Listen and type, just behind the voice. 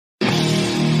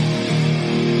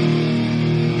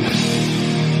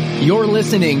You're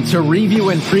listening to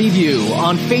Review and Preview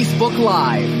on Facebook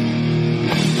Live.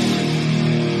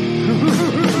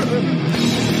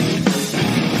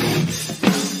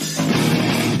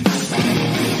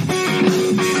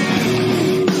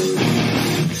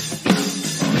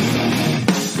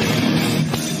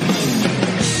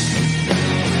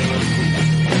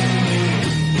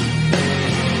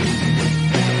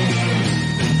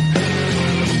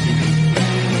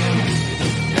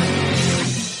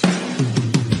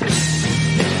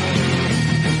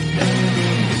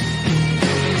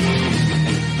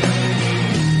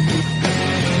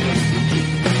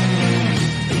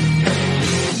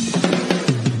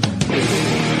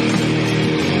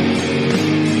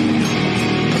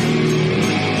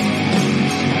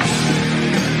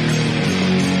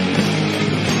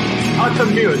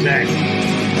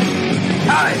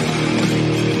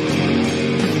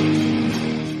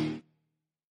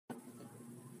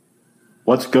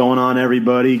 What's going on,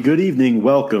 everybody? Good evening.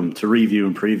 Welcome to Review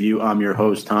and Preview. I'm your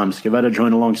host, Tom Scavetta,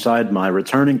 joined alongside my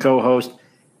returning co-host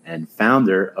and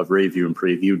founder of Review and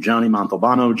Preview, Johnny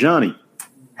Montalbano. Johnny,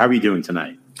 how are you doing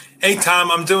tonight? Hey, Tom,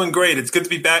 I'm doing great. It's good to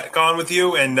be back on with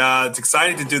you, and it's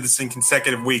exciting to do this in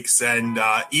consecutive weeks, and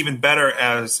even better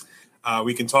as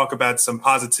we can talk about some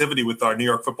positivity with our New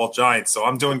York Football Giants. So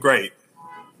I'm doing great.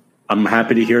 I'm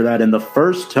happy to hear that. And the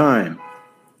first time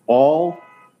all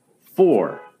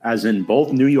four, as in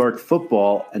both New York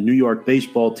football and New York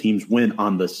baseball teams, win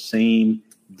on the same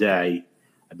day.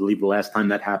 I believe the last time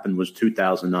that happened was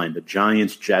 2009. The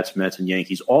Giants, Jets, Mets, and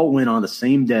Yankees all win on the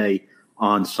same day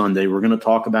on Sunday. We're going to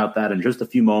talk about that in just a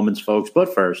few moments, folks.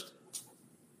 But first,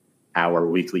 our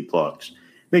weekly plugs.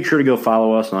 Make sure to go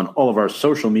follow us on all of our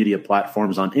social media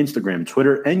platforms on Instagram,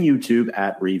 Twitter, and YouTube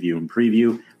at Review and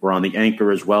Preview. We're on the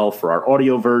Anchor as well for our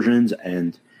audio versions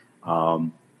and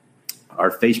our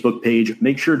Facebook page.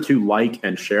 Make sure to like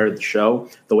and share the show.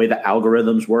 The way the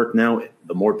algorithms work now,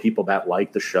 the more people that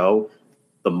like the show,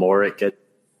 the more it gets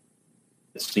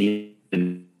seen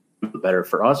and the better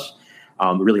for us.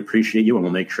 We really appreciate you, and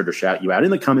we'll make sure to shout you out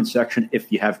in the comment section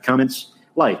if you have comments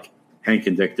like Hank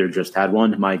and Victor just had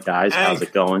one. My guys, Hank. How's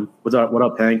it going? What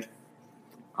up, Hank?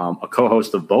 A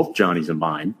co-host of both Johnny's and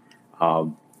mine.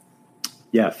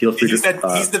 Yeah, feel free he's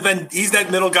to. He's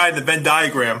that middle guy in the Venn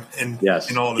diagram in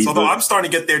all of this. Although I'm starting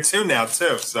to get there too now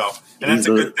too. So, and that's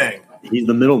a good thing. He's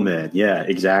the middleman. Yeah,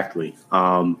 exactly.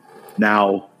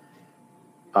 Now,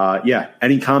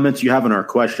 any comments you have on our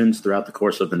questions throughout the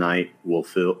course of the night, we'll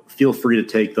feel free to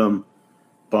take them.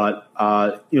 But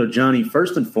Johnny,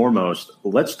 first and foremost,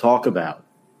 let's talk about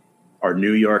our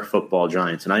New York Football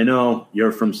Giants. And I know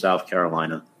you're from South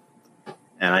Carolina.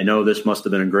 And I know this must have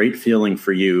been a great feeling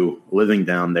for you living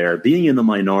down there, being in the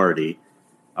minority.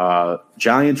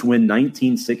 Giants win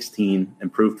 19-16,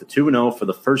 improve to 2-0 for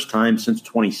the first time since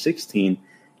 2016,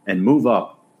 and move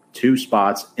up 2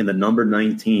 spots in the number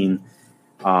 19,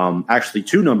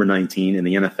 to number 19 in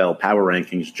the NFL Power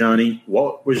Rankings. Johnny,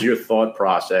 what was your thought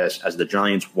process as the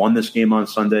Giants won this game on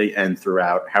Sunday and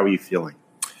throughout? How are you feeling?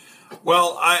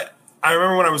 Well, I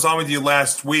remember when I was on with you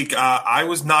last week, I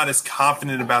was not as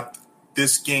confident about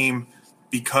this game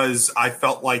because I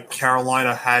felt like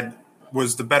Carolina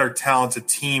was the better talented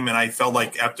team, and I felt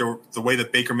like after the way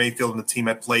that Baker Mayfield and the team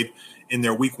had played in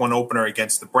their Week 1 opener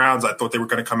against the Browns, I thought they were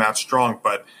going to come out strong.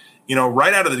 But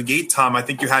right out of the gate, Tom, I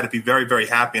think you had to be very, very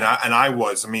happy, and I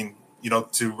was. I mean,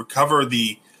 to recover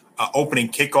the opening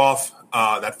kickoff,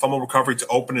 that fumble recovery to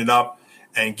open it up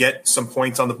and get some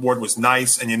points on the board was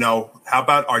nice. And how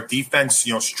about our defense?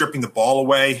 Stripping the ball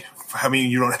away. I mean,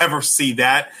 you don't ever see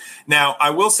that. Now, I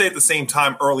will say at the same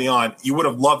time, early on, I would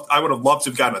have loved to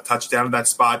have gotten a touchdown at that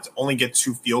spot. To only get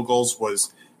 2 field goals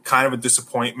was kind of a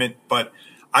disappointment. But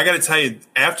I got to tell you,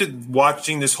 after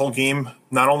watching this whole game,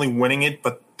 not only winning it,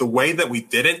 but the way that we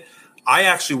did it, I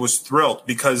actually was thrilled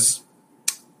because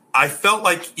I felt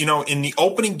like, in the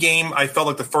opening game, I felt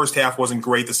like the first half wasn't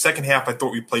great. The second half, I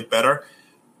thought we played better.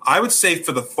 I would say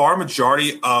for the far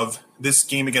majority of this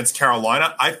game against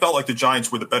Carolina, I felt like the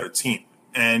Giants were the better team.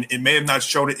 And it may have not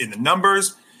showed it in the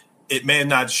numbers. It may have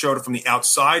not showed it from the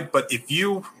outside. But if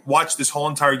you watch this whole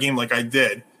entire game like I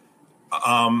did,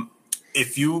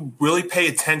 if you really pay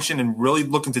attention and really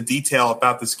look into detail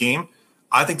about this game,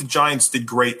 I think the Giants did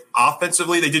great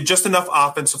offensively. They did just enough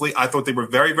offensively. I thought they were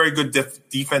very, very good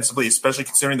defensively, especially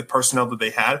considering the personnel that they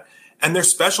had. And their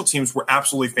special teams were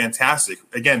absolutely fantastic.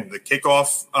 Again, the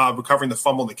kickoff, recovering the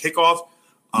fumble in the kickoff,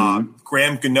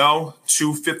 Graham Gano,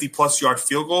 2 50-plus yard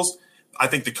field goals. I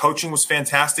think the coaching was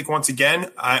fantastic once again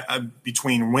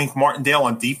between Wink Martindale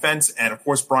on defense and, of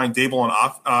course, Brian Daboll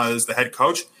as the head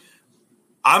coach.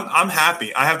 I'm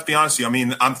happy. I have to be honest with you. I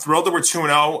mean, I'm thrilled that we're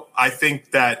 2-0. I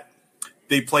think that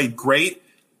They played great.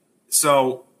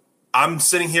 So I'm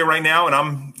sitting here right now, and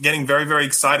I'm getting very, very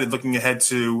excited looking ahead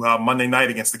to Monday night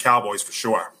against the Cowboys for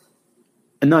sure.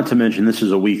 And not to mention, this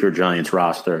is a weaker Giants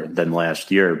roster than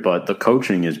last year, but the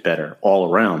coaching is better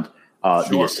all around.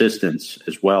 The assistants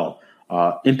as well.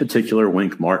 In particular,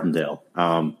 Wink Martindale.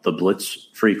 The blitz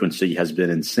frequency has been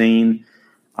insane.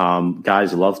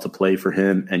 Guys love to play for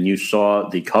him. And you saw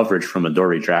the coverage from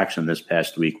Adoree Jackson this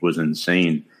past week was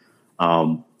insane.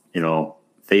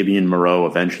 Fabian Moreau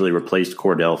eventually replaced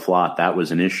Cordell Flott. That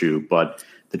was an issue, but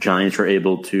the Giants were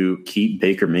able to keep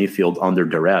Baker Mayfield under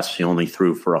duress. He only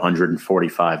threw for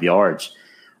 145 yards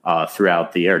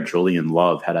throughout the air. Julian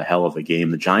Love had a hell of a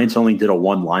game. The Giants only did a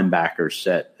one linebacker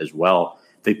set as well.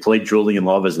 They played Julian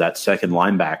Love as that second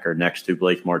linebacker next to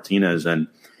Blake Martinez. And,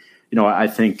 I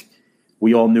think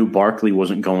we all knew Barkley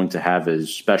wasn't going to have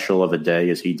as special of a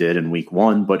day as he did in week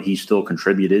 1, but he still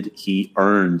contributed. He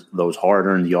earned those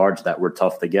hard-earned yards that were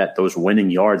tough to get, those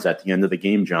winning yards at the end of the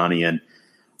game, Johnny. And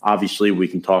obviously we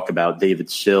can talk about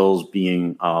David Sills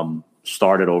being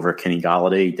started over Kenny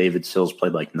Golladay. David Sills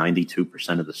played like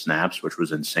 92% of the snaps, which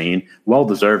was insane.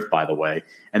 Well-deserved, by the way.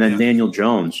 And then Daniel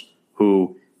Jones,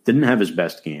 who didn't have his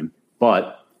best game,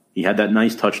 but he had that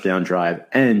nice touchdown drive.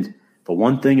 And the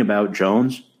one thing about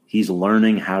Jones, he's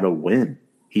learning how to win.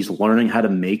 He's learning how to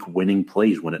make winning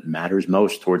plays when it matters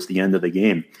most towards the end of the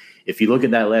game. If you look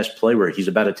at that last play where he's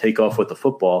about to take off with the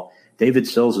football, David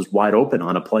Sills is wide open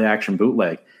on a play-action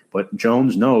bootleg. But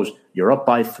Jones knows you're up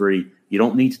by 3. You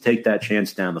don't need to take that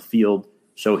chance down the field.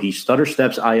 So he stutter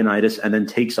steps Ioannidis and then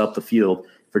takes up the field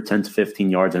for 10 to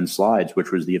 15 yards and slides,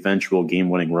 which was the eventual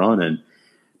game-winning run. And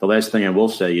the last thing I will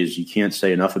say is you can't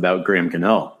say enough about Graham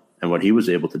Cannell and what he was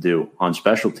able to do on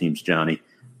special teams, Johnny.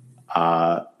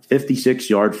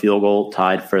 56-yard field goal,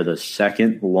 tied for the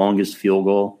second longest field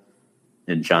goal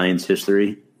in Giants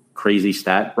history. Crazy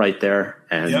stat right there.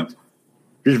 And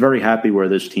just very happy where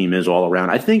this team is all around.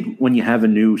 I think when you have a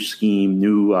new scheme,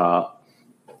 new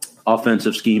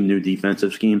offensive scheme, new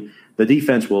defensive scheme, the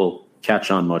defense will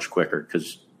catch on much quicker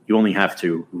because you only have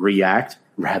to react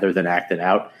rather than act it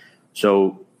out.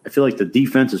 So I feel like the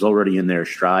defense is already in their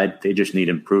stride. They just need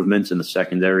improvements in the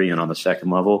secondary and on the second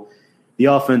level. The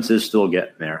offense is still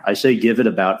getting there. I say give it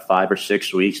about 5 or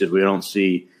 6 weeks. If we don't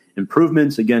see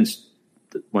improvements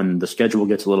when the schedule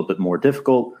gets a little bit more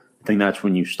difficult, I think that's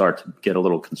when you start to get a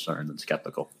little concerned and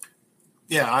skeptical.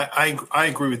 Yeah, I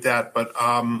agree with that. But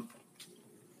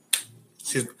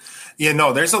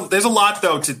there's a lot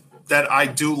though that I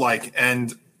do like.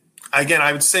 And again,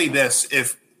 I would say this: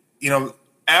 if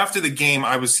after the game,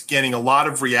 I was getting a lot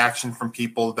of reaction from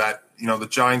people that the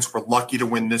Giants were lucky to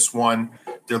win this one.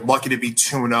 They're lucky to be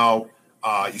 2-0.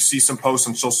 You see some posts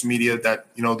on social media that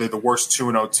they're the worst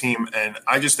 2-0 team, and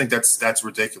I just think that's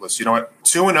ridiculous. You know what?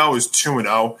 2-0 is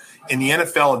 2-0. In the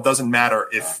NFL, it doesn't matter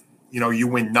if you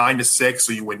win 9-6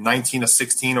 or you win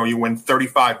 19-16 or you win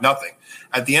 35-0.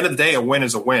 At the end of the day, a win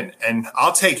is a win, and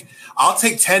I'll take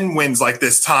 10 wins like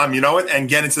this, Tom. And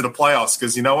get into the playoffs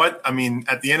because you know what? I mean,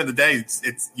 at the end of the day,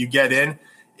 it's you get in,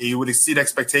 you would exceed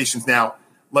expectations. Now,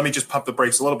 let me just pump the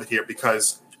brakes a little bit here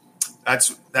because.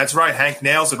 That's right. Hank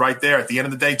nails it right there. At the end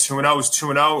of the day, 2-0 is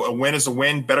 2-0. A win is a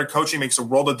win. Better coaching makes a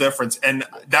world of difference. And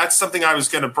that's something I was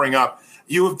going to bring up.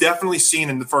 You have definitely seen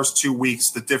in the first 2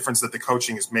 weeks the difference that the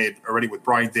coaching has made already with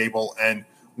Brian Daboll and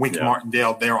Wink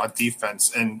Martindale there on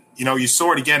defense. And, you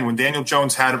saw it again when Daniel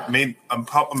Jones had made a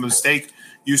mistake.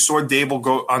 You saw Daboll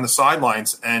go on the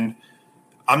sidelines. And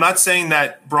I'm not saying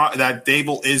that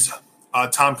Daboll is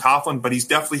Tom Coughlin, but he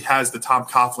definitely has the Tom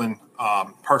Coughlin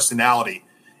personality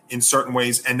in certain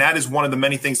ways, and that is one of the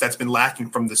many things that's been lacking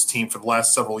from this team for the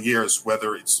last several years,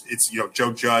 whether it's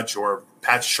Joe Judge or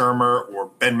Pat Shurmur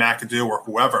or Ben McAdoo or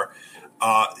whoever.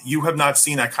 You have not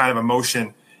seen that kind of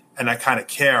emotion and that kind of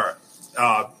care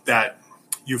that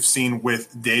you've seen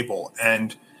with Daboll.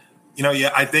 And,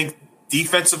 I think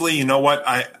defensively, you know what?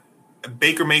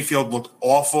 Baker Mayfield looked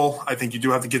awful. I think you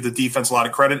do have to give the defense a lot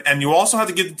of credit. And you also have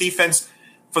to give the defense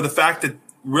for the fact that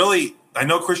really – I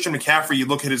know Christian McCaffrey, you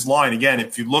look at his line. Again,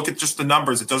 if you look at just the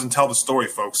numbers, it doesn't tell the story,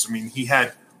 folks. I mean, he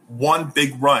had one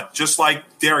big run, just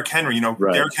like Derrick Henry.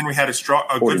 Right. Derrick Henry had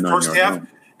a good first half,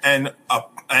 and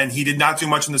he did not do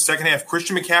much in the second half.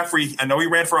 Christian McCaffrey, I know he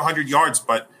ran for 100 yards,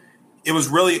 but it was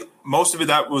really most of it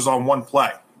that was on one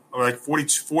play, or like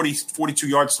 42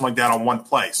 yards, something like that on one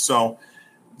play. So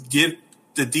give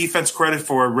the defense credit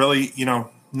for really,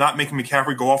 not making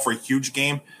McCaffrey go off for a huge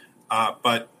game.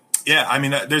 But yeah, I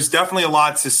mean, there's definitely a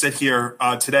lot to sit here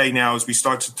today now as we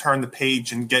start to turn the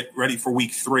page and get ready for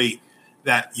week 3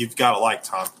 that you've got to like,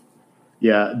 Tom.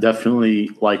 Yeah,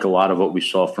 definitely like a lot of what we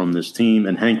saw from this team.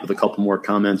 And Hank, with a couple more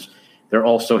comments, They're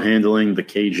also handling the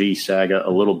KG saga a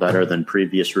little better than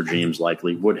previous regimes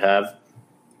likely would have.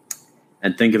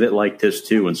 And think of it like this,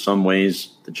 too. In some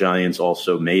ways, the Giants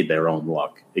also made their own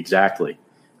luck. Exactly.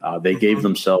 They gave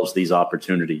themselves these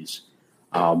opportunities.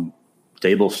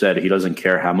 Dable said he doesn't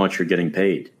care how much you're getting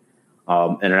paid.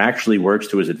 And it actually works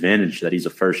to his advantage that he's a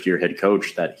first-year head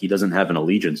coach, that he doesn't have an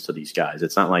allegiance to these guys.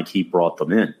 It's not like he brought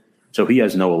them in. So he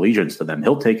has no allegiance to them.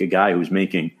 He'll take a guy who's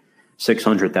making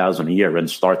 $600,000 a year and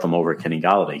start them over Kenny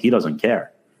Golladay. He doesn't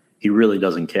care. He really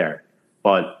doesn't care.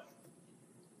 But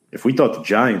if we thought the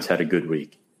Giants had a good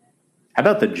week, how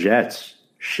about the Jets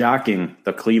shocking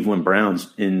the Cleveland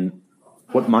Browns in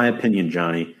what, my opinion,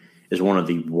 Johnny, is one of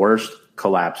the worst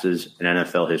collapses in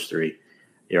NFL history?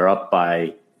 You're up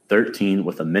by 13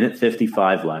 with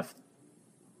 1:55 left,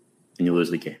 and you lose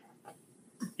the game.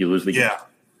 You lose the game. Yeah.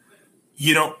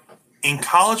 You know, in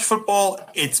college football,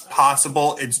 it's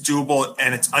possible, it's doable,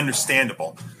 and it's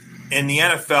understandable. In the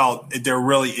NFL, there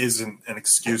really isn't an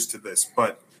excuse to this.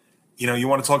 But, you know, you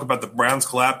want to talk about the Browns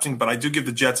collapsing, but I do give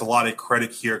the Jets a lot of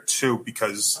credit here, too,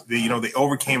 because, they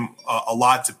overcame a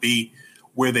lot to be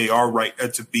where they are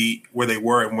to be where they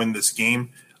were and win this game.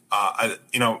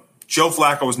 Joe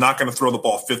Flacco was not going to throw the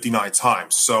ball 59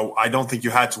 times, so I don't think you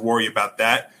had to worry about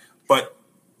that. But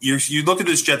you look at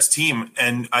this Jets team,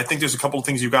 and I think there's a couple of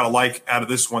things you've got to like out of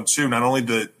this one, too. Not only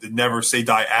the never say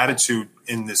die attitude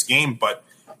in this game, but,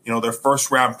 their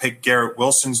first-round pick, Garrett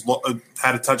Wilson's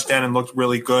had a touchdown and looked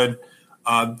really good.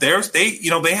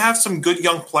 They have some good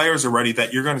young players already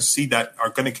that you're going to see that are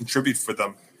going to contribute for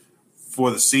them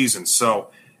for the season.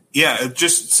 So, yeah,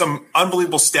 just some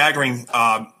unbelievable, staggering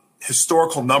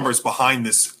historical numbers behind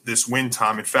this win,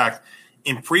 Tom. In fact,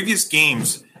 in previous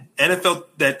games,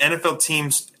 NFL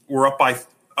teams were up by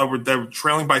they were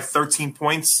trailing by 13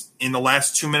 points in the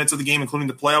last 2 minutes of the game, including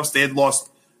the playoffs.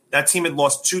 That team had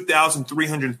lost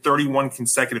 2,331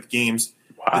 consecutive games.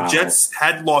 Wow. The Jets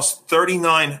had lost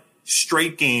 39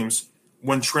 straight games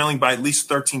when trailing by at least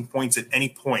 13 points at any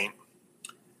point.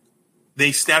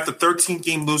 They snapped a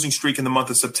 13-game losing streak in the month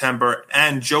of September,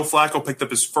 and Joe Flacco picked up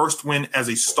his first win as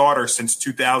a starter since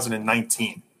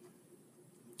 2019.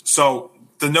 So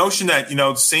the notion that,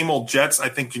 the same old Jets, I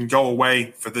think, can go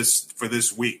away for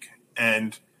this week.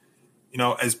 And,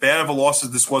 as bad of a loss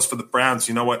as this was for the Browns,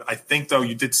 you know what? I think, though,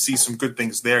 you did see some good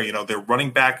things there. Their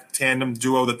running back tandem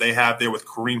duo that they have there with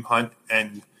Kareem Hunt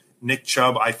and Nick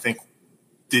Chubb, I think,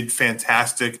 did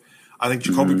fantastic. I think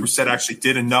Jacoby Brissett actually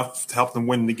did enough to help them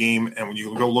win the game. And when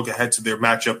you go look ahead to their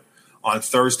matchup on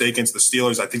Thursday against the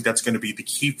Steelers, I think that's going to be the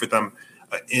key for them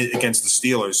against the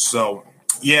Steelers. So,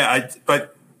 yeah,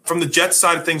 but from the Jets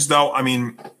side of things, though, I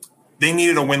mean, they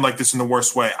needed a win like this in the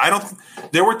worst way.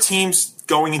 There were teams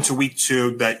going into week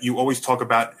 2 that you always talk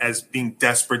about as being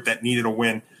desperate that needed a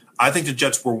win. I think the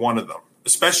Jets were one of them,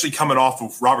 especially coming off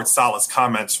of Robert Saleh's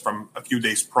comments from a few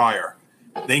days prior.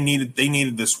 They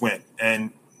needed this win.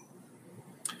 And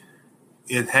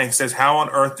Hank says, how on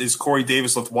earth is Corey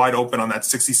Davis left wide open on that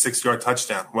 66-yard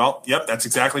touchdown? Well, yep, that's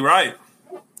exactly right.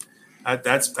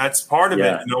 That's part of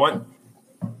it. You know what?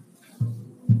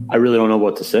 I really don't know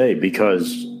what to say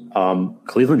because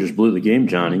Cleveland just blew the game,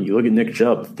 Johnny. You look at Nick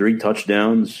Chubb, 3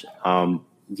 touchdowns.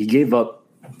 He gave up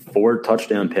 4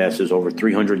 touchdown passes over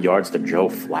 300 yards to Joe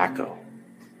Flacco.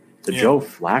 Joe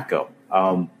Flacco.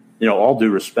 All due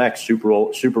respect, Super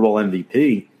Bowl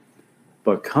MVP,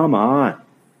 but come on.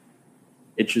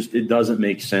 It doesn't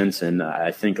make sense, and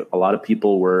I think a lot of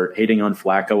people were hating on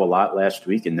Flacco a lot last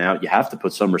week, and now you have to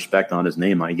put some respect on his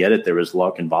name. I get it, there was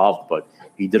luck involved, but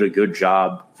he did a good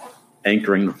job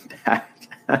anchoring them back.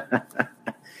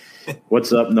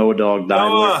 What's up, Noah Dog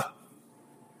Dibler?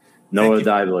 Noah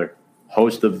Dibler,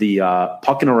 host of the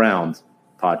Puckin' Around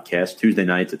podcast, Tuesday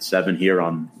nights at 7 here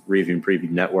on Review and Preview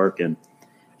Network. And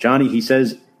Johnny, he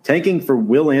says, tanking for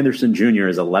Will Anderson Jr.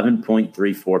 is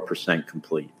 11.34%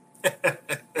 complete.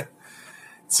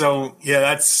 So yeah,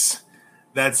 that's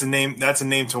a name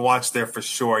to watch there for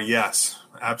sure. Yes,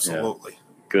 absolutely. Yeah.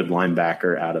 Good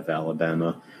linebacker out of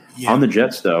Alabama. Yeah. On the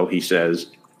Jets, though, he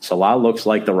says Salah looks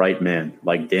like the right man,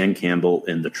 like Dan Campbell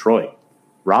in Detroit.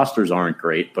 Rosters aren't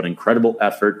great, but incredible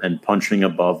effort and punching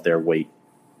above their weight.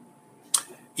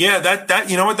 Yeah, that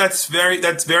you know what, that's very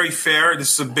fair.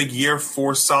 This is a big year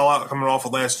for Salah coming off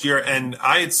of last year, and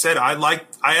I had said I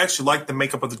actually like the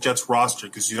makeup of the Jets roster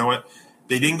because you know what,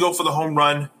 they didn't go for the home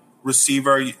run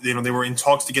receiver. They were in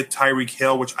talks to get Tyreek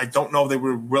Hill, which I don't know if they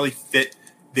would really fit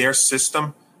their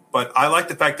system. But I like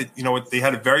the fact that they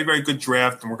had a very, very good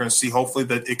draft, and we're going to see hopefully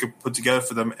that it could put together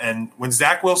for them. And when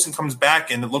Zach Wilson comes back,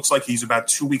 and it looks like he's about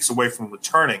 2 weeks away from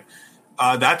returning,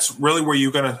 that's really where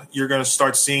you're gonna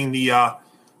start seeing the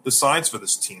signs for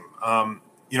this team.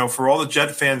 for all the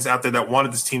Jet fans out there that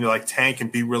wanted this team to like tank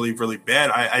and be really, really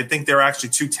bad, I think they're actually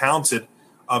too talented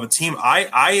of a team.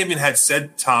 I even had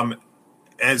said, Tom,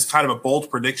 as kind of a bold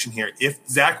prediction here, if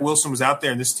Zach Wilson was out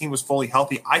there and this team was fully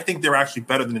healthy, I think they're actually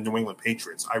better than the New England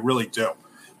Patriots. I really do.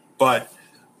 But,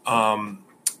 I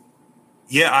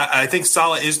think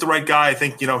Saleh is the right guy. I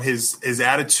think, his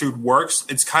attitude works.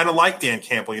 It's kind of like Dan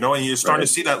Campbell, and you're starting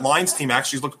to see that Lions team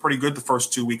actually look pretty good the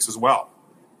first 2 weeks as well.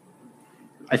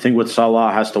 I think what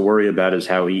Saleh has to worry about is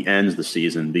how he ends the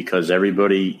season, because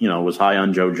everybody, was high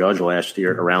on Joe Judge last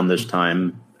year around this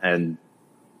time, and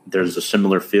there's a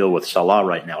similar feel with Saleh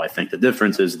right now. I think the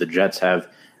difference is the Jets have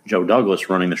Joe Douglas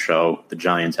running the show. The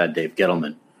Giants had Dave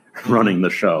Gettleman running the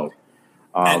show.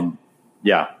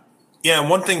 Yeah,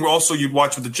 and one thing also you'd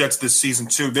watch with the Jets this season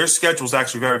too, their schedule is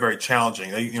actually very, very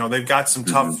challenging. They've got some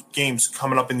tough games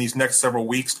coming up in these next several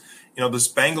weeks.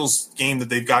 This Bengals game that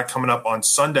they've got coming up on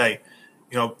Sunday,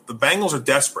 the Bengals are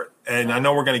desperate, and I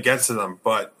know we're going to get to them,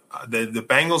 but the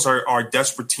Bengals are a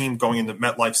desperate team going into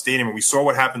MetLife Stadium, and we saw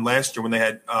what happened last year when they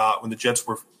had when the Jets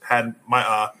had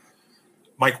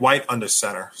Mike White under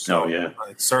center. So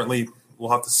certainly we'll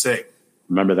have to see.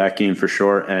 Remember that game for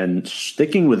sure. And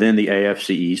sticking within the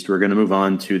AFC East, we're going to move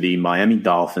on to the Miami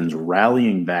Dolphins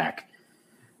rallying back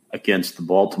against the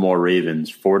Baltimore Ravens,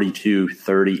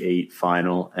 42-38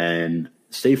 final. And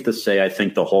safe to say, I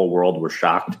think the whole world were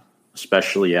shocked,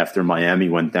 especially after Miami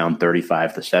went down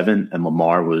 35-7 and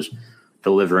Lamar was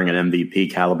delivering an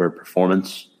MVP caliber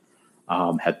performance.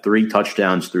 Had 3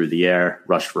 touchdowns through the air,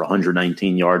 rushed for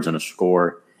 119 yards and a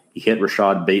score. He hit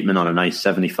Rashad Bateman on a nice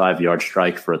 75-yard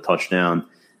strike for a touchdown,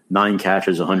 9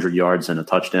 catches, 100 yards, and a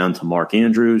touchdown to Mark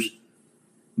Andrews.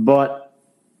 But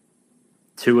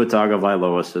Tua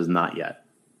Tagovailoa says not yet.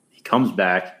 He comes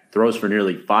back, throws for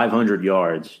nearly 500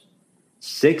 yards,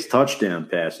 6 touchdown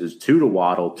passes, 2 to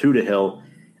Waddle, 2 to Hill.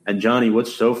 And, Johnny,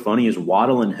 what's so funny is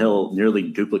Waddle and Hill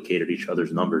nearly duplicated each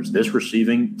other's numbers. This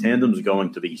receiving tandem is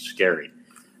going to be scary.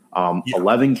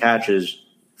 11 catches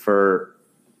for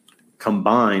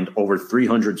combined over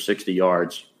 360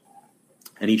 yards,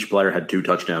 and each player had 2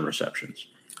 touchdown receptions.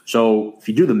 So if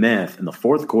you do the math, in the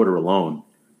fourth quarter alone,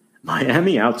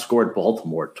 Miami outscored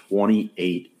Baltimore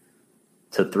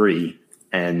 28-3,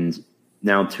 and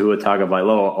now Tua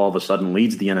Tagovailoa all of a sudden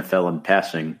leads the NFL in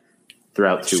passing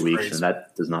throughout 2 weeks, and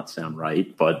that does not sound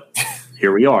right, but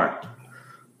here we are.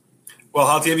 Well,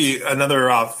 I'll give you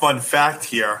another fun fact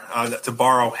here to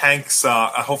borrow Hank's.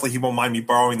 Hopefully he won't mind me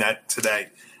borrowing that today.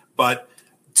 But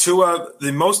Tua,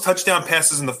 the most touchdown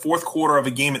passes in the fourth quarter of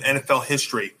a game in NFL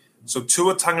history. So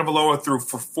Tua Tagovailoa threw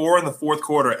for 4 in the fourth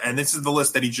quarter, and this is the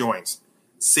list that he joins: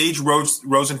 Sage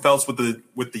Rosenfels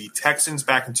with the Texans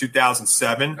back in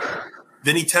 2007,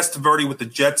 Vinny Testaverde with the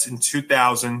Jets in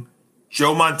 2000,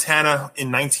 Joe Montana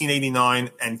in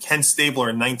 1989, and Ken Stabler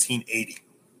in 1980.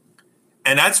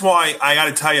 And that's why I got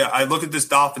to tell you, I look at this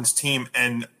Dolphins team,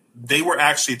 and they were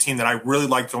actually a team that I really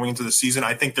liked going into the season.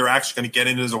 I think they're actually going to get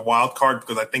in as a wild card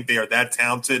because I think they are that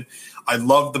talented. I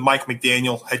love the Mike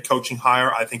McDaniel head coaching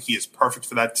hire. I think he is perfect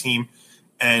for that team.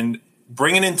 And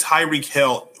bringing in Tyreek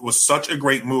Hill was such a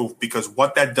great move because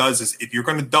what that does is if you're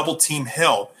going to double team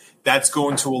Hill, that's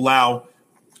going to allow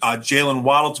Jalen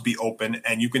Waddle to be open,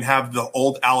 and you can have the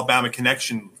old Alabama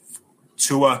connection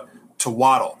to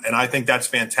Waddle, and I think that's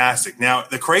fantastic. Now,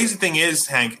 the crazy thing is,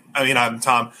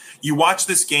 Tom, you watch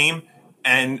this game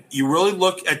and you really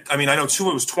look at, I know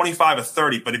Tua was 25 of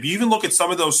 30, but if you even look at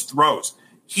some of those throws,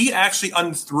 he actually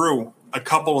unthrew a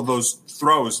couple of those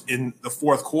throws in the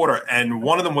fourth quarter, and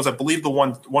one of them was, I believe,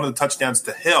 one of the touchdowns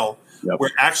to Hill,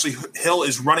 where actually Hill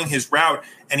is running his route,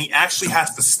 and he actually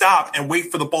has to stop and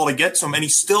wait for the ball to get to him, and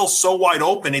he's still so wide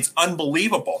open, it's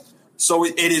unbelievable. So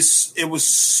it was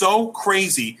so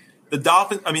crazy. The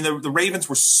Dolphins, the Ravens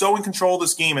were so in control of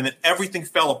this game, and then everything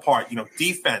fell apart.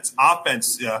 Defense,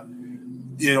 offense,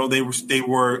 they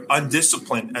were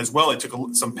undisciplined as well. It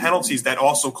took some penalties that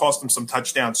also cost them some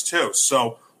touchdowns too.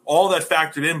 So all that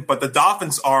factored in. But the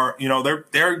Dolphins are,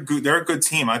 they're good. They're a good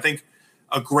team. I think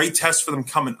a great test for them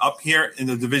coming up here in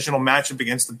the divisional matchup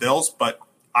against the Bills. But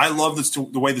I love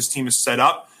the way this team is set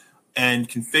up and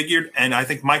configured, and I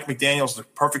think Mike McDaniel is the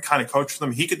perfect kind of coach for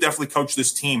them. He could definitely coach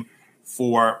this team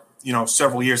for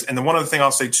several years. And then one other thing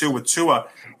I'll say too with Tua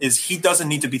is he doesn't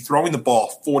need to be throwing the ball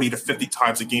 40 to 50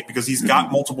 times a game because he's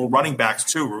got multiple running backs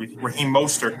too. Raheem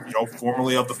Mostert,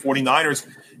 formerly of the 49ers,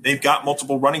 they've got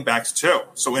multiple running backs too.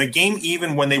 So in a game,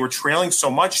 even when they were trailing so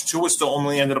much, Tua still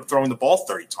only ended up throwing the ball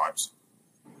 30 times.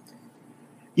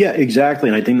 Yeah, exactly.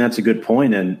 And I think that's a good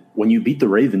point. And when you beat the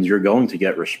Ravens, you're going to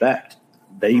get respect.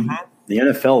 The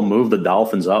NFL moved the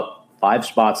Dolphins up 5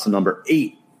 spots to number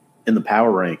 8 in the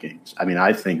power rankings.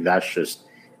 I think that's just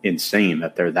insane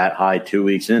that they're that high 2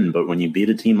 weeks in. But when you beat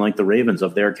a team like the Ravens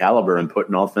of their caliber and put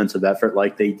an offensive effort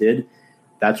like they did,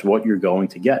 that's what you're going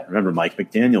to get. Remember, Mike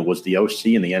McDaniel was the OC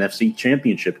in the NFC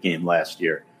Championship game last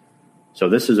year. So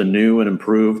this is a new and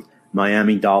improved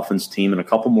Miami Dolphins team. And a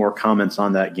couple more comments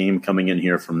on that game coming in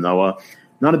here from Noah.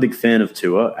 Not a big fan of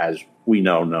Tua, as we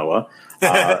know Noah.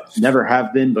 Never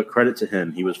have been, but credit to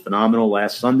him. He was phenomenal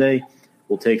last Sunday.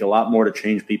 Will take a lot more to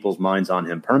change people's minds on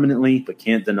him permanently, but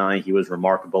can't deny he was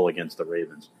remarkable against the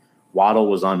Ravens. Waddle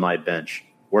was on my bench.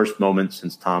 Worst moment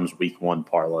since Tom's Week 1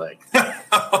 parlay.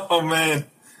 Oh, man.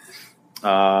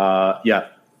 Yeah.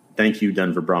 Thank you,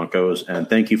 Denver Broncos. And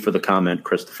thank you for the comment,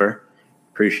 Christopher.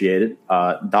 Appreciate it.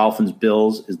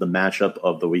 Dolphins-Bills is the matchup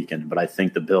of the weekend, but I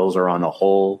think the Bills are on a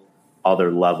whole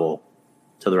other level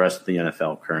to the rest of the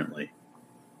NFL currently.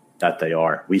 That they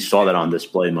are. We saw that on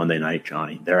display Monday night,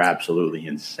 Johnny. They're absolutely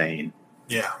insane.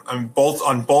 Yeah, I mean,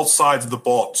 on both sides of the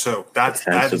ball too. That's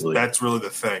really the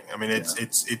thing. I mean, it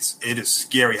is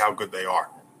scary how good they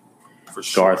are. For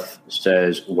sure. Garth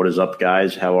says, "What is up,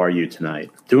 guys? How are you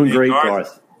tonight?" Doing great,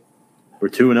 Garth. We're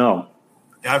 2-0.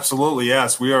 Absolutely,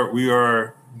 yes. We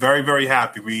are very, very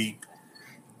happy.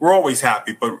 We're always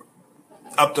happy, but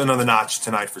up to another notch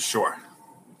tonight for sure.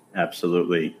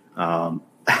 Absolutely.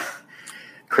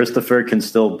 Christopher can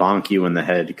still bonk you in the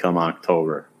head come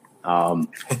October.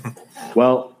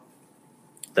 Well,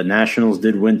 the Nationals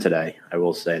did win today. I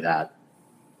will say that.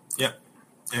 Yeah,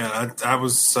 that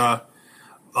was a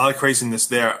lot of craziness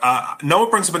there. Noah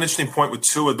brings up an interesting point with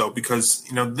Tua, though, because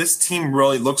this team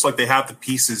really looks like they have the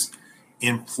pieces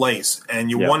in place, and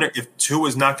you wonder if Tua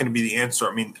is not going to be the answer.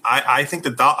 I mean, I think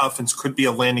the Dolphins could be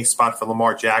a landing spot for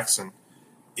Lamar Jackson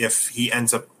if he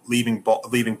ends up leaving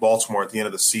Baltimore at the end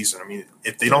of the season. I mean,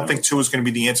 if they don't think Tua is going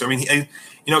to be the answer, I mean,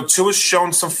 Tua's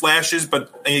shown some flashes,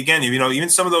 but again, even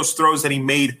some of those throws that he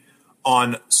made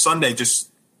on Sunday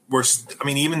just were. I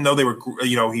mean, even though they were,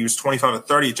 he was 25 of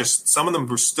 30, just some of them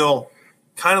were still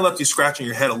kind of left you scratching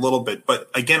your head a little bit. But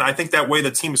again, I think that way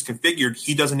the team is configured,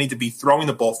 he doesn't need to be throwing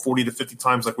the ball 40 to 50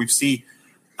 times like we've seen.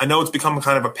 I know it's become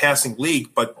kind of a passing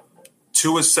league, but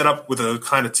Tua is set up with a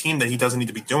kind of team that he doesn't need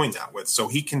to be doing that with, so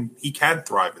he can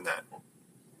thrive in that.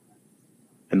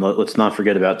 And let's not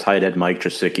forget about tight end Mike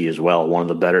Gesicki as well, one of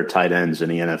the better tight ends in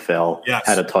the NFL. Yes,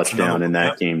 had a touchdown in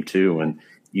that game too. And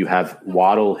you have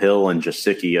Waddle, Hill, and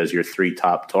Gesicki as your three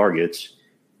top targets.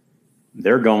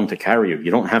 They're going to carry you.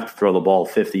 You don't have to throw the ball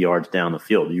 50 yards down the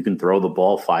field. You can throw the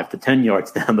ball 5 to 10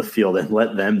 yards down the field and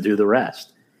let them do the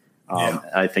rest.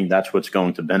 I think that's what's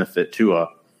going to benefit Tua.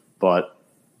 But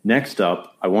next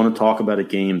up, I want to talk about a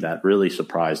game that really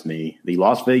surprised me. The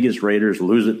Las Vegas Raiders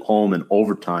lose at home in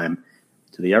overtime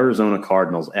to the Arizona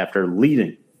Cardinals after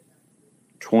leading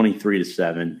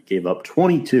 23-7, gave up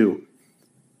 22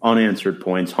 unanswered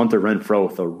points. Hunter Renfrow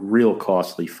with a real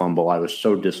costly fumble. I was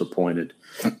so disappointed.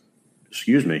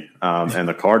 Excuse me. And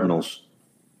the Cardinals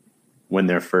win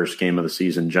their first game of the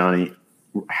season. Johnny,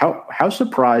 how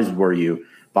surprised were you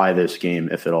by this game,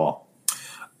 if at all?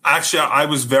 Actually, I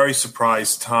was very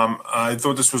surprised, Tom. I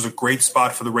thought this was a great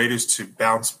spot for the Raiders to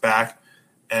bounce back.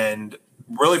 And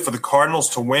really for the Cardinals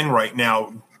to win right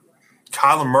now,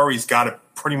 Kyler Murray's got to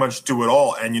pretty much do it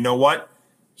all. And you know what?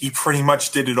 He pretty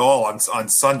much did it all on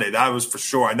Sunday. That was for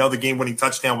sure. I know the game-winning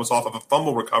touchdown was off of a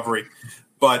fumble recovery,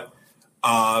 but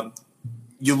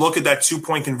you look at that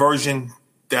 2-point conversion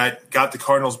that got the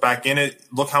Cardinals back in it.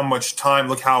 Look how much time,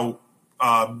 look how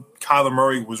Kyler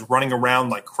Murray was running around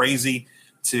like crazy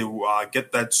to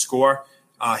get that score.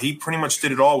 He pretty much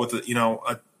did it all with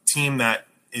a team that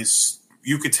is,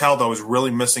 you could tell though, is really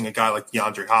missing a guy like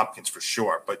DeAndre Hopkins for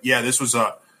sure. But yeah, this was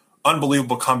a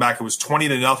unbelievable comeback. It was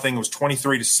 20-0. It was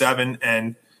 23-7,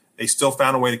 and they still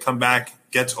found a way to come back,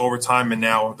 get to overtime, and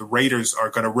now the Raiders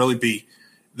are going to really be.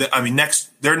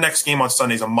 Their next game on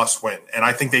Sunday is a must-win, and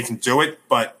I think they can do it.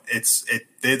 But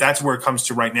that's where it comes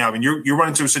to right now. I mean, you run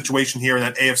into a situation here in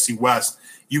that AFC West.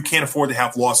 You can't afford to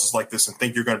have losses like this and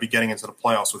think you're going to be getting into the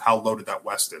playoffs with how loaded that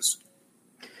West is.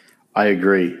 I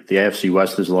agree. The AFC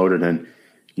West is loaded, and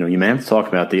you may have to talk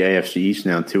about the AFC East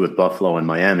now too with Buffalo and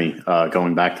Miami.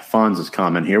 Going back to Fonz's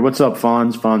comment here. What's up,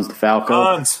 Fonz? Fonz the Falco,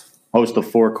 Fonz, host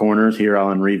of Four Corners here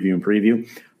on Review and Preview.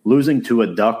 Losing to a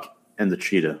duck and the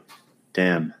cheetah.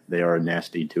 Damn, they are a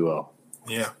nasty duo.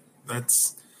 Yeah,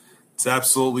 it's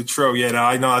absolutely true. Yeah, no,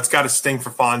 I know it's got to sting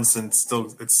for Fonz, and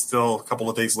it's still a couple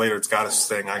of days later. It's got to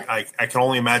sting. I can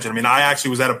only imagine. I mean, I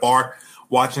actually was at a bar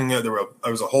watching. There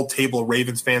was a whole table of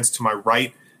Ravens fans to my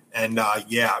right, and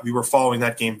we were following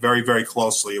that game very, very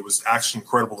closely. It was actually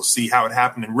incredible to see how it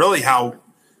happened, and really how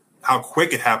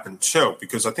quick it happened too.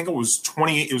 Because I think it was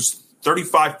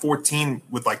 35-14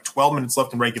 with like 12 minutes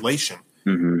left in regulation,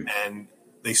 and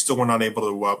they still were not able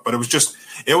to. But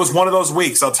it was one of those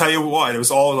weeks. I'll tell you what, it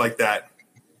was all like that.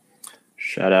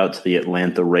 Shout out to the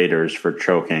Atlanta Raiders for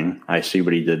choking. I see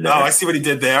what he did there. Oh, I see what he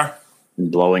did there.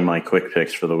 Blowing my quick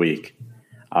picks for the week.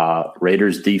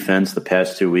 Raiders defense the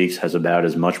past 2 weeks has about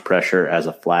as much pressure as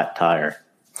a flat tire.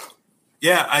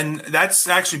 Yeah, and that's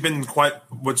actually been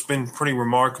what's been pretty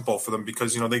remarkable for them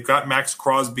because, they've got Max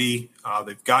Crosby.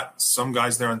 They've got some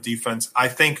guys there on defense. I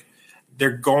think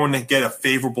they're going to get a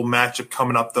favorable matchup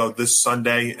coming up, though, this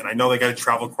Sunday. And I know they got to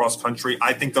travel cross country.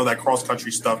 I think, though, that cross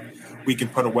country stuff we can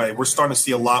put away. We're starting to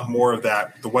see a lot more of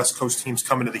that. The West Coast teams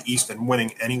coming to the East and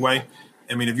winning anyway.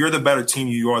 I mean, if you're the better team,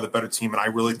 you are the better team. And I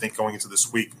really think going into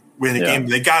this week, winning a game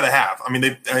they got to have. I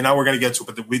mean, I know we're going to get to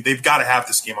it, but they've got to have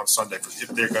this game on Sunday if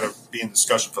they're going to be in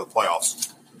discussion for the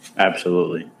playoffs.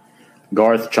 Absolutely.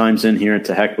 Garth chimes in here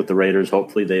to heck with the Raiders.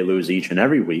 Hopefully they lose each and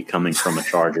every week coming from a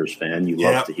Chargers fan. You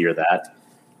love to hear that.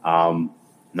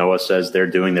 Noah says they're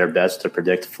doing their best to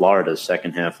predict Florida's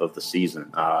second half of the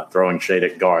season. Throwing shade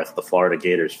at Garth, the Florida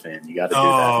Gators fan. You got to do that.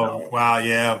 Oh, wow,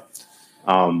 yeah.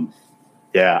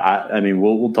 I mean,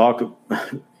 we'll talk.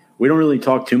 We don't really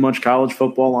talk too much college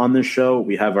football on this show.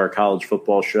 We have our college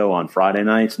football show on Friday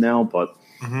nights now, but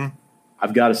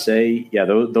I've got to say,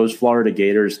 those Florida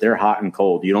Gators, they're hot and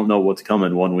cold. You don't know what's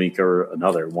coming 1 week or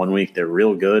another. 1 week they're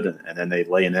real good, and then they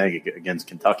lay an egg against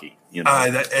Kentucky.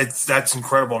 That's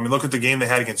incredible. I mean, look at the game they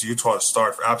had against Utah to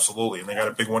start. Absolutely, and they got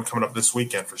a big one coming up this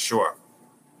weekend for sure.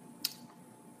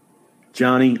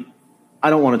 Johnny, I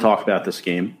don't want to talk about this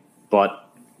game,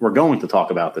 but we're going to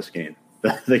talk about this game.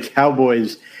 The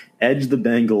Cowboys edge the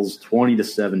Bengals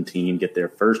 20-17, get their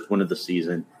first win of the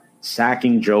season,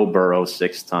 sacking Joe Burrow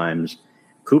 6 times.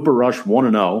 Cooper Rush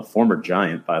 1-0, former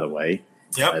Giant, by the way,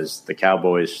 as the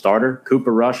Cowboys starter.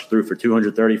 Cooper Rush threw for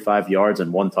 235 yards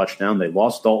and 1 touchdown. They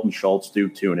lost Dalton Schultz due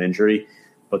to an injury,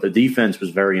 but the defense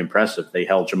was very impressive. They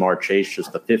held Jamar Chase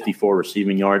just to 54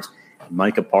 receiving yards.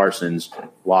 Micah Parsons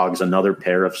logs another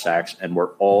pair of sacks, and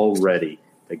we're all ready.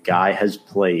 The guy has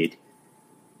played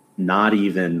not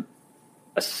even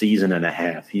a season and a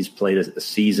half. He's played a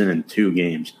season and 2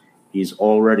 games. He's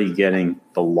already getting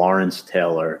the Lawrence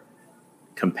Taylor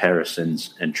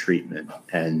comparisons and treatment.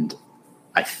 And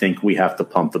I think we have to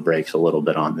pump the brakes a little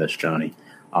bit on this, Johnny.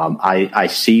 I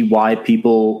see why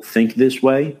people think this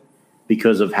way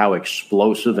because of how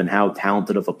explosive and how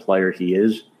talented of a player he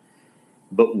is.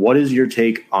 But what is your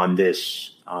take on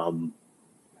this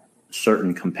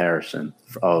certain comparison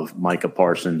of Micah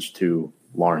Parsons to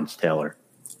Lawrence Taylor?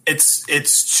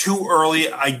 It's too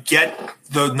early. I get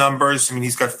the numbers. I mean,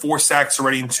 he's got 4 sacks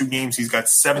already in 2 games. He's got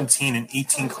 17 and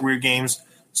 18 career games.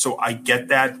 So I get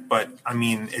that. But, I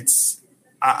mean,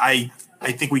 I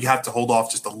think we have to hold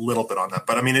off just a little bit on that.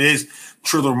 But, I mean, it is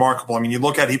truly remarkable. I mean, you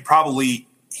look at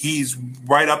he's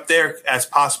right up there as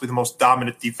possibly the most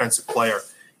dominant defensive player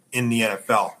in the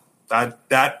NFL.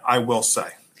 That I will say.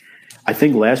 I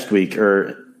think last week,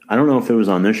 or I don't know if it was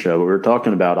on this show, but we were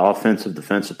talking about offensive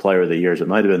defensive player of the years. It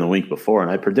might have been the week before,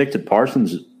 and I predicted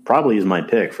Parsons probably is my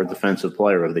pick for defensive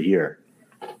player of the year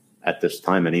at this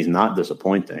time, and he's not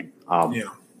disappointing.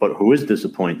 But who is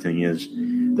disappointing is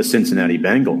the Cincinnati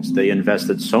Bengals. They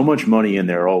invested so much money in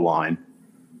their O-line.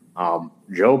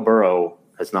 Joe Burrow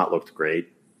has not looked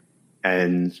great,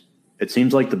 and it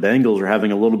seems like the Bengals are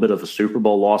having a little bit of a Super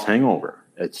Bowl loss hangover.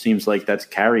 It seems like that's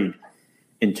carried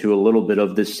into a little bit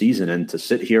of this season. And to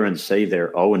sit here and say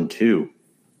they're 0-2,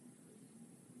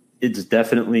 it's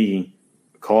definitely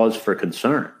cause for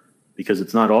concern because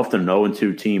it's not often an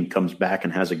 0-2 team comes back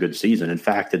and has a good season. In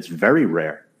fact, it's very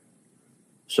rare.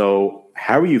 So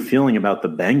how are you feeling about the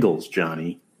Bengals,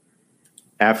 Johnny,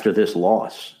 after this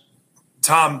loss?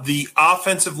 Tom, the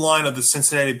offensive line of the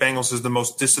Cincinnati Bengals is the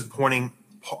most disappointing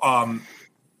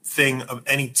thing of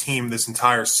any team this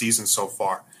entire season so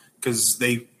far. Because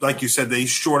they, like you said, they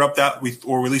shored up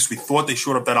or at least we thought they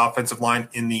shored up that offensive line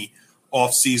in the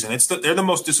offseason. They're the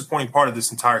most disappointing part of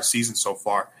this entire season so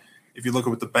far. If you look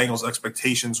at what the Bengals'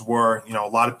 expectations were, a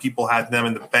lot of people had them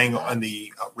and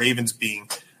the Ravens being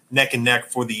neck and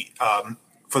neck for the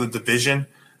division.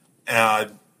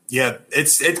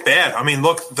 It's bad. I mean,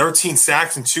 look, 13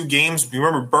 sacks in 2 games.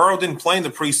 Remember, Burrow didn't play in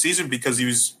the preseason because he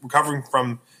was recovering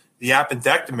from the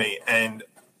appendectomy, and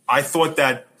I thought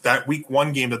that week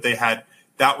 1 game that they had,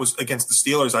 that was against the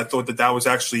Steelers. I thought that was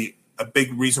actually a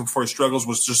big reason for his struggles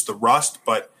was just the rust,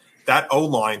 but that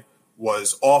O-line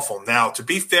was awful. Now, to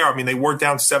be fair, I mean, they were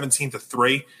down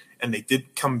 17-3, and they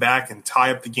did come back and tie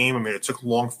up the game. I mean, it took a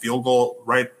long field goal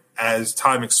right as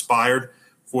time expired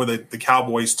for the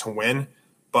Cowboys to win.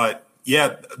 But,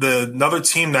 another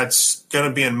team that's going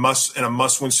to be in a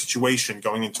must-win situation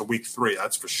going into week 3,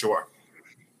 that's for sure.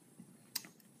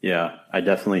 Yeah, I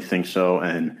definitely think so.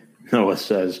 And Noah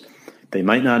says they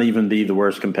might not even be the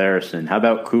worst comparison. How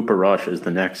about Cooper Rush as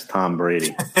the next Tom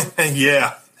Brady?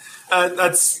 Yeah.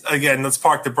 Let's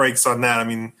park the brakes on that. I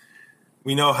mean,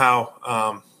 we know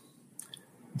how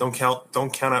don't count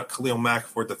out Khalil Mack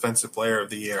for Defensive Player of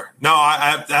the Year. No,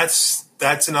 that's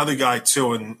another guy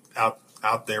too, and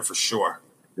out there for sure.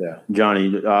 Yeah, Johnny,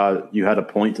 you had a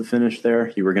point to finish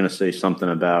there. You were going to say something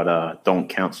about don't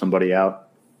count somebody out.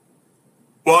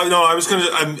 Well, no, I was going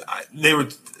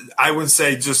to. I would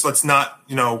say just let's not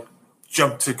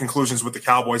jump to conclusions with the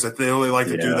Cowboys. They really like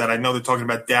to do that. I know they're talking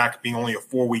about Dak being only a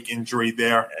 4-week injury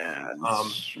there.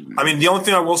 I mean, the only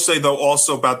thing I will say, though,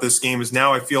 also about this game is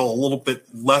now I feel a little bit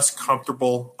less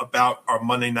comfortable about our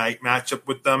Monday night matchup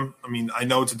with them. I mean, I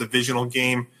know it's a divisional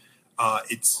game.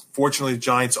 It's fortunately the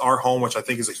Giants are home, which I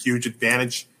think is a huge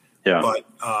advantage. Yeah. But,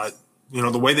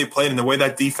 the way they played and the way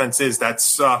that defense is,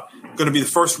 that's going to be the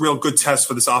first real good test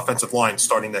for this offensive line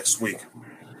starting next week.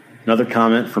 Another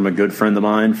comment from a good friend of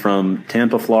mine from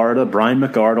Tampa, Florida, Brian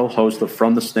McArdle, host of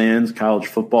From the Stands college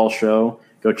football show.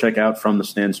 Go check out From the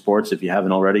Stands Sports if you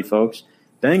haven't already, folks.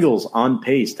 Bengals on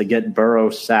pace to get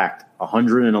Burrow sacked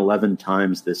 111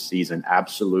 times this season.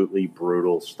 Absolutely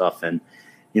brutal stuff. And,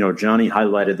 Johnny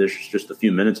highlighted this just a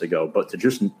few minutes ago, but to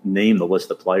just name the list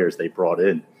of players they brought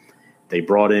in. They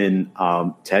brought in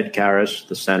Ted Karras,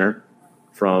 the center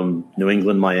from New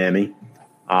England, Miami,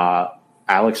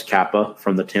 Alex Kappa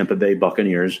from the Tampa Bay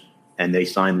Buccaneers, and they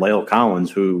signed La'el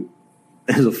Collins, who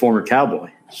is a former Cowboy.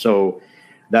 So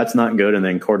that's not good. And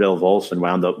then Cordell Volson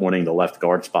wound up winning the left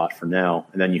guard spot for now.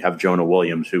 And then you have Jonah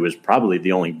Williams, who is probably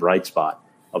the only bright spot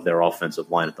of their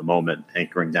offensive line at the moment,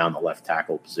 anchoring down the left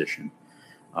tackle position.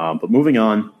 But moving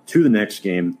on to the next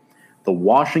game, the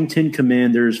Washington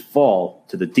Commanders fall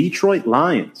to the Detroit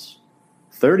Lions,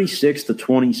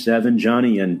 36-27,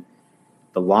 Johnny, and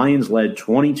the Lions led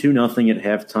 22-0 at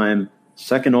halftime,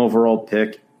 second overall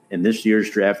pick in this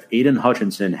year's draft. Aiden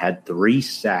Hutchinson had 3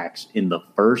 sacks in the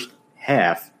first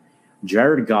half.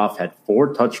 Jared Goff had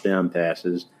 4 touchdown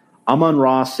passes.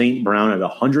 Amon-Ra St. Brown had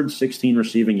 116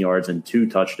 receiving yards and 2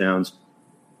 touchdowns.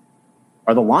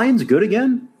 Are the Lions good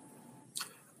again?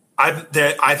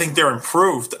 I think they're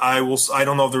improved. I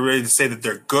don't know if they're ready to say that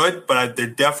they're good, but they're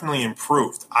definitely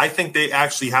improved. I think they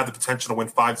actually have the potential to win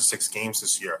 5 to 6 games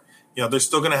this year. They're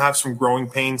still going to have some growing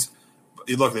pains.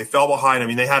 Look, they fell behind. I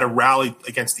mean, they had a rally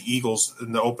against the Eagles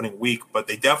in the opening week, but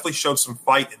they definitely showed some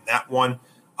fight in that one.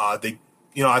 I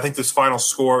think this final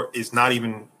score is not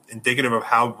even indicative of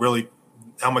how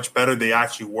much better they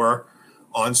actually were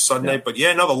on Sunday.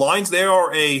 Yeah. But the Lions, they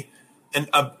are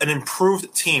an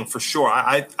improved team for sure.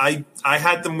 I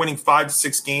had them winning 5 to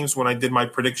 6 games when I did my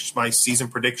season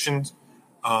predictions.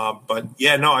 Second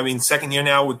year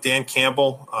now with Dan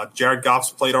Campbell, Jared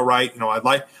Goff's played all right.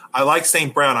 I like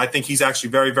St. Brown. I think he's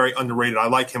actually very, very underrated. I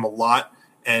like him a lot.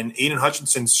 And Aiden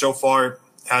Hutchinson so far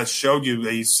has showed you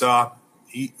that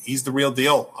he's the real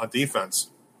deal on defense.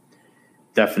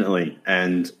 Definitely.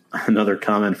 And another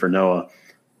comment for Noah.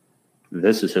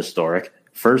 This is historic.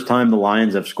 First time the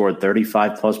Lions have scored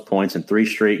 35-plus points in 3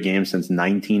 straight games since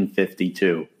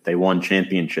 1952. They won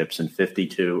championships in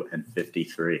 52 and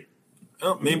 53.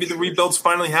 Well, maybe the rebuild's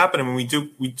finally happening. I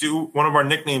mean, we do. One of our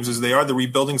nicknames is they are the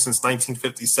rebuilding since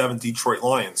 1957 Detroit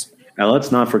Lions. Now,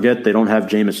 let's not forget they don't have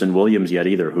Jamison Williams yet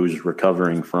either, who's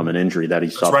recovering from an injury that he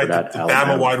suffered at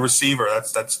Alabama. Bama wide receiver.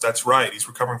 That's right. He's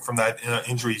recovering from that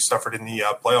injury he suffered in the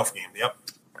playoff game. Yep.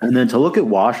 And then to look at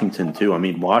Washington, too. I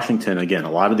mean, Washington, again,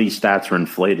 a lot of these stats are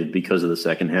inflated because of the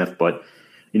second half. But,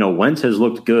 Wentz has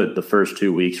looked good the first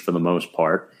 2 weeks for the most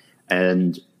part.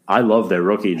 And I love their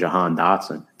rookie, Jahan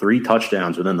Dotson. 3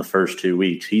 touchdowns within the first 2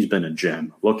 weeks. He's been a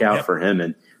gem. Look out for him.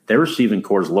 And their receiving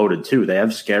core is loaded, too. They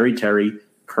have Scary Terry,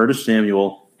 Curtis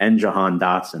Samuel, and Jahan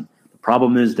Dotson. The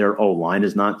problem is their O-line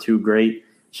is not too great,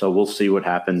 so we'll see what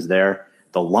happens there.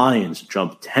 The Lions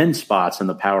jumped 10 spots in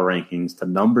the power rankings to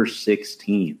number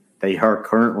 16. They are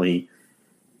currently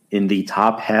in the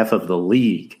top half of the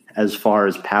league as far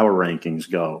as power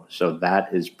rankings go. So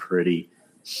that is pretty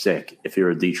sick if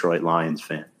you're a Detroit Lions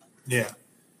fan. Yeah.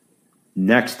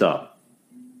 Next up,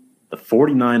 the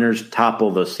 49ers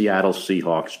topple the Seattle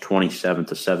Seahawks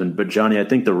 27-7. But, Johnny, I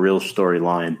think the real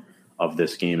storyline of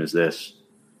this game is this.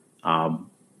 How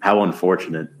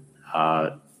unfortunate.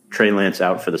 Trey Lance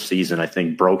out for the season, I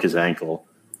think, broke his ankle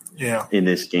in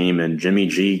this game. And Jimmy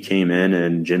G came in,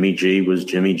 and Jimmy G was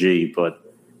Jimmy G. But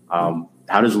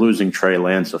how does losing Trey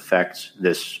Lance affect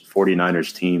this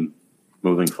 49ers team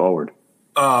moving forward?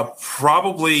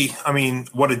 Probably,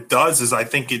 what it does is I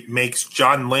think it makes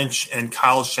John Lynch and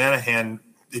Kyle Shanahan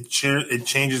it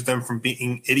changes them from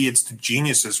being idiots to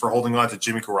geniuses for holding on to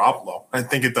Jimmy Garoppolo. I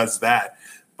think it does that.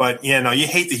 But, yeah, no, you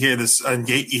hate to hear this, and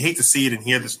you hate to see it and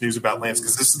hear this news about Lance,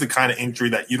 because this is the kind of injury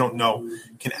that you don't know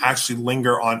can actually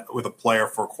linger on with a player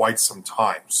for quite some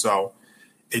time. So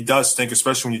it does stink,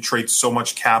 especially when you trade so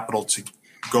much capital to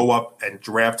go up and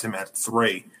draft him at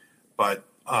 3. But,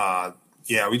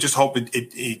 we just hope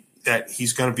that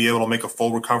he's going to be able to make a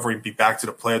full recovery and be back to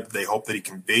the player that they hope that he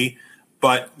can be.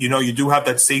 But, you do have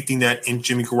that safety net in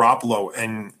Jimmy Garoppolo.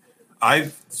 And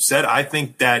I've said I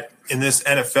think that in this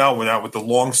NFL, with the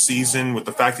long season, with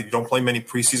the fact that you don't play many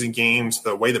preseason games,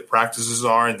 the way the practices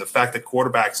are, and the fact that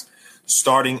quarterbacks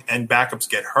starting and backups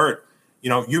get hurt,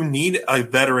 you need a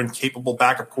veteran, capable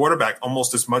backup quarterback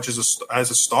almost as much as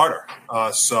a starter.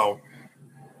 So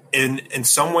in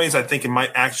some ways, I think it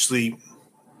might actually,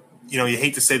 you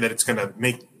hate to say that it's going to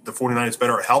make the 49ers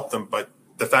better or help them, but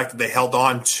the fact that they held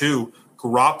on to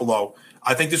Garoppolo,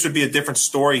 I think this would be a different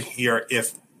story here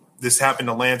if this happened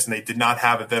to Lance and they did not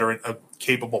have a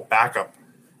capable backup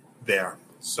there.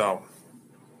 So,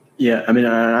 yeah, I mean,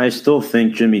 I still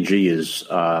think Jimmy G is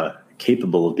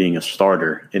capable of being a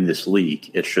starter in this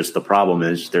league. It's just the problem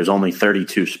is there's only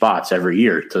 32 spots every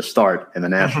year to start in the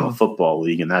National Football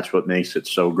League, and that's what makes it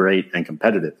so great and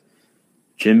competitive.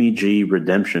 Jimmy G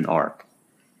redemption arc.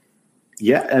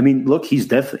 Yeah, I mean, look, he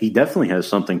definitely has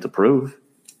something to prove.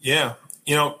 Yeah.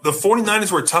 The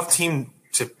 49ers were a tough team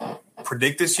to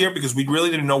predict this year because we really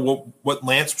didn't know what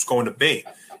Lance was going to be.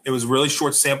 It was really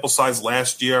short sample size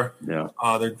last year. Yeah.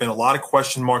 There'd been a lot of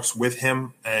question marks with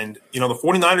him. And, the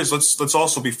 49ers, let's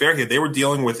also be fair here. They were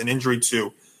dealing with an injury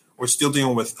too. We're still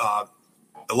dealing with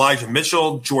Elijah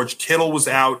Mitchell. George Kittle was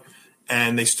out,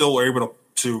 and they still were able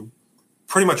to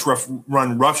pretty much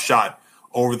run roughshod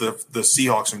over the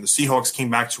Seahawks. And the Seahawks came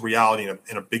back to reality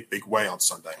in a big, big way on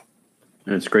Sunday.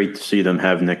 And it's great to see them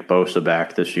have Nick Bosa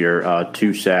back this year.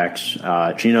 2 sacks.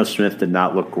 Geno Smith did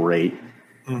not look great.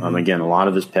 Again, a lot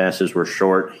of his passes were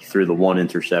short. He threw the 1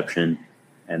 interception,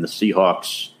 and the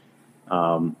Seahawks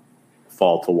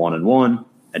fall to 1-1.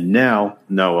 And now,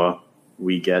 Noah,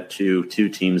 we get to 2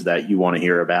 teams that you want to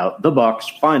hear about. The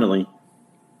Bucs finally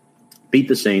beat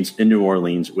the Saints in New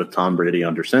Orleans with Tom Brady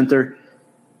under center.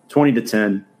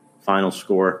 20-10 final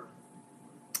score.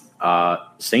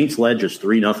 Saints led just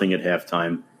 3-0 at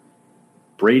halftime.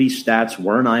 Brady's stats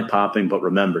weren't eye-popping, but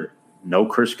remember, no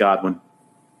Chris Godwin,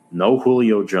 no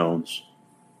Julio Jones.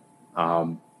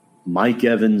 Mike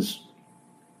Evans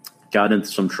got into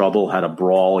some trouble, had a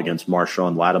brawl against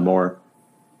Marshawn Lattimore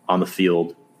on the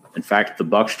field. In fact, the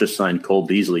Bucs just signed Cole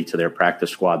Beasley to their practice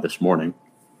squad this morning.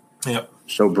 Yep.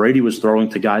 So Brady was throwing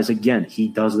to guys again. He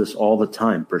does this all the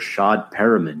time. Brashad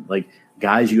Perriman, like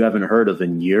guys you haven't heard of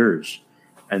in years.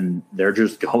 And they're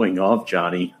just going off,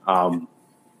 Johnny.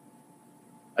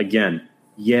 Again,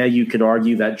 yeah, you could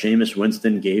argue that Jameis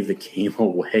Winston gave the game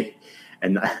away.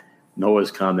 And Noah's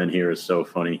comment here is so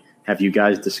funny. Have you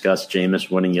guys discussed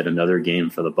Jameis winning yet another game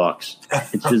for the Bucs?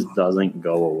 It just doesn't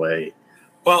go away.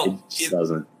 Well, it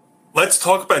doesn't. Let's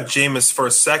talk about Jameis for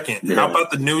a second. Yeah. How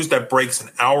about the news that breaks an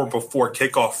hour before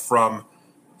kickoff from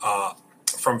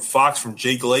Fox, from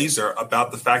Jay Glazer,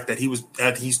 about the fact that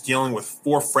he's dealing with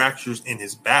 4 fractures in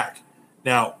his back.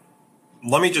 Now,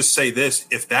 let me just say this.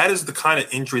 If that is the kind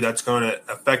of injury that's going to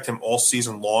affect him all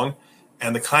season long,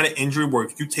 and the kind of injury where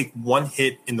if you take one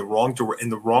hit in the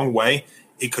wrong way,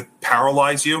 it could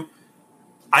paralyze you,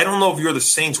 I don't know if you're the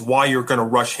Saints why you're going to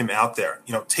rush him out there.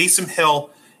 Taysom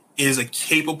Hill is a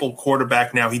capable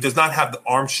quarterback now. He does not have the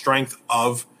arm strength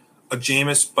of a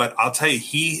Jameis, but I'll tell you,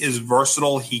 he is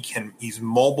versatile. He's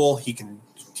mobile. He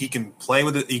can play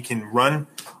with it. He can run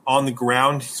on the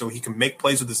ground, so he can make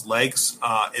plays with his legs.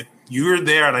 If you're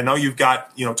there, and I know you've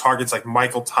got targets like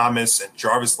Michael Thomas and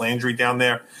Jarvis Landry down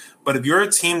there, but if you're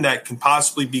a team that can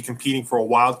possibly be competing for a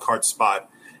wild card spot,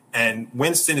 and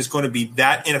Winston is going to be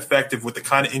that ineffective with the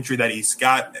kind of injury that he's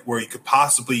got, where he could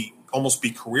possibly almost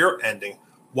be career ending,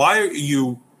 why are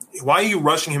you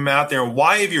rushing him out there? And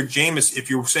why, if you're Jameis, if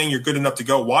you're saying you're good enough to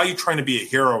go, why are you trying to be a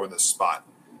hero in this spot?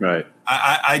 Right.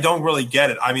 I don't really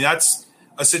get it. I mean, that's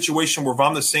a situation where if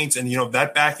I'm the Saints and,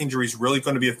 that back injury is really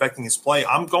going to be affecting his play,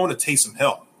 I'm going to Taysom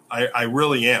Hill. I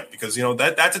really am, because,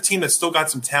 that's a team that's still got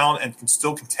some talent and can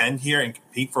still contend here and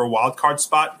compete for a wild card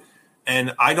spot.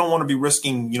 And I don't want to be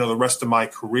risking, the rest of my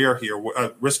career here,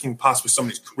 risking possibly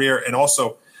somebody's career and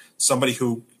also somebody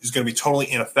who is going to be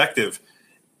totally ineffective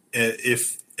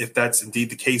if that's indeed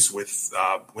the case with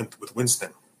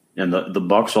Winston. And the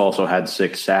Bucs also had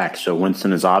 6 sacks, so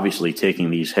Winston is obviously taking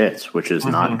these hits, which is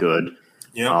not good.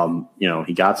 Yeah.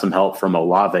 He got some help from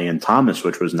Olave and Thomas,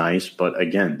 which was nice, but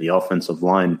again, the offensive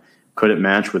line couldn't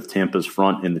match with Tampa's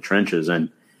front in the trenches.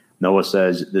 And Noah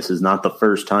says this is not the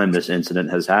first time this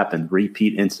incident has happened.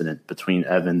 Repeat incident between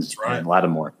Evans and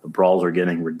Lattimore. The brawls are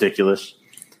getting ridiculous.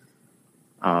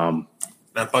 That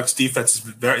Bucs defense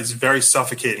is very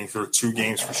suffocating for 2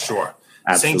 games for sure.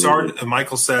 Absolutely. Saints aren't.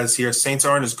 Michael says here, Saints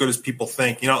aren't as good as people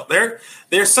think.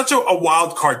 They're such a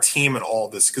wild card team in all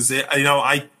this because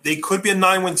they could be a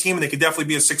 9-win team and they could definitely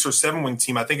be a 6 or 7-win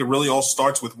team. I think it really all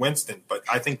starts with Winston, but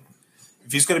I think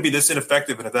if he's going to be this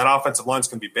ineffective and if that offensive line is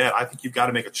going to be bad, I think you've got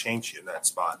to make a change in that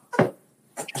spot.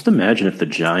 Just imagine if the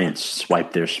Giants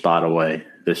swipe their spot away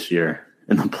this year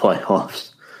in the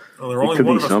playoffs. Well, they're only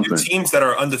one of a few teams that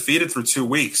are undefeated for 2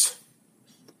 weeks.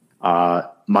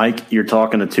 Mike, you're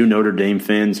talking to 2 Notre Dame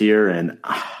fans here, and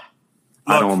I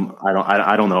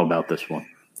don't know about this one.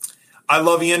 I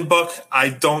love Ian Book. I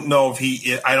don't know if he's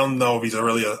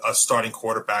really a starting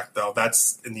quarterback though.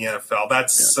 That's in the NFL.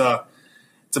 That's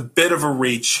it's a bit of a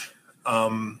reach.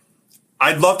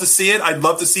 I'd love to see it. I'd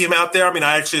love to see him out there. I mean,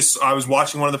 I was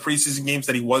watching one of the preseason games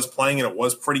that he was playing, and it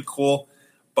was pretty cool.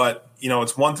 But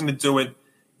it's one thing to do it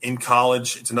in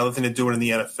college. It's another thing to do it in the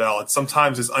NFL.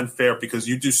 Sometimes it's unfair because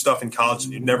you do stuff in college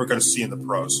that you're never going to see in the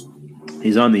pros.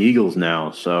 He's on the Eagles now,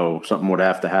 so something would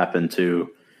have to happen to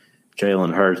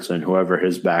Jalen Hurts and whoever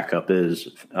his backup is.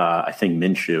 I think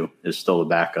Minshew is still a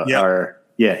backup.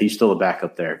 Yep. He's still a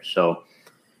backup there. So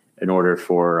in order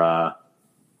for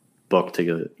Book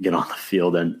to get on the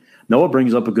field. And Noah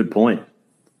brings up a good point.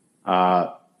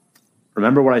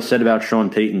 Remember what I said about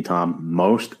Sean Payton, Tom?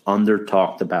 Most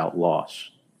under-talked about loss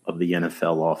of the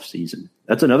NFL offseason.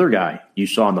 That's another guy you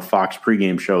saw on the Fox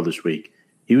pregame show this week.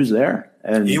 He was there.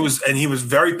 And he was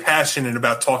very passionate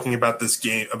about talking about this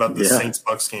game, about the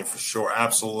Saints-Bucs game for sure.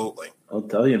 Absolutely. I'll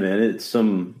tell you, man, it's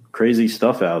some crazy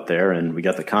stuff out there, and we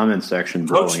got the comment section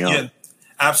blowing up. Yeah,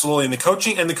 absolutely. And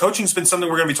the coaching's been something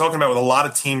we're going to be talking about with a lot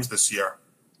of teams this year.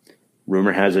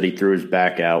 Rumor has it he threw his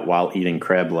back out while eating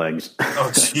crab legs.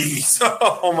 Oh, jeez.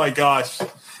 Oh, my gosh.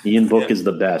 Ian Book is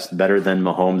the best, better than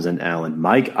Mahomes and Allen.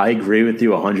 Mike, I agree with you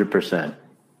 100%.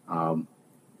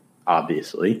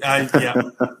 Obviously. Yeah.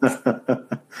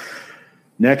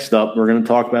 Next up, we're going to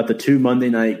talk about the 2 Monday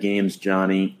night games,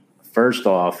 Johnny. First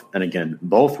off, and again,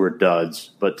 both were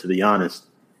duds, but to be honest,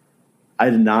 I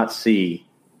did not see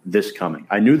this coming.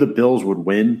 I knew the Bills would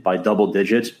win by double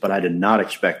digits, but I did not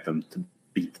expect them to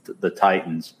beat the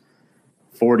Titans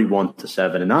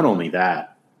 41-7. And not only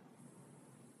that,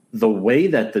 the way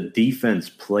that the defense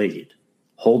played,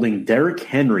 holding Derrick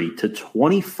Henry to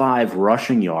 25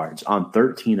 rushing yards on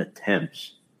 13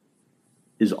 attempts,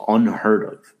 is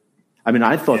unheard of. I mean,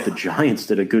 I thought the Giants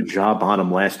did a good job on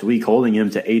him last week, holding him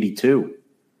to 82.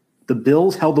 The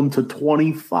Bills held him to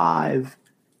 25.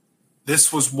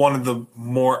 This was one of the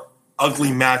more ugly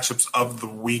matchups of the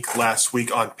week last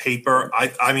week on paper.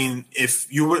 I mean, if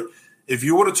you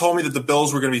would have told me that the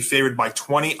Bills were going to be favored by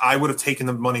 20, I would have taken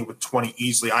the money with 20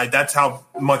 easily. That's how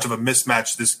much of a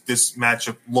mismatch this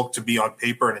matchup looked to be on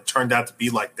paper, and it turned out to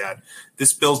be like that.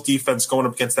 This Bills defense going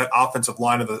up against that offensive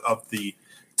line of the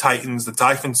Titans.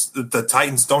 The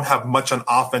Titans don't have much on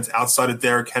offense outside of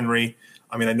Derrick Henry.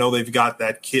 I mean, I know they've got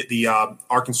that kid, the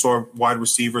Arkansas wide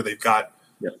receiver. They've got,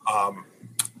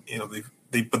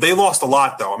 but they lost a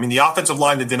lot, though. I mean, the offensive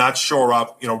line did not shore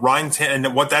up.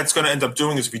 And what that's going to end up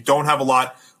doing is if you don't have a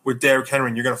lot with Derrick Henry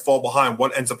and you're going to fall behind,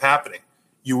 what ends up happening?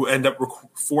 You end up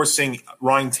forcing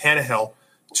Ryan Tannehill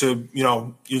to,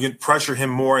 you can pressure him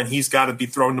more, and he's got to be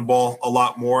throwing the ball a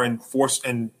lot more and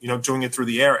doing it through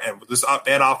the air. And with this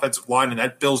bad offensive line and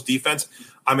that Bills defense,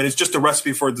 I mean, it's just a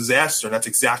recipe for a disaster, and that's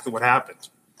exactly what happened.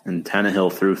 And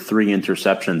Tannehill threw 3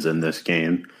 interceptions in this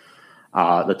game.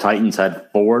 The Titans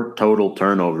had 4 total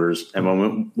turnovers.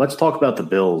 And let's talk about the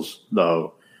Bills,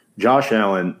 though. Josh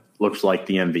Allen looks like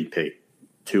the MVP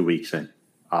 2 weeks in.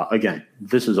 Again,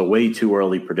 this is a way too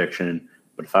early prediction,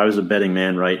 but if I was a betting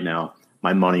man right now,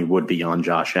 my money would be on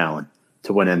Josh Allen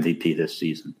to win MVP this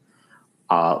season.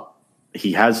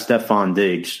 He has Stephon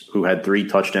Diggs, who had 3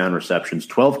 touchdown receptions,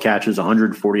 12 catches,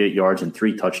 148 yards, and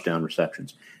 3 touchdown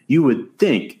receptions. You would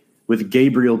think with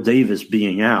Gabriel Davis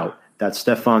being out that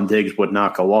Stephon Diggs would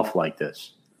not go off like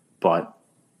this, but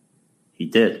he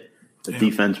did. The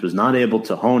defense was not able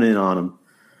to hone in on him.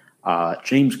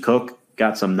 James Cook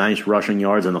got some nice rushing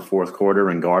yards in the fourth quarter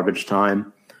in garbage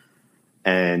time.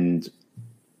 And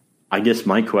I guess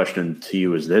my question to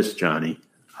you is this, Johnny.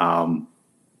 Are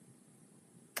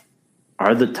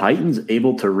the Titans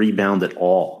able to rebound at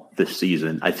all this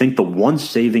season? I think the one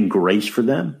saving grace for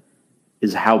them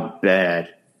is how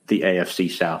bad the AFC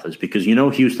South is, because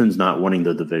Houston's not winning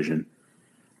the division.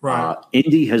 Right.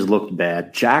 Indy has looked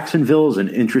bad. Jacksonville is an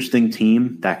interesting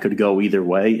team that could go either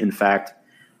way. In fact,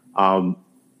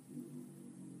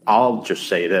 I'll just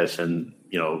say this, and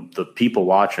the people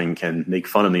watching can make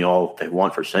fun of me all they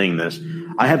want for saying this.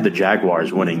 I have the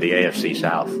Jaguars winning the AFC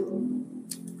South.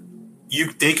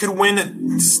 They could win.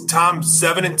 Tom,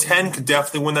 7-10 could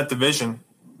definitely win that division.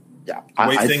 Yeah, the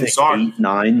way things are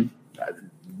 8-9,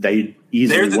 they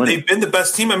easily win. They've been the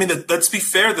best team. I mean, let's be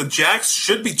fair. The Jags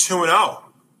should be 2-0.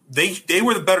 They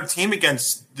were the better team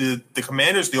against the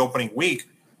Commanders the opening week.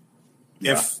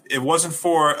 Yeah. If it wasn't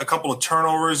for a couple of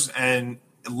turnovers and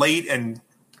late and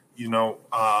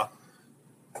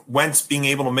Wentz being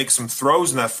able to make some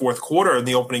throws in that fourth quarter in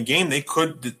the opening game, they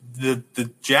could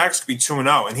the Jags could be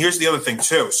 2-0. And here's the other thing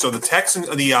too. So the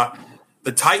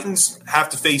Titans have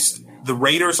to face the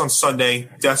Raiders on Sunday,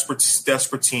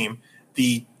 desperate team.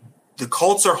 The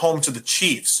Colts are home to the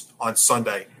Chiefs on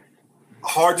Sunday.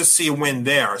 Hard to see a win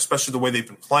there, especially the way they've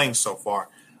been playing so far.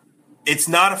 It's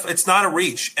not a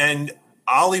reach, and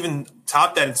I'll even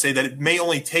top that and say that it may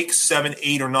only take 7,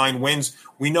 8, or 9 wins.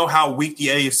 We know how weak the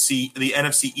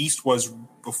NFC East was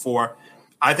before.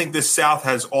 I think this South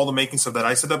has all the makings of that.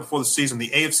 I said that before the season. The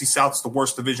AFC South is the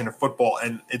worst division in football,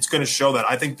 and it's going to show that.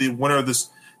 I think the winner of this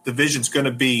division is going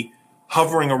to be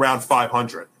hovering around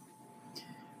 500.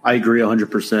 I agree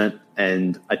 100%,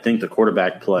 and I think the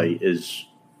quarterback play is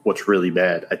what's really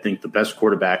bad. I think the best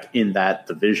quarterback in that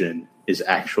division is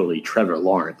actually Trevor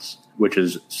Lawrence, which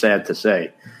is sad to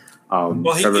say.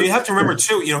 You have to remember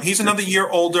too. He's another year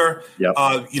older. Yep.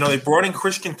 They brought in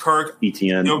Christian Kirk,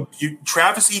 Etienne.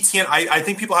 Travis Etienne. I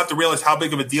think people have to realize how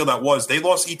big of a deal that was. They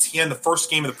lost Etienne the first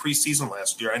game of the preseason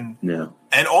last year,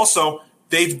 and also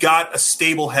they've got a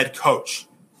stable head coach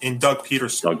in Doug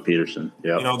Peterson.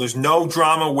 Yeah. There's no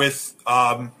drama with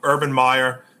Urban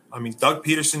Meyer. I mean, Doug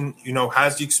Peterson,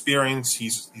 has the experience.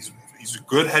 He's a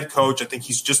good head coach. I think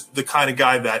he's just the kind of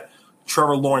guy that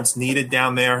Trevor Lawrence needed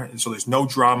down there, and so there's no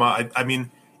drama. I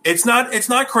mean, it's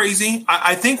not crazy.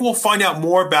 I think we'll find out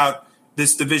more about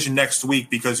this division next week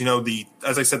because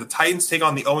as I said, the Titans take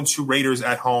on the 0-2 Raiders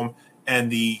at home, and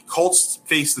the Colts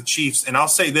face the Chiefs. And I'll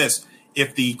say this: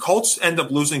 if the Colts end up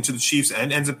losing to the Chiefs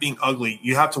and ends up being ugly,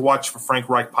 you have to watch for Frank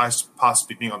Reich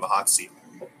possibly being on the hot seat.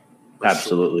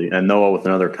 Absolutely. And Noah with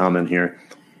another comment here.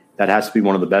 That has to be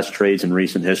one of the best trades in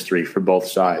recent history for both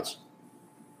sides.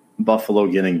 Buffalo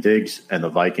getting Diggs and the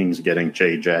Vikings getting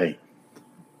JJ.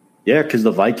 Yeah, because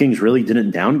the Vikings really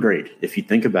didn't downgrade, if you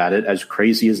think about it, as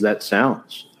crazy as that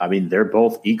sounds. I mean, they're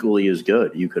both equally as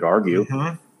good, you could argue.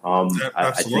 Mm-hmm.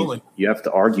 Absolutely. I think you have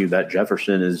to argue that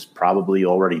Jefferson is probably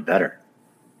already better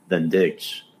than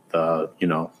Diggs. But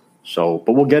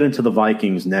we'll get into the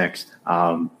Vikings next.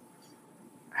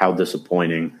 How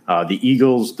disappointing. The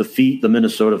Eagles defeat the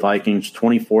Minnesota Vikings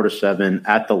 24-7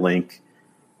 at the Link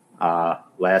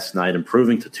last night,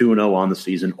 improving to 2-0 on the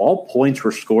season. All points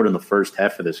were scored in the first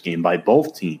half of this game by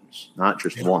both teams, not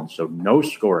just one. So no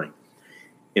scoring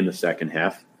in the second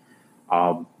half.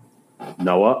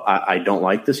 Noah, I don't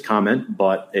like this comment,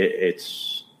 but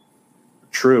it's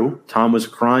true. Tom was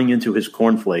crying into his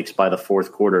cornflakes by the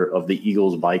fourth quarter of the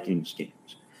Eagles-Vikings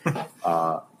games.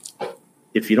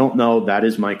 If you don't know, that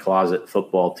is my closet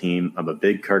football team. I'm a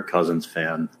big Kirk Cousins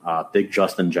fan, big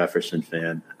Justin Jefferson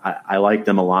fan. I like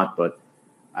them a lot, but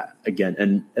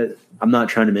I'm not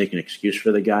trying to make an excuse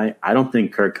for the guy. I don't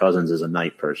think Kirk Cousins is a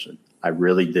night person. I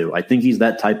really do. I think he's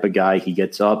that type of guy. He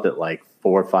gets up at like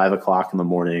 4 or 5 o'clock in the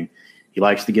morning. He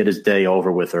likes to get his day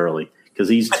over with early because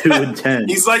he's 2-10.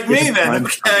 He's like me then,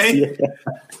 okay? Yeah.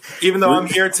 Even though I'm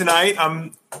here tonight,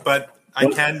 but I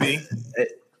can be.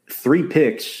 3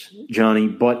 picks, Johnny,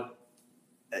 but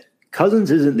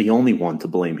Cousins isn't the only one to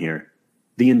blame here.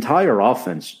 The entire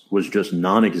offense was just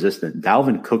non-existent.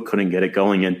 Dalvin Cook couldn't get it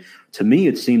going. And to me,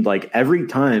 it seemed like every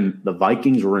time the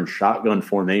Vikings were in shotgun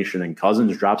formation and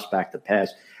Cousins drops back to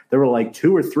pass, there were like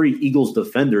 2 or 3 Eagles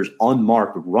defenders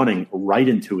unmarked running right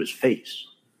into his face.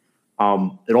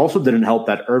 It also didn't help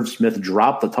that Irv Smith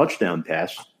dropped the touchdown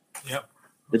pass. Yep.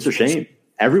 It's a shame.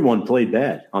 Everyone played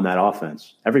bad on that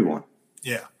offense. Everyone.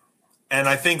 Yeah. And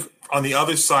I think on the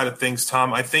other side of things,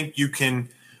 Tom, I think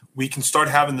we can start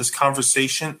having this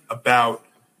conversation about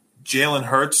Jalen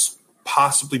Hurts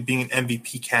possibly being an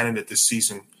MVP candidate this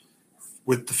season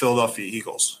with the Philadelphia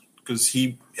Eagles because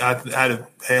he had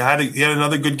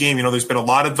another good game. There's been a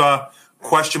lot of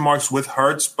question marks with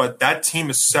Hurts, but that team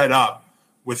is set up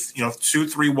with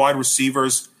 2-3 wide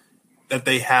receivers that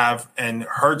they have, and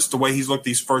Hurts the way he's looked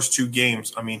these first 2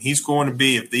 games. I mean, he's going to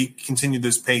be, if they continue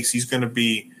this pace, he's going to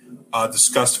be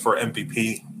discussed for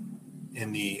MVP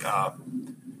in the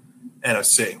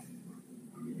NFC.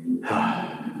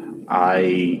 I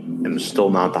am still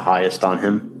not the highest on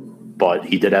him, but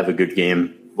he did have a good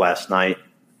game last night.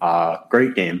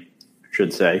 Great game, I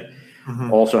should say.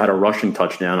 Also had a rushing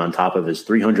touchdown on top of his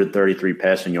 333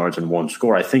 passing yards and one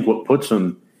score. I think what puts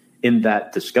him in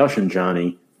that discussion,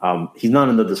 Johnny, he's not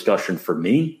in the discussion for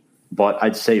me, but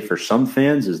I'd say for some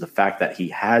fans is the fact that he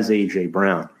has A.J.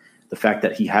 Brown, the fact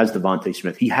that he has Devontae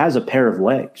Smith. He has a pair of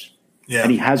legs, and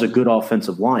he has a good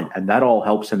offensive line, and that all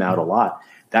helps him out a lot.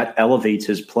 That elevates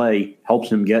his play,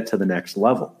 helps him get to the next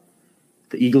level.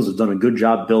 The Eagles have done a good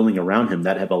job building around him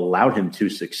that have allowed him to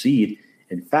succeed.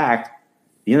 In fact,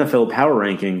 the NFL Power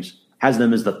Rankings has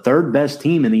them as the third best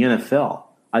team in the NFL.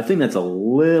 I think that's a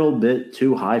little bit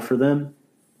too high for them.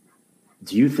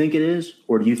 Do you think it is,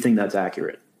 or do you think that's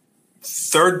accurate?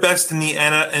 Third best in the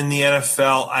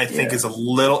NFL, I think is a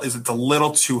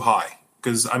little too high,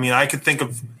 because I mean I think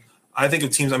of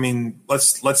teams. I mean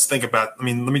let's think about. I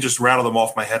mean let me just rattle them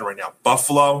off my head right now.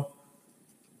 Buffalo.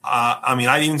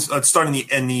 Let's start in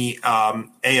the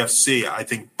AFC. I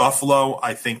think Buffalo.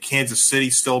 I think Kansas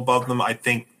City still above them. I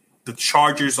think the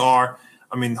Chargers are.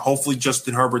 I mean, hopefully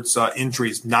Justin Herbert's injury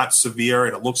is not severe,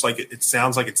 and it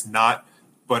sounds like it's not.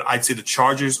 But I'd say the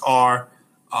Chargers are.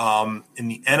 In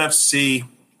the NFC,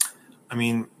 I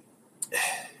mean,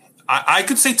 I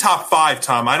could say top 5,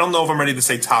 Tom. I don't know if I'm ready to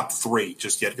say top 3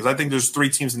 just yet, because I think there's 3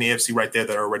 teams in the AFC right there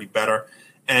that are already better.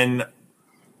 And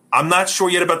I'm not sure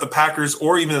yet about the Packers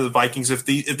or even the Vikings. If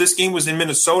this game was in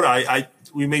Minnesota,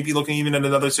 we may be looking even at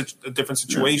a different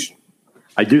situation.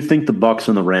 I do think the Bucs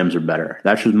and the Rams are better.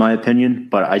 That's just my opinion,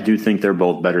 but I do think they're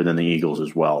both better than the Eagles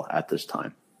as well at this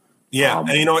time. Yeah, and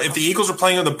if the Eagles are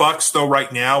playing on the Bucs though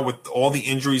right now with all the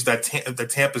injuries that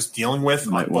Tampa's dealing with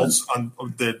on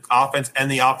the offense and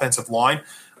the offensive line,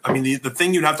 I mean the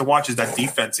thing you'd have to watch is that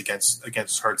defense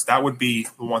against Hurts. That would be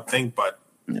the one thing, but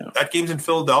that game's in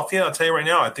Philadelphia. I'll tell you right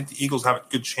now, I think the Eagles have a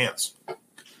good chance.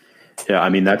 Yeah, I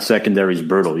mean, that secondary is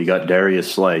brutal. You got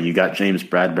Darius Slay, you got James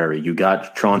Bradbury, you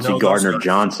got Chauncey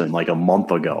Gardner-Johnson like a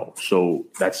month ago. So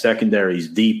that secondary is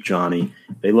deep, Johnny.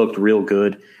 They looked real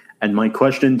good. And my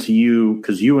question to you,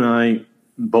 because you and I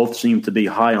both seem to be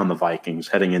high on the Vikings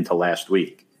heading into last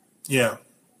week. Yeah.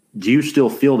 Do you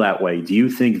still feel that way? Do you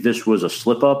think this was a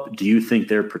slip-up? Do you think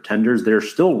they're pretenders? They're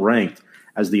still ranked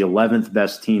as the 11th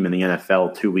best team in the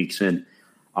NFL 2 weeks in.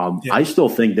 I still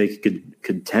think they could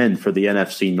contend for the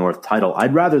NFC North title.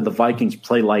 I'd rather the Vikings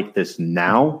play like this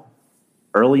now,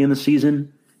 early in the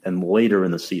season, than later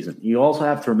in the season. You also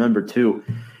have to remember, too,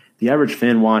 the average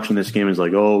fan watching this game is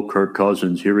like, oh, Kirk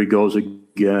Cousins, here he goes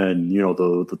again. You know,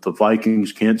 the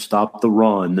Vikings can't stop the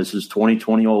run. This is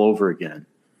 2020 all over again.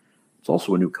 It's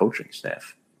also a new coaching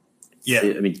staff. Yeah.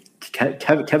 I mean,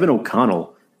 Kevin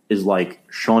O'Connell is like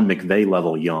Sean McVay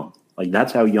level young. Like,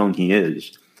 that's how young he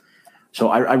is. So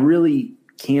I really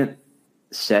can't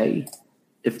say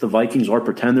if the Vikings are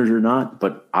pretenders or not,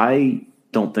 but I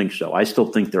don't think so. I still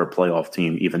think they're a playoff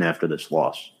team even after this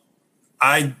loss.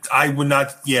 I would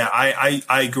not. Yeah,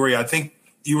 I agree. I think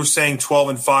you were saying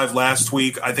 12-5 last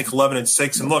week. I think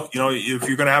 11-6. And look, if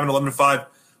you're going to have an 11-5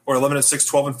 or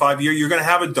 11-6, 12-5 year, you're going to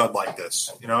have a dud like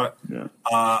this.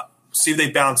 See if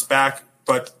they bounce back.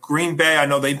 But Green Bay, I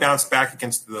know they bounced back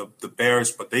against the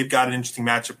Bears, but they've got an interesting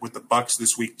matchup with the Bucs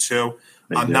this week too.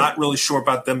 I'm not really sure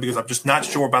about them because I'm just not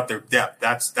sure about their depth.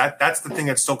 That's the thing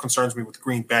that still concerns me with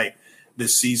Green Bay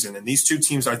this season. And these two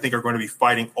teams, I think, are going to be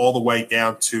fighting all the way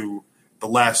down to the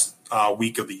last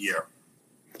week of the year.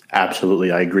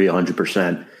 Absolutely. I agree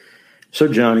 100%. So,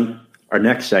 Johnny, our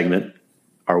next segment,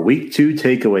 our Week 2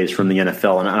 takeaways from the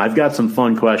NFL. And I've got some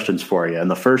fun questions for you. And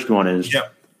the first one is,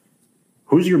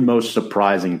 who's your most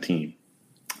surprising team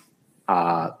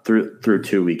through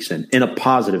 2 weeks in a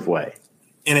positive way?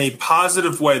 In a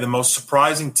positive way, the most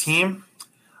surprising team,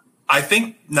 I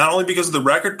think not only because of the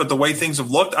record, but the way things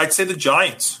have looked, I'd say the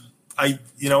Giants.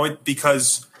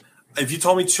 Because if you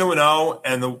told me 2-0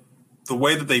 and the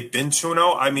way that they've been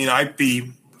 2-0, I mean,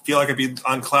 feel like I'd be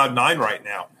on cloud 9 right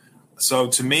now. So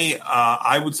to me,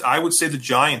 I would say the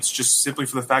Giants, just simply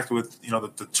for the fact that with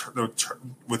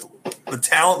with the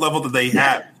talent level that they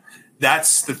have,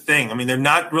 that's the thing. I mean, they're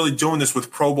not really doing this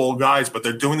with Pro Bowl guys, but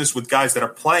they're doing this with guys that are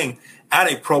playing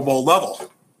at a Pro Bowl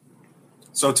level.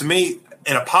 So to me,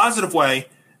 in a positive way,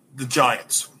 the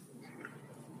Giants.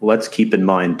 Let's keep in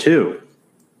mind, too,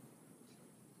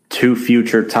 2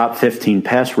 future top 15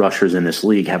 pass rushers in this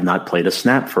league have not played a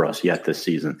snap for us yet this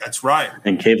season. That's right.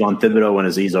 And Kayvon Thibodeau and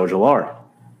Azeez Ojulari.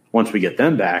 Once we get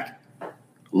them back,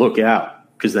 look out,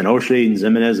 because then O'Shea and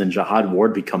Zimenez and Jihad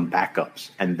Ward become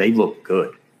backups, and they look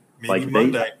good. Maybe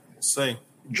Monday. We'll see.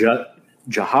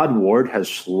 Jihad Ward has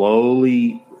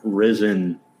slowly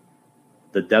risen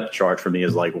the depth chart for me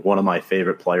as like one of my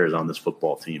favorite players on this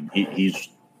football team. He's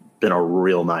been a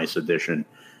real nice addition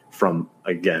from,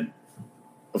 again,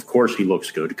 of course he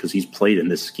looks good because he's played in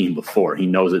this scheme before. He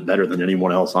knows it better than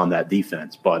anyone else on that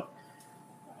defense. But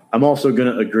I'm also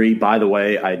going to agree. By the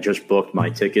way, I just booked my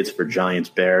tickets for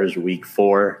Giants-Bears Week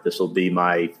 4. This will be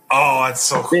my that's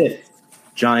so fifth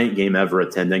Giant game ever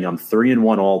attending. I'm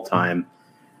 3-1 all time.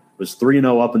 Was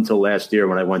 3-0 up until last year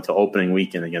when I went to opening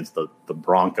weekend against the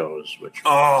Broncos, which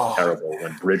was terrible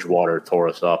when Bridgewater tore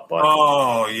us up. But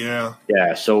yeah.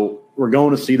 So we're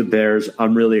going to see the Bears.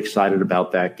 I'm really excited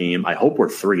about that game. I hope we're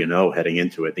 3-0 heading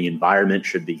into it. The environment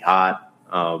should be hot.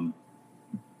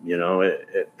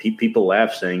 People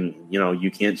laugh saying,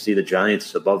 you can't see the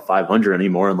Giants above 500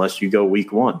 anymore unless you go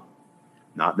week 1.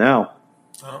 Not now.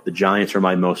 Oh. The Giants are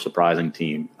my most surprising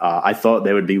team. I thought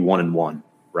they would be 1-1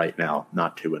 right now,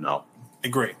 not 2-0.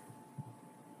 Agree.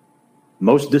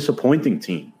 Most disappointing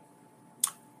team?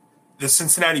 The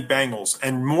Cincinnati Bengals.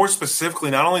 And more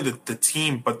specifically, not only the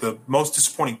team, but the most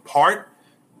disappointing part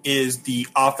is the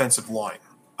offensive line.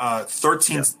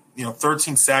 13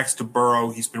 sacks to Burrow.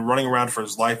 He's been running around for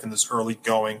his life in this early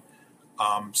going.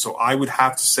 So I would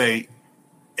have to say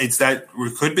it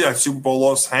could be that Super Bowl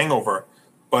loss hangover,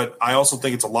 but I also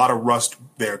think it's a lot of rust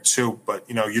there too. But,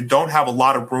 you don't have a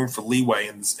lot of room for leeway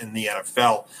in the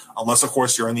NFL unless, of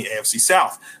course, you're in the AFC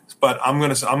South. But I'm going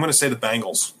to say the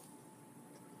Bengals.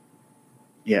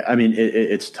 Yeah, I mean,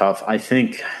 it's tough. I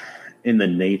think in the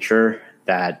nature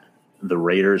that the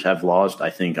Raiders have lost, I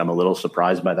think I'm a little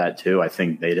surprised by that too. I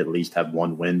think they'd at least have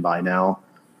one win by now.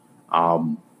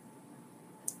 And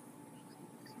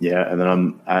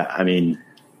then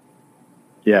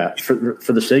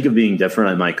for the sake of being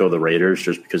different, I might go the Raiders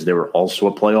just because they were also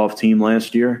a playoff team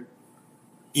last year.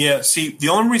 Yeah, see, the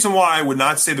only reason why I would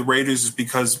not say the Raiders is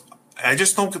because I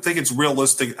just don't think it's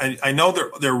realistic. I know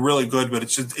they're really good, but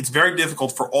it's very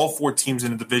difficult for all 4 teams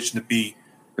in the division to be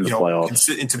in the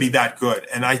playoffs and to be that good.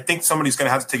 And I think somebody's going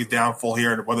to have to take a downfall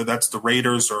here, whether that's the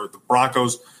Raiders or the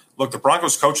Broncos. Look, the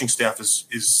Broncos coaching staff is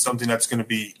something that's going to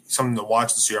be something to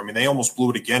watch this year. I mean, they almost blew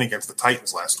it again against the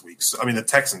Titans last week. The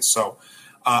Texans. So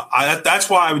that's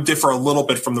why I would differ a little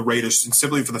bit from the Raiders, and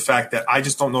simply for the fact that I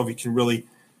just don't know if you can really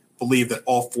believe that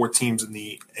all 4 teams in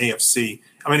the AFC.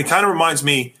 I mean, it kind of reminds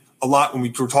me a lot when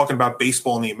we were talking about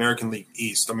baseball in the American League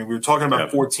East. I mean, we were talking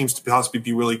about 4 teams to possibly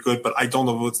be really good, but I don't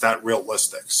know if it's that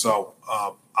realistic. So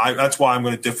that's why I'm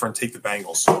going to differ and take the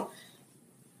Bengals. All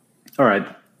right.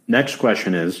 Next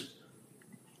question is,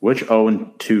 which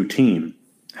 0-2 team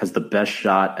has the best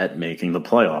shot at making the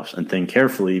playoffs? And think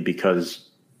carefully because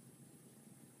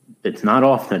it's not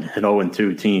often an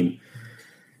 0-2 team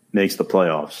makes the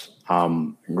playoffs.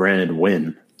 Granted,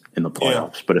 win in the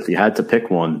playoffs. But if you had to pick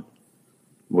one,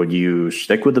 would you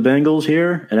stick with the Bengals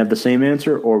here and have the same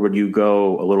answer, or would you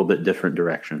go a little bit different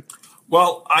direction?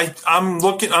 Well, I'm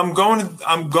going to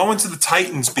the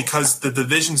Titans because the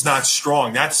division's not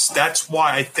strong. That's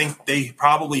why I think they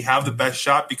probably have the best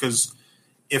shot, because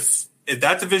if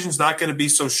that division's not going to be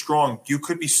so strong, you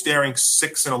could be staring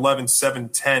 6-11,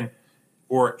 7-10,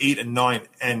 or 8-9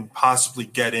 and possibly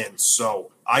get in.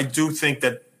 So I do think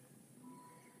that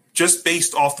just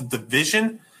based off the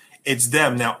division, it's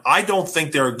them. Now, I don't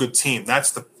think they're a good team.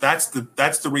 That's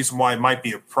the reason why it might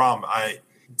be a problem. I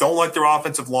don't like their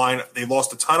offensive line. They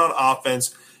lost a ton on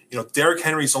offense. Derrick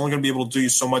Henry's only going to be able to do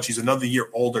so much. He's another year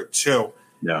older too.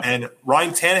 Yeah. And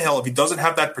Ryan Tannehill, if he doesn't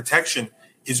have that protection,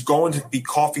 is going to be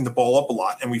coughing the ball up a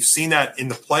lot. And we've seen that in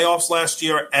the playoffs last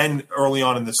year and early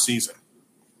on in the season.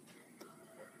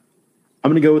 I'm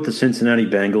going to go with the Cincinnati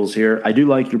Bengals here. I do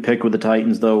like your pick with the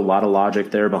Titans, though. A lot of logic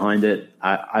there behind it.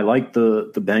 I like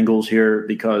the Bengals here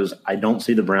because I don't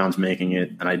see the Browns making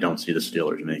it, and I don't see the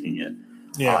Steelers making it.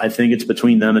 Yeah. I think it's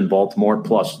between them and Baltimore,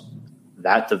 plus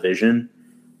that division,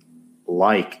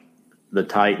 like the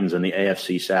Titans and the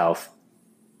AFC South,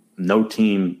 no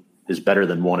team is better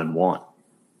than 1-1.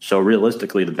 So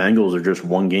realistically, the Bengals are just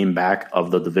one game back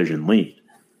of the division lead.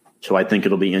 So I think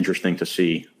it'll be interesting to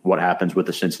see what happens with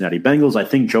the Cincinnati Bengals. I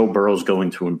think Joe Burrow is going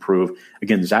to improve.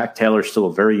 Again, Zach Taylor's still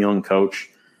a very young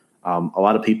coach. A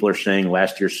lot of people are saying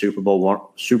last year's Super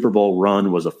Bowl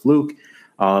run was a fluke.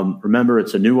 Remember,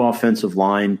 it's a new offensive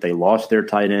line. They lost their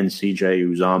tight end, C.J.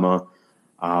 Uzomah.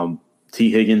 T.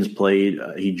 Higgins played.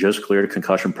 He just cleared a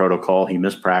concussion protocol. He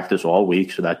missed practice all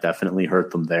week, so that definitely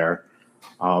hurt them there.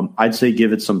 I'd say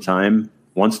give it some time.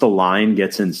 Once the line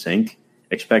gets in sync,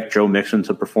 expect Joe Mixon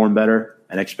to perform better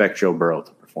and expect Joe Burrow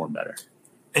to perform better.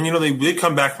 And, they did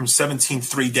come back from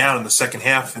 17-3 down in the second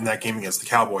half in that game against the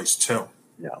Cowboys, too.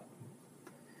 Yeah.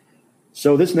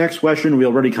 So this next question we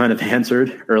already kind of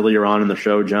answered earlier on in the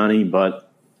show, Johnny, but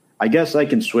I guess I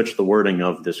can switch the wording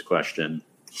of this question.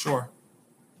 Sure.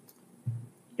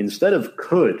 Instead of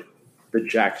could the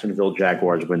Jacksonville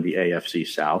Jaguars win the AFC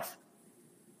South,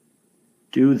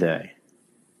 Do they?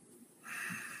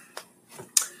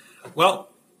 Well,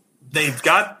 they've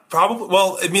got probably.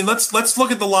 Well, I mean, let's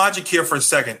look at the logic here for a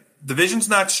second. Division's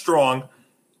not strong.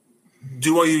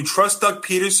 Do you trust Doug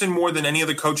Peterson more than any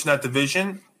other coach in that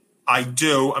division? I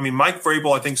do. I mean, Mike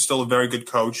Vrabel, I think, is still a very good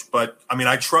coach. But I mean,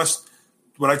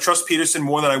 would I trust Peterson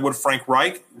more than I would Frank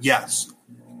Reich? Yes.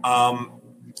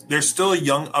 There's still a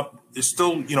young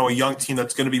team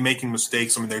that's going to be making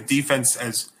mistakes. I mean, their defense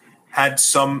has had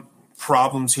some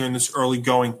problems here in this early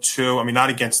going too. I mean, not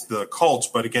against the Colts,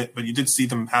 but you did see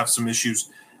them have some issues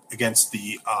against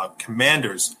the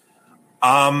Commanders.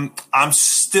 I'm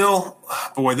still,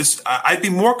 I'd be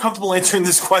more comfortable answering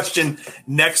this question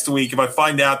next week if I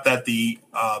find out that the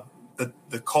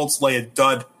Colts lay a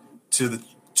dud to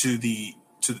the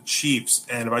Chiefs,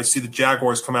 and if I see the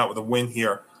Jaguars come out with a win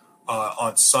here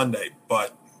on Sunday.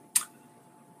 But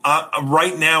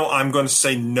right now, I'm going to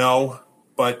say no,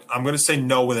 but I'm going to say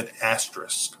no with an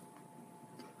asterisk.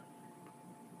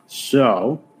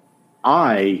 So,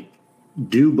 I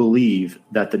do believe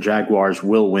that the Jaguars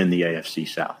will win the AFC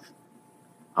South.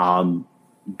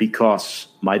 Because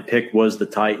my pick was the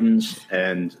Titans,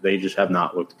 and they just have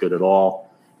not looked good at all.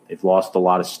 They've lost a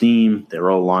lot of steam. Their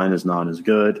O-line is not as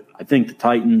good. I think the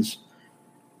Titans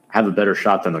have a better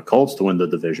shot than the Colts to win the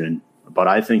division, but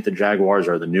I think the Jaguars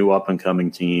are the new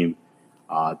up-and-coming team.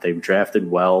 They've drafted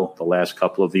well the last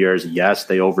couple of years. Yes,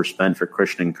 they overspent for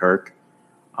Christian Kirk.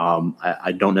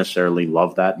 I don't necessarily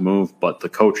love that move, but the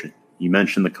coaching. You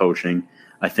mentioned the coaching.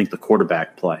 I think the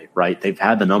quarterback play, right? They've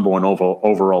had the number one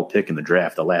overall pick in the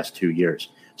draft the last 2 years.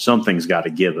 Something's got to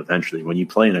give eventually. When you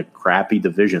play in a crappy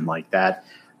division like that,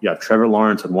 you have Trevor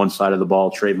Lawrence on one side of the ball,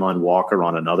 Trayvon Walker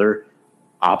on another,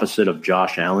 opposite of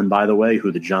Josh Allen, by the way,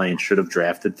 who the Giants should have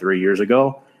drafted 3 years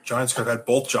ago. Giants could have had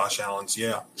both Josh Allens,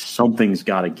 yeah. Something's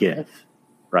got to give,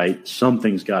 right?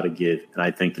 Something's got to give, and I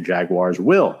think the Jaguars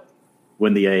will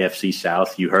win the AFC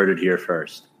South. You heard it here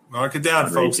first. Mark it down,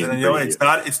 folks. And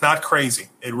it's not crazy.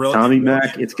 It really. Tommy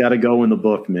Mack, it's got to go in the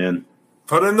book, man.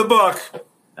 Put it in the book.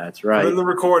 That's right. Put it in the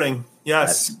recording.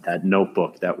 Yes. That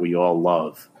notebook that we all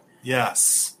love.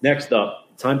 Yes. Next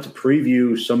up, time to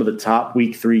preview some of the top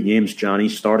Week 3 games, Johnny,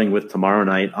 starting with tomorrow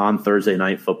night on Thursday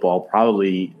Night Football,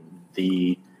 probably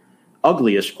the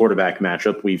ugliest quarterback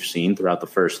matchup we've seen throughout the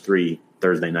first 3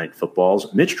 Thursday Night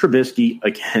Footballs. Mitch Trubisky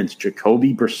against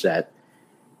Jacoby Brissett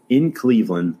in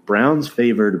Cleveland. Browns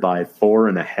favored by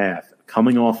 4.5,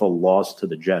 coming off a loss to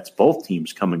the Jets. Both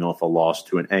teams coming off a loss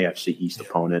to an AFC East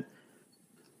opponent.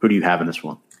 Who do you have in this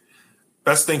one?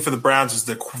 Best thing for the Browns is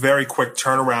the very quick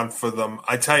turnaround for them.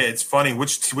 I tell you, it's funny.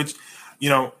 Which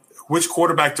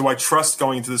quarterback do I trust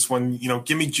going into this one?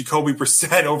 Give me Jacoby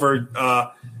Brissett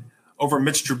over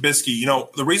Mitch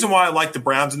Trubisky. The reason why I like the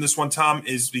Browns in this one, Tom,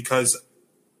 is because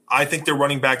I think their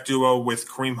running back duo with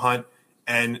Kareem Hunt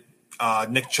and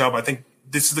Nick Chubb, I think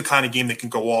this is the kind of game they can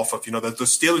go off of. The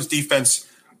Steelers defense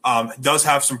does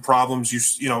have some problems.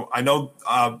 I know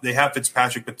they have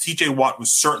Fitzpatrick, but T.J. Watt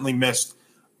was certainly missed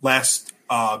last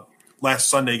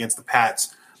Sunday against the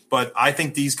Pats. But I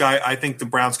think the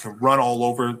Browns can run all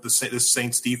over the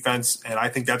Saints defense, and I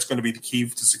think that's going to be the key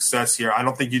to success here. I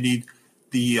don't think you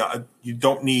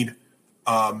don't need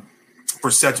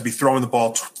Brissett to be throwing the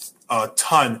ball a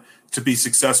ton to be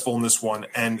successful in this one.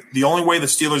 And the only way the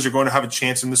Steelers are going to have a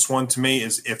chance in this one, to me,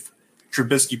 is if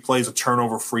Trubisky plays a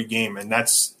turnover-free game, and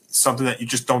that's something that you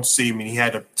just don't see. I mean, he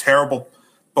had a terrible,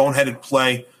 boneheaded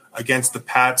play against the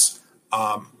Pats.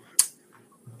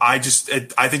 I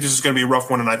think this is going to be a rough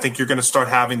one, and I think you're going to start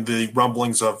having the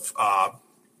rumblings of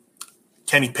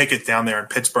Kenny Pickett down there in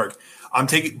Pittsburgh.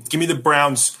 Give me the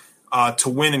Browns to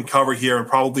win and cover here, and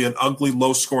probably an ugly,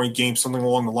 low-scoring game, something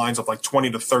along the lines of like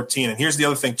 20-13. And here's the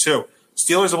other thing, too.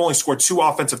 Steelers have only scored 2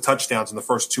 offensive touchdowns in the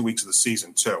first 2 weeks of the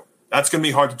season, too. That's going to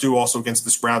be hard to do also against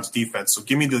this Browns defense. So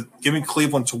give me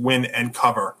Cleveland to win and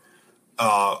cover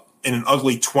in an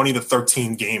ugly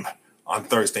 20-13 game on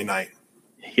Thursday night.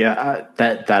 Yeah,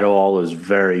 that all is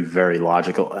very, very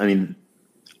logical. I mean,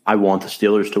 I want the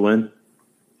Steelers to win.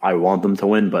 I want them to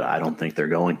win, but I don't think they're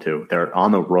going to. They're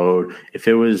on the road. If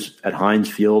it was at Heinz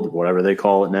Field, whatever they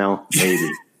call it now,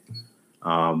 maybe.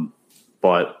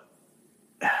 But,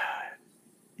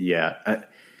 yeah.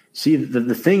 See,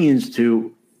 the thing is,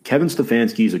 too, Kevin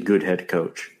Stefanski is a good head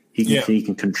coach. He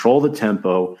can control the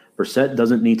tempo. Brissett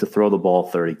doesn't need to throw the ball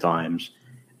 30 times.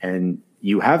 And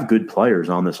you have good players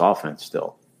on this offense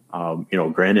still.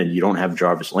 Granted, you don't have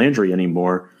Jarvis Landry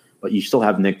anymore, but you still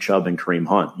have Nick Chubb and Kareem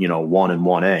Hunt, 1 and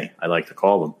 1A, I like to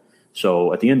call them.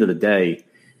 So at the end of the day,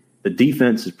 the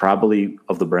defense is probably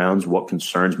of the Browns what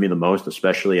concerns me the most,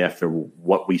 especially after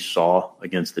what we saw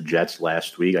against the Jets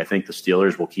last week. I think the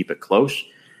Steelers will keep it close.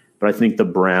 but I think the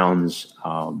Browns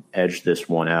edged this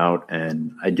one out.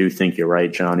 And I do think you're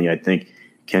right, Johnny. I think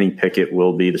Kenny Pickett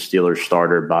will be the Steelers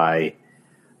starter by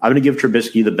 – I'm going to give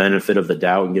Trubisky the benefit of the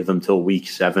doubt and give them till week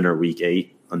 7 or week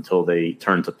 8 until they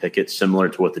turn to Pickett, similar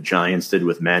to what the Giants did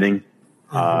with Manning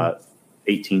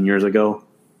 18 years ago.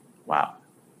 Wow.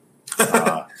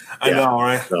 I know,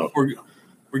 right? So,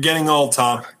 we're getting old,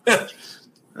 Tom.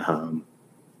 All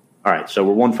right, so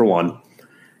we're 1 for 1.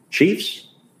 Chiefs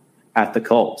at the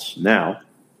Colts. Now,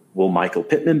 will Michael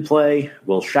Pittman play?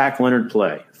 Will Shaq Leonard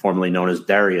play? Formerly known as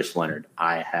Darius Leonard.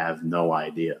 I have no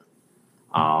idea.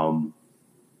 And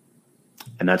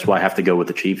that's why I have to go with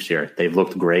the Chiefs here. They've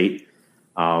looked great.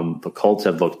 The Colts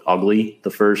have looked ugly the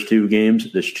first 2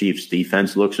 games. This Chiefs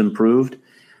defense looks improved.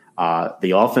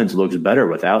 The offense looks better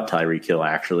without Tyreek Hill,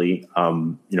 actually.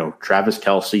 Travis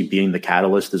Kelce being the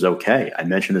catalyst is okay. I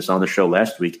mentioned this on the show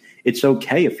last week. It's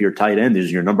okay if your tight end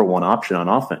is your number 1 option on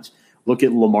offense. Look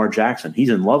at Lamar Jackson. He's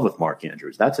in love with Mark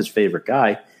Andrews. That's his favorite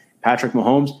guy. Patrick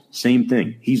Mahomes, same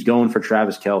thing. He's going for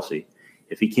Travis Kelce.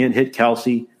 If he can't hit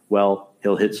Kelce, well,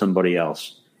 he'll hit somebody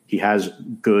else. He has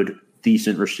good,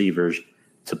 decent receivers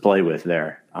to play with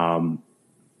there.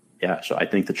 So I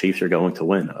think the Chiefs are going to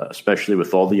win, especially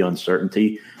with all the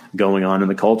uncertainty going on in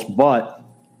the Colts. But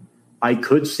I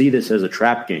could see this as a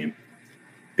trap game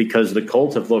because the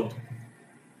Colts have looked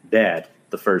bad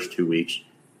the first 2 weeks,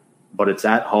 but it's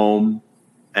at home.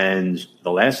 And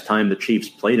the last time the Chiefs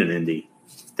played in Indy,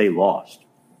 they lost.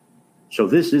 So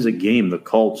this is a game the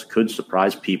Colts could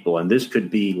surprise people, and this could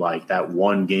be like that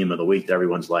one game of the week that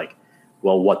everyone's like,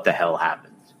 well, what the hell happened?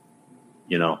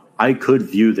 I could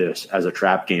view this as a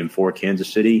trap game for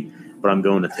Kansas City, but I'm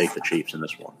going to take the Chiefs in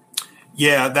this one.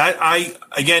 Yeah,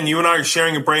 you and I are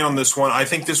sharing a brain on this one. I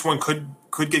think this one could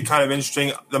get kind of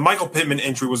interesting. The Michael Pittman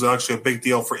injury was actually a big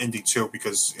deal for Indy too,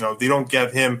 because if they don't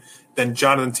get him, then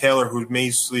Jonathan Taylor,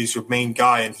 who's is your main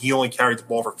guy, and he only carried the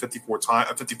ball for 54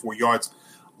 yards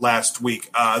last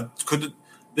week.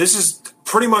 This is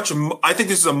pretty much I think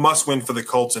this is a must-win for the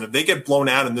Colts, and if they get blown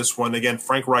out in this one, again,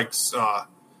 Frank Reich's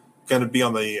going to be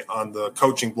on the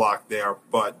coaching block there.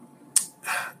 But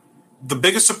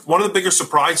one of the bigger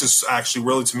surprises, actually,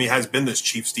 really to me, has been this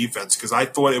Chiefs defense, because I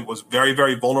thought it was very,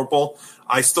 very vulnerable.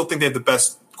 I still think they have the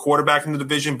best quarterback in the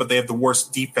division, but they have the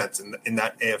worst defense in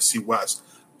that AFC West.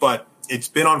 But it's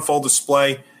been on full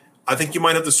display. I think you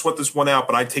might have to sweat this one out,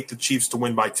 but I take the Chiefs to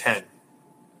win by 10.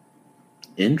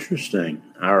 Interesting.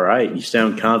 All right. You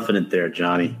sound confident there,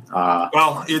 Johnny.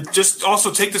 Just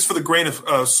also take this for the grain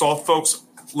of salt, folks.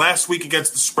 Last week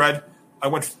against the spread, I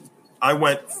went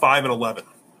 5-11.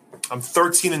 I'm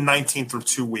 13-19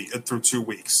 through 2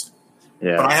 weeks.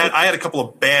 Yeah. But I had a couple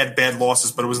of bad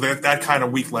losses, but it was that kind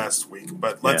of week last week.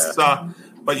 But let's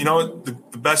but you know what?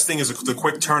 The best thing is the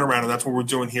quick turnaround, and that's what we're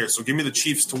doing here. So give me the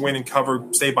Chiefs to win and cover,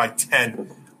 say, by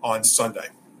 10 on Sunday.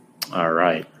 All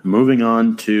right. Moving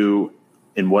on to,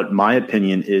 in what my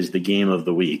opinion is the game of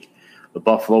the week, the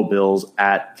Buffalo Bills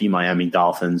at the Miami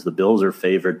Dolphins. The Bills are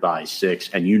favored by 6,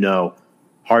 and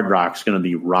Hard Rock's going to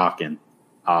be rocking.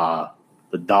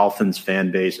 The Dolphins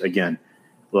fan base, again,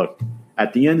 look,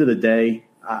 at the end of the day,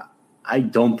 I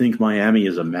don't think Miami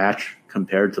is a match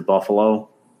compared to Buffalo,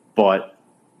 but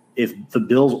if the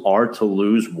Bills are to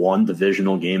lose one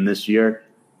divisional game this year,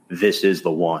 this is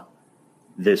the one.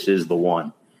 This is the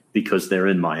one, because they're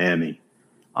in Miami.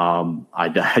 I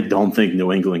don't think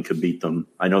New England could beat them.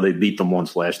 I know they beat them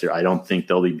once last year. I don't think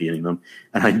they'll be beating them,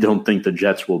 and I don't think the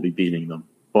Jets will be beating them.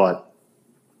 But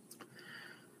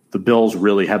the Bills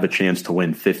really have a chance to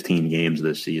win 15 games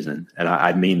this season, and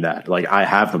I mean that. Like, I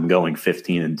have them going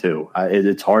 15-2.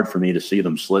 It's hard for me to see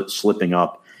them slipping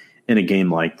up in a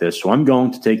game like this. So I'm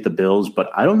going to take the Bills, but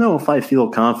I don't know if I feel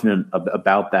confident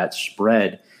about that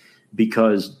spread,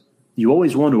 because you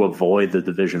always want to avoid the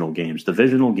divisional games.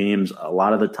 Divisional games, a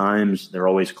lot of the times, they're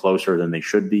always closer than they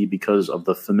should be because of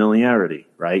the familiarity,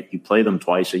 right? You play them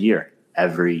twice a year,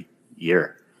 every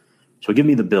year. So give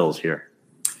me the Bills here.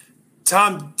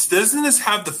 Tom, doesn't this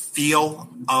have the feel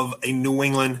of a New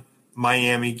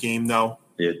England-Miami game, though?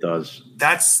 It does.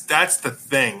 That's the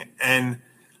thing. And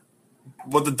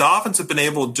what the Dolphins have been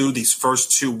able to do these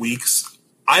first 2 weeks,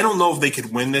 I don't know if they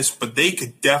could win this, but they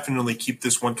could definitely keep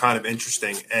this one kind of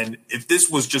interesting. And if this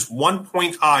was just 1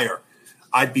 point higher,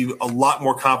 I'd be a lot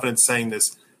more confident saying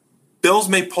this. Bills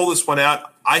may pull this one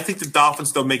out. I think the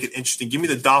Dolphins, they'll make it interesting. Give me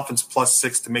the Dolphins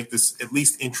 +6 to make this at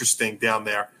least interesting down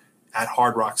there at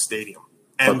Hard Rock Stadium.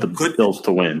 And but the Bills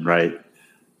to win, right?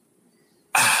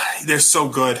 They're so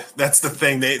good. That's the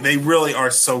thing. They really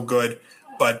are so good.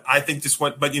 But I think this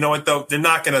one – but you know what, though? They're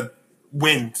not going to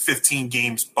win 15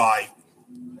 games by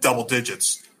double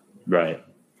digits. Right.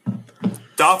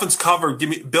 Dolphins cover. Give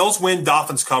me Bills win.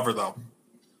 Dolphins cover though.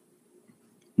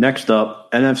 Next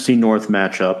up, NFC North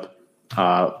matchup.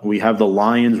 We have the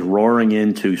Lions roaring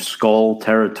into Skull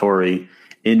territory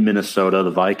in Minnesota.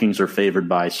 The Vikings are favored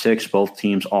by 6. Both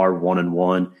teams are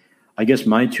 1-1. I guess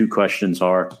my two questions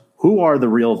are, who are the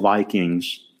real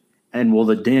Vikings, and will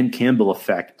the Dan Campbell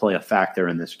effect play a factor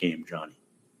in this game, Johnny?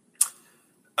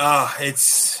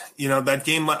 It's that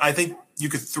game. I think you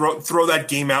could throw that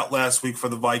game out last week for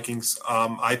the Vikings.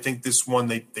 I think this one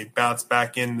they bounce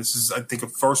back in. This is, I think, a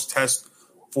first test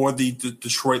for the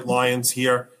Detroit Lions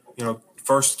here.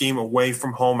 First game away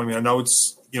from home. I mean, I know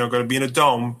it's going to be in a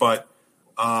dome, but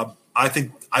I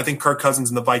think Kirk Cousins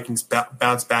and the Vikings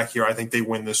bounce back here. I think they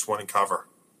win this one and cover.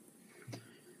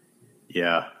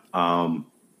 Yeah,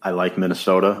 I like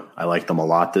Minnesota. I like them a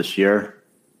lot this year.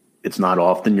 It's not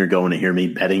often you're going to hear me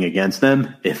betting against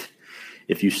them.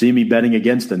 If you see me betting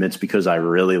against them, it's because I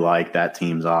really like that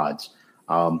team's odds.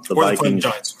 The Vikings.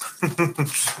 Giants.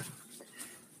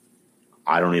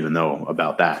 I don't even know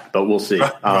about that, but we'll see.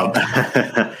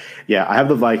 Yeah, I have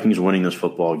the Vikings winning this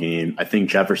football game. I think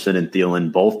Jefferson and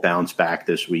Thielen both bounce back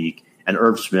this week, and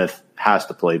Irv Smith has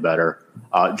to play better.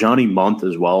 Johnny Munt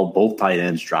as well. Both tight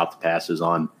ends dropped passes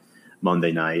on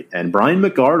Monday night. And Brian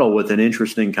McArdle with an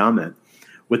interesting comment.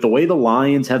 With the way the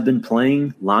Lions have been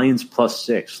playing, Lions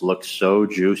 +6 looks so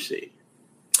juicy.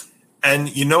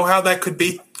 And you know how that could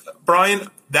be, Brian?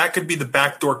 That could be the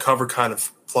backdoor cover kind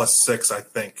of +6, I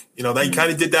think. They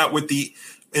kind of did that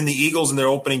in the Eagles in their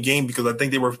opening game, because I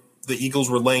think the Eagles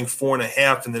were laying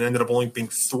 4.5 and then ended up only being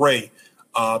 3.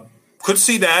 Could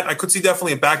see that. I could see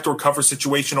definitely a backdoor cover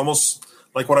situation, almost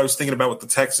like what I was thinking about with the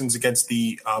Texans against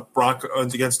the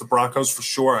Broncos for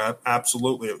sure.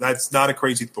 Absolutely. That's not a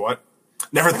crazy thought.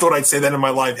 Never thought I'd say that in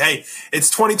my life. Hey, it's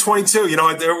 2022.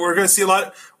 We're going to see a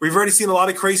lot. We've already seen a lot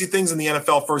of crazy things in the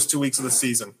NFL first 2 weeks of the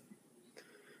season.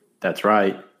 That's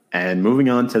right. And moving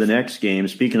on to the next game,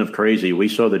 speaking of crazy, we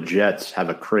saw the Jets have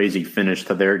a crazy finish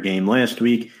to their game last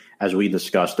week. As we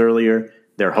discussed earlier,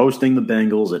 they're hosting the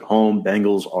Bengals at home.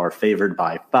 Bengals are favored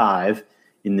by 5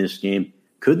 in this game.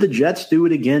 Could the Jets do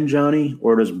it again, Johnny,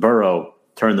 or does Burrow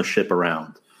turn the ship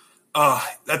around?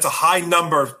 That's a high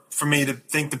number for me to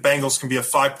think the Bengals can be a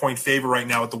 5-point favorite right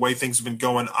now with the way things have been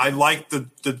going. I like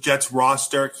the Jets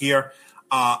roster here.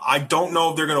 I don't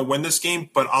know if they're going to win this game,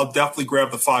 but I'll definitely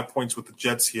grab the 5 points with the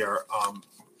Jets here.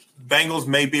 Bengals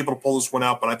may be able to pull this one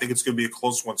out, but I think it's going to be a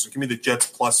close one. So give me the Jets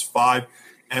 +5.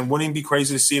 And wouldn't it be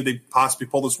crazy to see if they possibly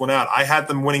pull this one out? I had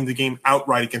them winning the game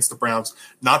outright against the Browns.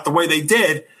 Not the way they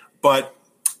did, but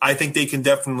I think they can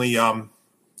definitely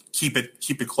keep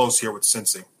it close here with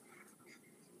Cincy.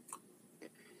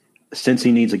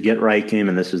 Cincy needs a get-right game,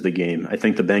 and this is the game. I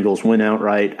think the Bengals win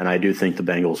outright, and I do think the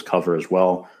Bengals cover as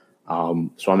well. So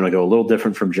I'm going to go a little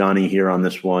different from Johnny here on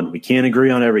this one. We can't agree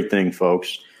on everything,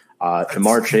 folks.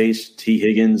 Jamar Chase, T.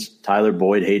 Higgins, Tyler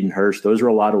Boyd, Hayden Hurst, those are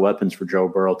a lot of weapons for Joe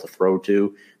Burrow to throw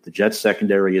to. The Jets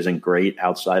secondary isn't great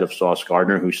outside of Sauce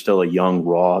Gardner, who's still a young,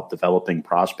 raw, developing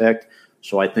prospect.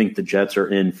 So I think the Jets are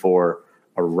in for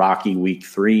a rocky week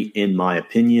 3, in my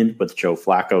opinion, with Joe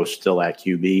Flacco still at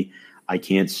QB. I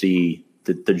can't see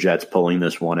the Jets pulling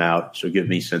this one out, so give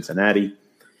me Cincinnati.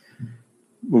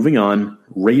 Moving on,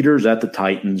 Raiders at the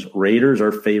Titans. Raiders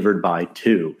are favored by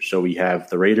 2. So we have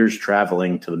the Raiders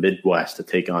traveling to the Midwest to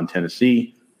take on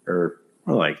Tennessee, or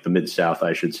like the Mid-South,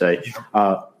 I should say.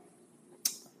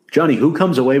 Johnny, who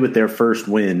comes away with their first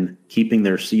win, keeping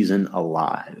their season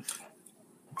alive?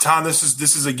 Tom, this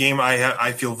is a game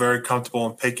I feel very comfortable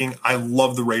in picking. I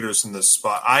love the Raiders in this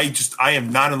spot. I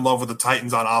am not in love with the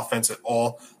Titans on offense at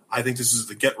all. I think this is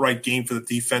the get right game for the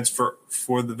defense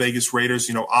for the Vegas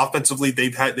Raiders. Offensively,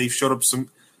 they've had some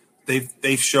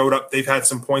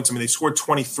points. I mean, they scored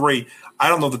 23. I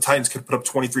don't know if the Titans could put up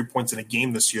 23 points in a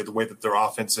game this year, the way that their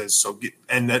offense is. So,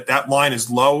 and that line is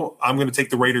low. I'm going to take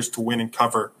the Raiders to win and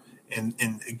cover and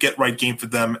get right game for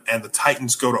them. And the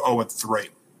Titans go to 0-3.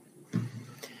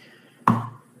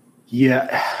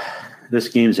 Yeah, this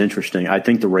game's interesting. I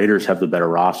think the Raiders have the better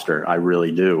roster. I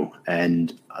really do.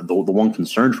 And the one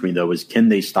concern for me, though, is can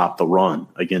they stop the run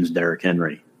against Derrick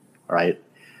Henry? All right.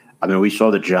 I mean, we saw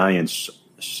the Giants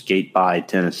skate by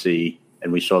Tennessee,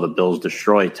 and we saw the Bills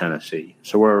destroy Tennessee.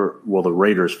 So where will the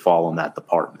Raiders fall in that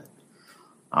department?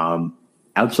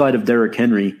 Outside of Derrick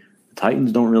Henry, the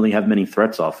Titans don't really have many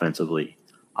threats offensively.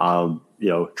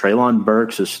 Treylon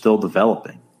Burks is still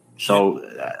developing. So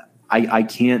I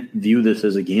can't view this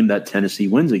as a game that Tennessee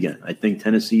wins again. I think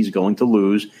Tennessee's going to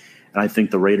lose, and I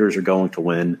think the Raiders are going to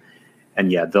win.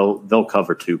 And yeah, they'll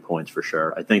cover 2 points for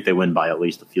sure. I think they win by at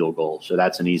least a field goal, so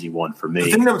that's an easy one for me.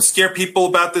 The thing that would scare people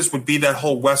about this would be that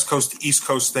whole West Coast to East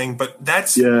Coast thing. But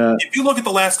if you look at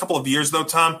the last couple of years, though,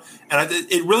 Tom, and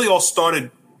it really all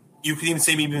started. You could even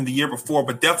say maybe even the year before,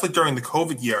 but definitely during the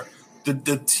COVID year,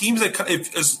 the teams that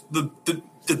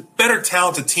the better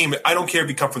talented team. I don't care if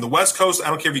you come from the West Coast. I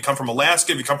don't care if you come from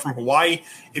Alaska. If you come from Hawaii.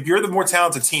 If you're the more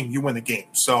talented team, you win the game.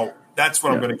 So that's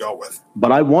what I'm going to go with.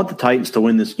 But I want the Titans to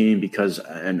win this game because,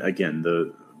 and again,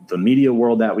 the media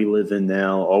world that we live in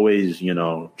now always,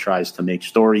 tries to make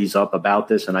stories up about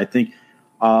this. And I think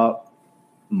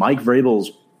Mike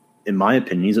Vrabel's, in my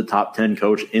opinion, he's a top 10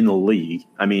 coach in the league.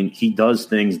 I mean, he does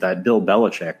things that Bill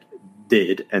Belichick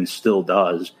did and still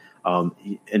does.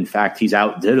 In fact, he's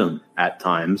outdid him at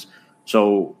times.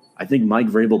 So I think Mike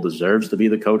Vrabel deserves to be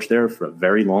the coach there for a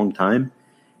very long time.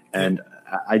 And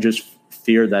I just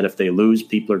fear that if they lose,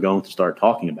 people are going to start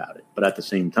talking about it. But at the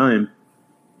same time,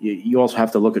 you also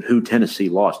have to look at who Tennessee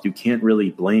lost. You can't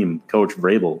really blame Coach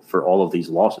Vrabel for all of these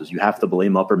losses. You have to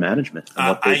blame upper management and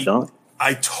what they've done.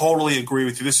 I totally agree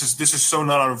with you. This is so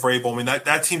not on Vrabel. I mean,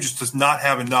 that team just does not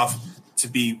have enough to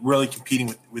be really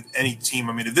competing with any team.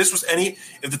 I mean, if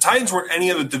the Titans were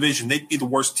any other division, they'd be the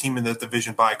worst team in the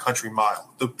division by a country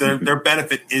mile. Their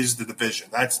benefit is the division.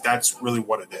 That's really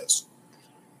what it is.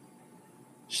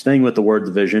 Staying with the word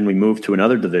division, we move to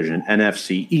another division,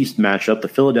 NFC East matchup. The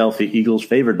Philadelphia Eagles,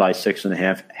 favored by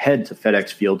 6.5, head to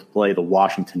FedEx Field to play the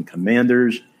Washington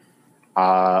Commanders.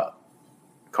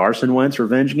 Carson Wentz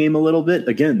revenge game a little bit.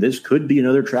 Again, this could be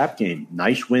another trap game.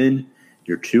 Nice win.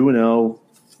 You're 2-0.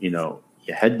 You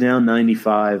head down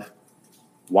 95.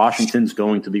 Washington's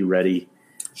going to be ready.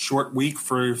 Short week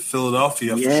for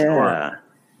Philadelphia, for sure.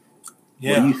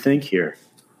 Yeah. What do you think here?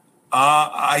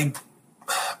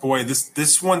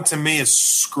 This one to me is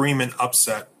screaming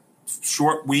upset.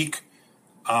 Short week.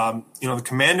 The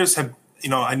Commanders have,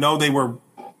 I know they were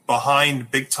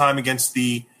behind big time against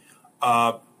the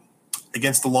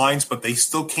Lions, but they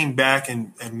still came back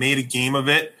and made a game of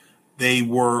it. They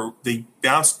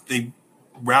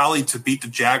rallied to beat the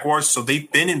Jaguars, so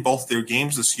they've been in both their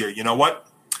games this year. You know what?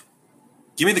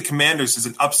 Give me the Commanders as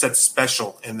an upset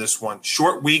special in this one.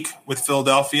 Short week with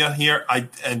Philadelphia here,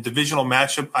 and divisional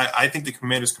matchup. I think the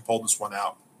Commanders can pull this one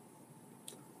out.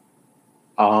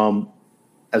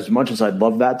 As much as I'd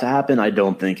love that to happen, I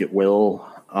don't think it will.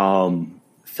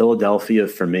 Philadelphia,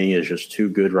 for me, is just too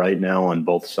good right now on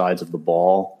both sides of the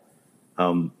ball.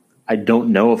 I don't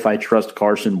know if I trust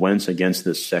Carson Wentz against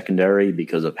this secondary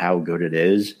because of how good it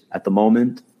is at the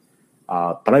moment.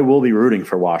 But I will be rooting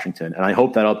for Washington, and I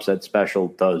hope that upset special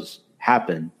does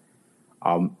happen.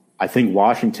 I think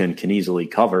Washington can easily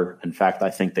cover. In fact, I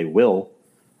think they will.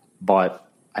 But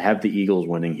I have the Eagles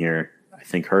winning here. I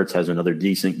think Hurts has another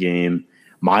decent game.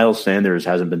 Miles Sanders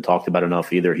hasn't been talked about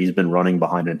enough either. He's been running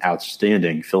behind an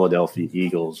outstanding Philadelphia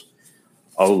Eagles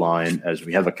O-line. As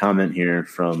we have a comment here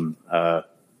from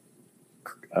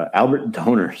Albert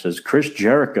Donor says, Chris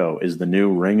Jericho is the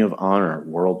new Ring of Honor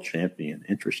world champion.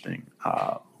 Interesting.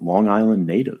 Long Island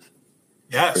native.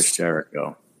 Yes. Chris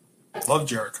Jericho. Love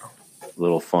Jericho.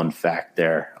 Little fun fact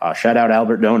there. Shout out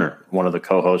Albert Donor, one of the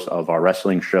co-hosts of our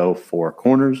wrestling show, Four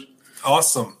Corners.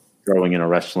 Awesome. Throwing in a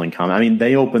wrestling comment. I mean,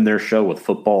 they opened their show with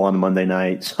football on Monday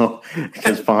night, so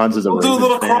because Fonz is we'll do a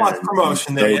little cross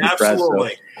promotion there.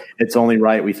 Absolutely. So it's only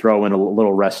right we throw in a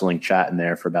little wrestling chat in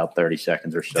there for about 30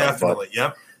 seconds or so. Definitely,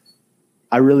 yep.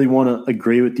 I really want to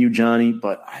agree with you, Johnny,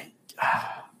 but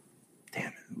damn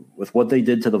it, with what they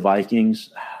did to the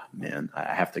Vikings, man,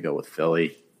 I have to go with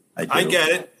Philly. I get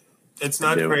it. It's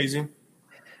not crazy.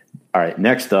 All right,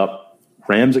 next up,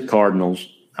 Rams at Cardinals.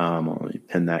 Let me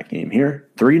pin that game here.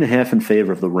 3.5 in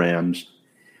favor of the Rams.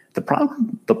 The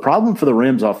problem for the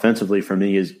Rams offensively for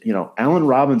me is, Allen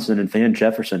Robinson and Van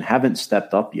Jefferson haven't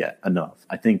stepped up yet enough.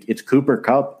 I think it's Cooper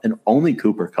Kupp and only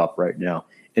Cooper Kupp right now.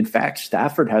 In fact,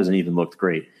 Stafford hasn't even looked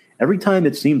great. Every time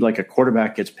it seems like a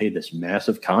quarterback gets paid this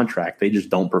massive contract, they just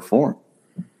don't perform.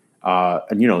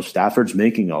 And Stafford's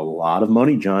making a lot of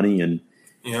money, Johnny, and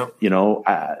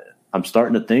I'm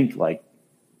starting to think like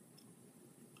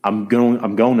I'm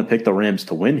going to pick the Rams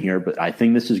to win here, but I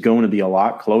think this is going to be a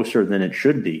lot closer than it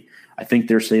should be. I think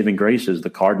their saving grace is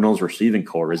the Cardinals' receiving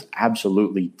core is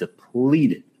absolutely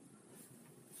depleted.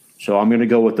 So I'm going to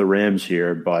go with the Rams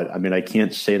here, but I mean I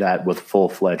can't say that with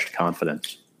full-fledged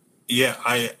confidence. Yeah,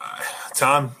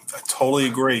 Tom, I totally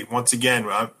agree. Once again,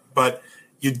 but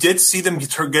you did see them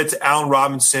get to Allen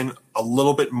Robinson a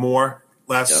little bit more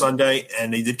last Sunday,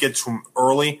 and they did get to him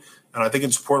early. And I think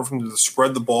it's important for them to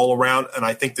spread the ball around. And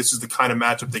I think this is the kind of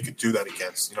matchup they could do that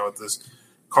against.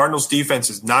 Cardinals defense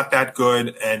is not that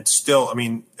good, and still, I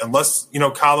mean, unless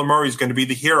Kyler Murray is going to be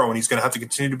the hero, and he's going to have to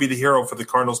continue to be the hero for the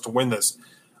Cardinals to win this.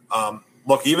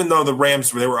 Look, even though the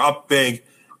Rams they were up big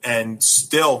and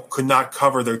still could not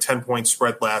cover their 10-point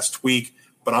spread last week,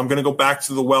 but I'm going to go back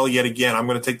to the well yet again. I'm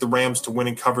going to take the Rams to win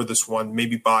and cover this one,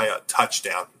 maybe by a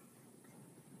touchdown.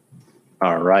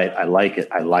 All right, I like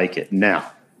it.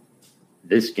 Now,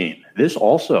 this game, this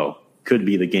also could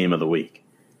be the game of the week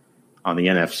on the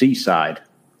NFC side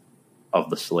of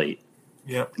the slate.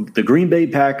 Yeah. The Green Bay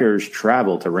Packers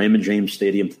travel to Raymond James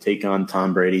Stadium to take on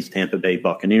Tom Brady's Tampa Bay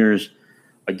Buccaneers.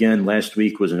 Again, last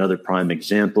week was another prime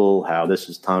example how this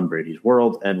is Tom Brady's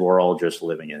world, and we're all just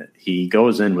living in it. He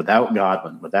goes in without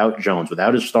Godwin, without Jones,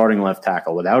 without his starting left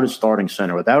tackle, without his starting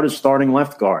center, without his starting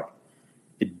left guard.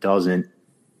 It doesn't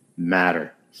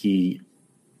matter. He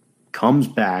comes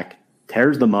back,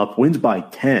 tears them up, wins by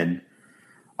 10.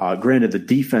 Granted, the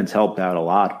defense helped out a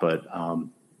lot, but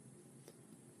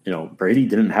Brady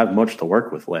didn't have much to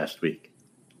work with last week,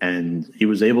 and he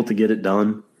was able to get it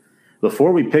done.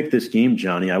 Before we pick this game,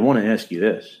 Johnny, I want to ask you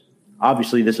this.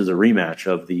 Obviously, this is a rematch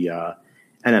of the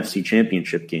NFC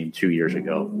Championship game 2 years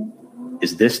ago.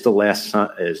 Is this the last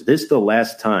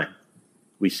time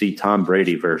we see Tom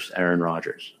Brady versus Aaron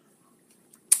Rodgers?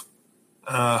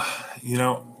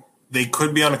 They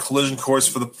could be on a collision course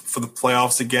for the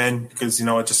playoffs again because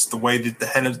just the way that the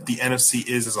NFC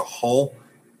is as a whole.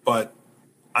 But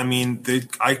I mean,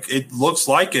 it looks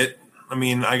like it. I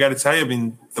mean, I got to tell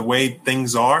you, the way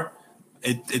things are,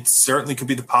 it certainly could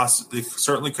be it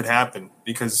certainly could happen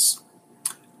because,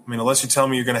 unless you tell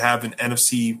me you're going to have an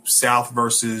NFC South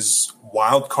versus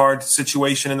wild card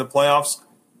situation in the playoffs,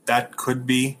 that could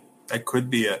be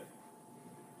it.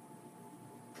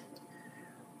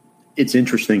 It's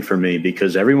interesting for me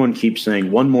because everyone keeps saying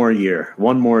one more year,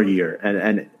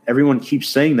 and everyone keeps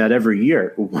saying that every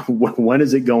year. When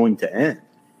is it going to end?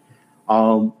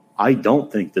 I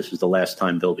don't think this is the last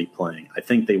time they'll be playing. I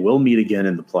think they will meet again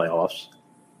in the playoffs.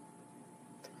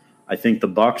 I think the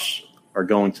Bucs are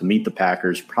going to meet the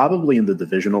Packers probably in the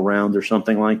divisional round or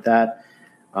something like that.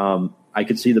 I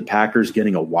could see the Packers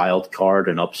getting a wild card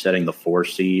and upsetting the 4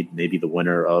 seed, maybe the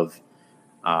winner of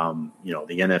the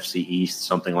NFC East,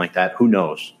 something like that. Who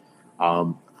knows?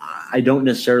 I don't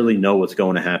necessarily know what's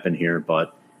going to happen here,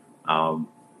 but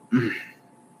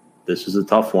this is a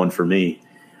tough one for me.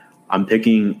 I'm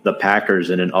picking the Packers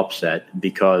in an upset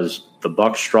because the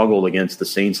Bucs struggled against the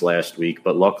Saints last week,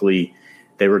 but luckily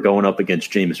they were going up against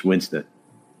Jameis Winston.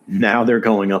 Now they're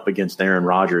going up against Aaron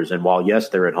Rodgers, and while, yes,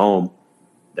 they're at home,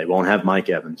 they won't have Mike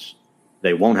Evans.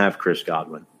 They won't have Chris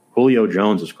Godwin. Julio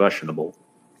Jones is questionable.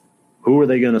 Who are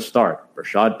they going to start?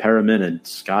 Rashad Perriman and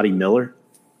Scotty Miller?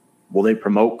 Will they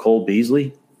promote Cole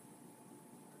Beasley?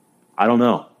 I don't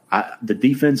know. The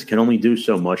defense can only do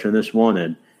so much in this one,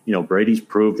 and Brady's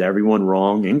proved everyone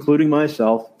wrong, including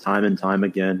myself, time and time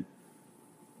again.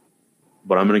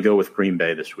 But I'm going to go with Green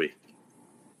Bay this week.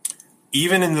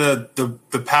 Even in the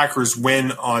Packers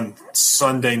win on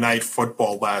Sunday Night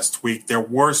Football last week, there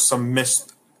were some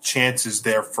missed chances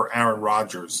there for Aaron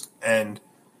Rodgers, and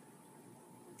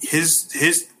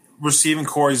his receiving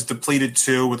core is depleted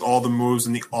too with all the moves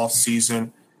in the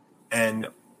offseason. And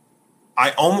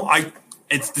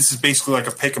this is basically like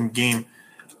a pick'em game.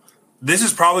 This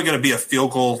is probably going to be a field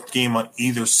goal game on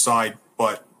either side,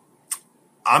 but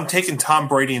I'm taking Tom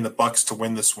Brady and the Bucs to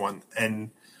win this one. And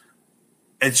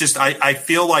it's just I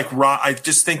feel like I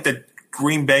just think that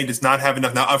Green Bay does not have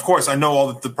enough. Now, of course, I know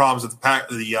all the problems that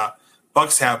the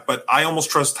Bucs have, but I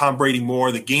almost trust Tom Brady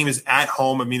more. The game is at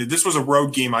home. If this was a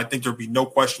road game, I think there'd be no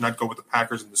question I'd go with the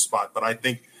Packers in this spot. But I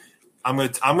think I'm going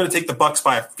to take the Bucs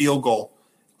by a field goal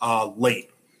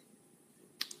late.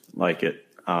 Like it.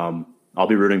 I'll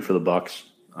be rooting for the Bucs.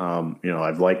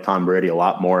 I've liked Tom Brady a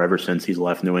lot more ever since he's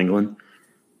left New England.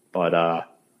 But I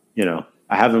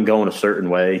have him going a certain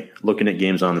way. Looking at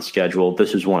games on the schedule,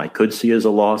 this is one I could see as a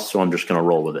loss, so I'm just going to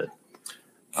roll with it.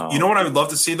 You know what I would love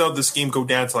to see, though? This game go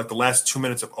down to like the last 2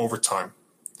 minutes of overtime.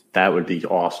 That would be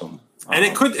awesome. And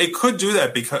it could do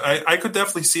that because I could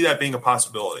definitely see that being a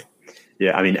possibility.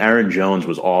 Yeah, Aaron Jones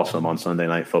was awesome on Sunday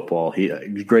Night Football.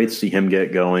 It was great to see him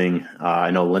get going.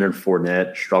 I know Leonard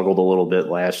Fournette struggled a little bit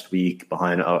last week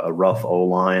behind a rough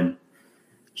O-line.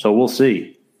 So we'll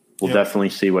see. We'll definitely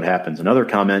see what happens. Another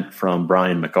comment from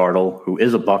Brian McArdle, who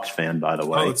is a Bucs fan, by the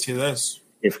way. Oh, let's hear this.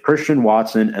 If Christian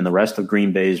Watson and the rest of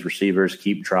Green Bay's receivers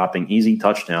keep dropping easy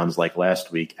touchdowns like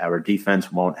last week, our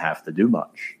defense won't have to do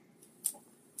much.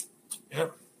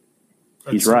 Yep.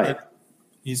 He's right.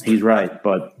 He's right,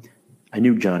 but I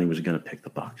knew Johnny was going to pick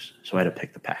the Bucs, so I had to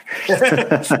pick the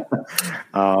Packers.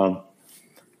 All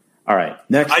All right.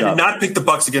 Next I up. did not pick the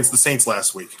Bucs against the Saints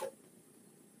last week.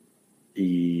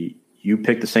 You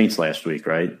picked the Saints last week,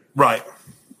 right? Right.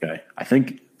 Okay.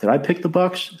 Did I pick the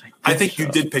Bucs? I think you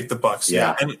did pick the Bucs.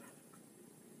 Yeah.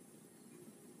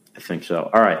 I think so.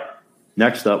 All right.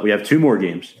 Next up, we have two more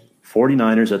games.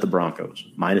 49ers at the Broncos,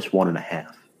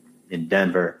 -1.5 in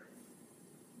Denver.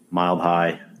 Mild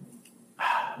high.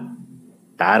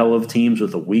 Battle of teams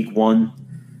with a week one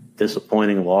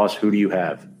disappointing loss. Who do you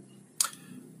have?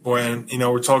 Boy, and,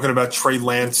 we're talking about Trey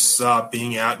Lance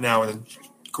being out now and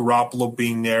Garoppolo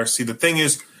being there. See, the thing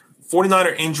is,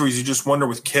 49er injuries, you just wonder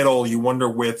with Kittle, you wonder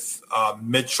with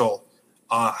Mitchell,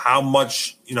 how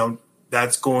much,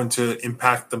 that's going to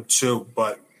impact them too.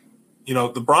 But,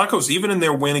 the Broncos, even in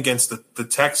their win against the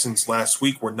Texans last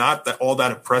week, were not all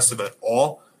that impressive at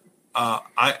all.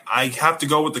 I have to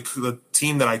go with the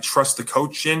team that I trust the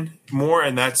coach in more,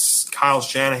 and that's Kyle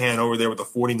Shanahan over there with the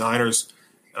 49ers.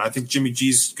 And I think Jimmy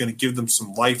G's going to give them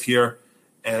some life here,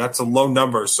 and that's a low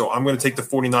number. So I'm going to take the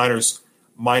 49ers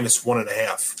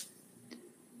 -1.5.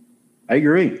 I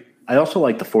agree. I also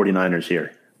like the 49ers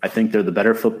here. I think they're the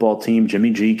better football team. Jimmy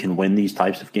G can win these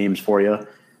types of games for you.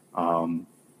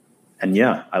 And,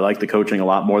 yeah, I like the coaching a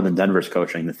lot more than Denver's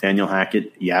coaching. Nathaniel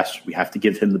Hackett, yes, we have to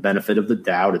give him the benefit of the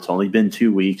doubt. It's only been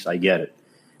 2 weeks. I get it.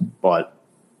 But,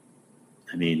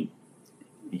 I mean,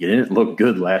 you didn't look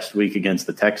good last week against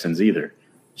the Texans either.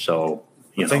 So,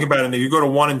 think about it. If you go to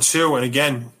 1-2, and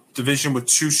again, division with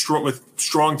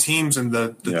strong teams, and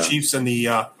the Chiefs and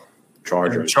the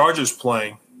Chargers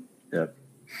playing. Yeah.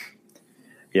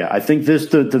 Yeah, I think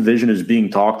the division is being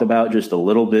talked about just a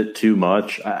little bit too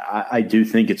much. I do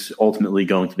think it's ultimately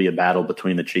going to be a battle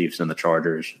between the Chiefs and the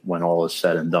Chargers when all is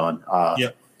said and done.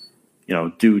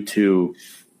 Due to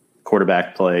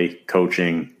quarterback play,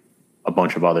 coaching, a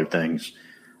bunch of other things.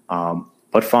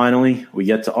 But finally, we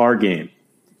get to our game.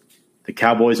 The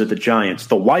Cowboys at the Giants,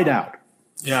 the whiteout.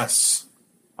 Yes.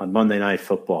 On Monday Night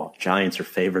Football, Giants are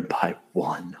favored by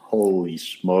 1. Holy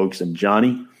smokes. And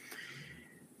Johnny,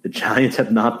 the Giants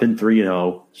have not been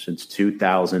 3-0 since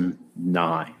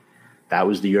 2009. That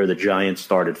was the year the Giants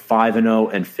started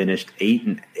 5-0 and finished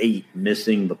 8-8,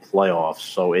 missing the playoffs.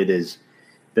 So it has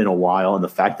been a while. And the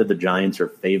fact that the Giants are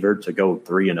favored to go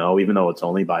 3-0, even though it's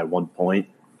only by 1 point,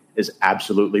 is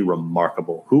absolutely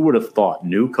remarkable. Who would have thought?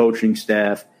 New coaching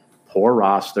staff, poor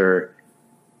roster,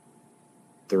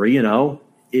 3-0.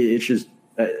 It's just,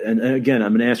 and again,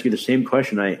 I'm going to ask you the same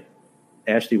question I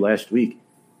asked you last week.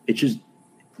 It just,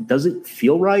 does it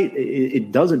feel right?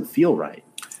 It doesn't feel right.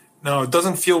 No, it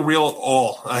doesn't feel real at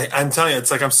all. I'm telling you,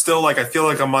 it's like I feel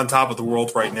like I'm on top of the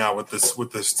world right now with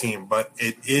this team, but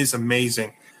it is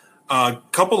amazing. A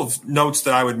couple of notes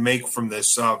that I would make from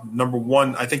this. Number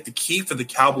one, I think the key for the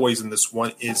Cowboys in this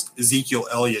one is Ezekiel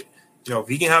Elliott. If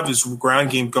he can have his ground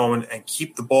game going and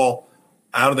keep the ball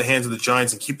out of the hands of the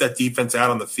Giants and keep that defense out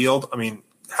on the field, I mean,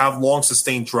 have long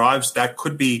sustained drives, that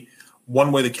could be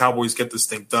one way the Cowboys get this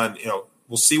thing done.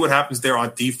 We'll see what happens there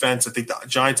on defense. I think the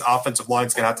Giants' offensive line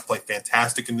is going to have to play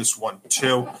fantastic in this one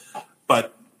too.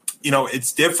 But,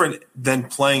 it's different than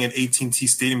playing at AT&T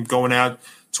Stadium, going out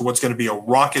to what's going to be a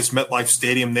raucous MetLife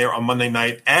Stadium there on Monday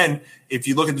night. And if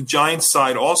you look at the Giants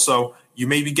side also, you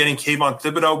may be getting Kayvon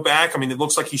Thibodeau back. I mean, it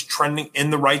looks like he's trending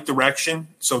in the right direction.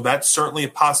 So that's certainly a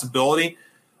possibility.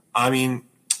 I mean,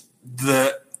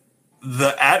 the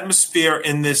atmosphere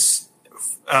in this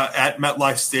at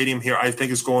MetLife Stadium here, I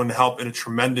think, is going to help in a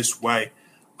tremendous way.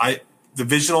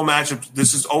 Divisional matchups,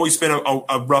 this has always been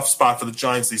a rough spot for the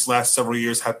Giants. These last several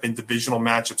years have been divisional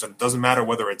matchups, and it doesn't matter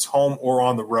whether it's home or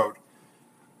on the road.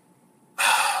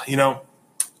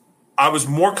 I was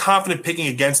more confident picking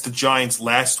against the Giants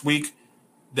last week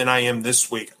than I am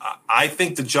this week. I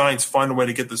think the Giants find a way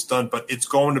to get this done, but it's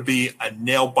going to be a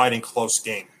nail-biting close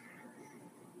game.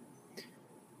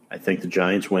 I think the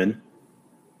Giants win.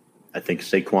 I think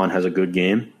Saquon has a good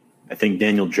game. I think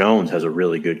Daniel Jones has a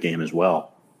really good game as well.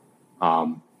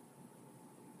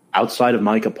 Outside of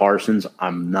Micah Parsons,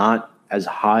 I'm not as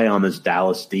high on this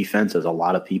Dallas defense as a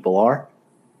lot of people are.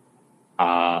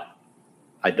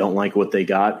 I don't like what they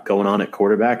got going on at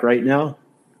quarterback right now.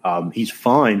 He's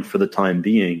fine for the time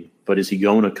being, but is he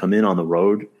going to come in on the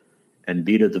road and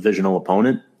beat a divisional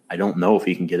opponent? I don't know if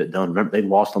he can get it done. Remember, they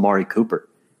lost Amari Cooper.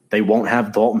 They won't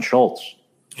have Dalton Schultz.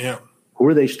 Yeah. Who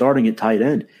are they starting at tight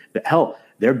end? Hell,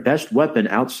 their best weapon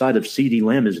outside of CeeDee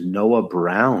Lamb is Noah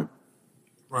Brown.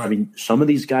 Right. I mean, some of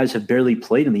these guys have barely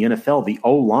played in the NFL. The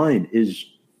O-line is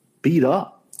beat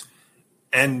up.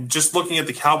 And just looking at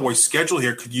the Cowboys' schedule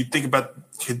here, could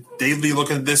they be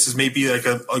looking at this as maybe like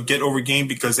a get-over game?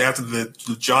 Because after the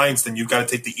Giants, then you've got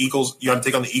to take the Eagles. You got to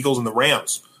take on the Eagles and the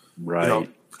Rams. Right.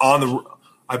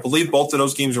 I believe both of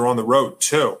those games are on the road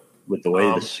too. With the way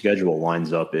the schedule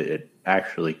lines up, it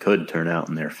actually could turn out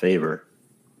in their favor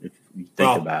if you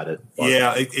think about it. But.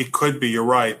 Yeah, it could be. You're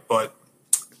right, but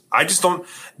I just don't.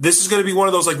 This is going to be one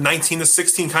of those like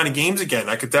 19-16 kind of games again.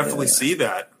 I could definitely see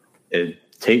that.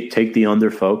 Take the under,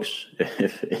 folks,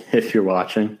 if you're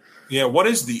watching. Yeah, what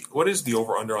is the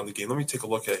over under on the game? Let me take a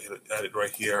look at it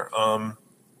right here. I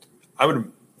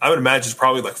would imagine it's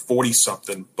probably like 40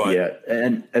 something. But yeah,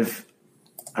 and if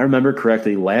I remember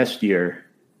correctly, last year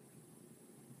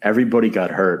everybody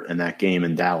got hurt in that game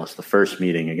in Dallas, the first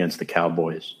meeting against the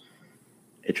Cowboys.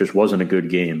 It just wasn't a good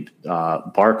game.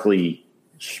 Barkley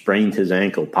sprained his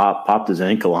ankle, popped his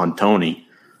ankle on Tony.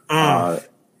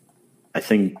 I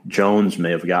think Jones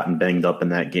may have gotten banged up in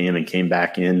that game and came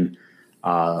back in.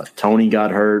 Tony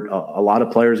got hurt. A lot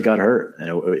of players got hurt. And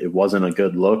it wasn't a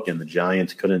good look, and the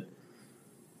Giants couldn't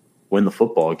win the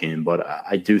football game. But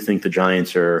I do think the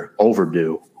Giants are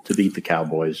overdue to beat the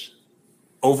Cowboys.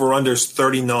 Over-under's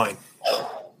 39.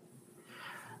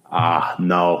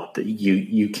 No,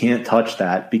 you can't touch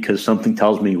that because something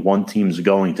tells me one team's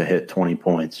going to hit 20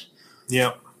 points.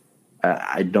 Yeah.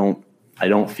 I don't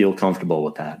feel comfortable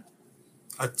with that.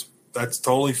 That's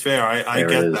totally fair. I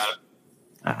get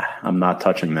that. I'm not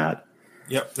touching that.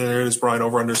 Yep, there it is, Brian.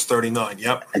 Over-under's 39.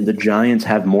 Yep. And the Giants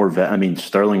have more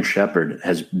Sterling Shepard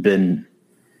has been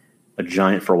a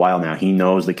Giant for a while now. He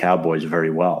knows the Cowboys very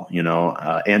well.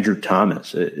 Andrew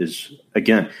Thomas is,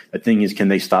 again, the thing is, can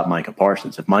they stop Micah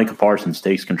Parsons? If Micah Parsons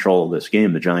takes control of this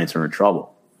game, the Giants are in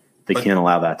trouble. They can't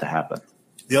allow that to happen.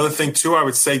 The other thing, too, I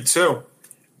would say, too,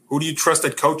 who do you trust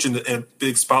at coach in a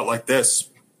big spot like this?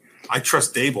 I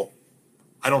trust Dable.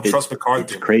 I don't trust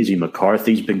McCarthy. It's crazy.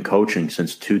 McCarthy's been coaching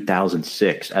since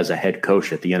 2006 as a head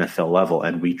coach at the NFL level,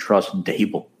 and we trust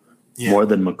Dable more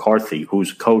than McCarthy,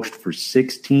 who's coached for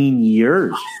 16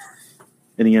 years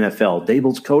in the NFL.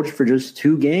 Dable's coached for just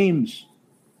 2 games.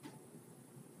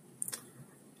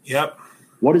 Yep.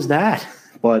 What is that?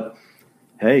 But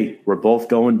hey, we're both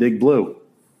going Big Blue.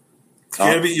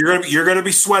 You're gonna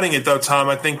be sweating it though, Tom.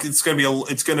 I think I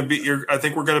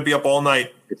think we're gonna be up all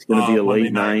night. It's gonna be a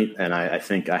late night, and I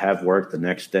think I have work the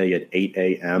next day at 8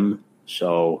 a.m.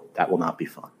 So that will not be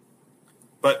fun.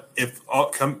 But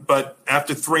but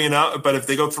after 3-0, but if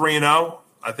they go 3-0,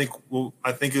 I think we'll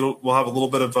have a little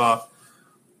bit of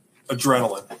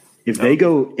adrenaline. If they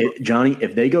go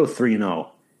 3-0,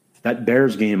 that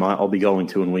Bears game I'll be going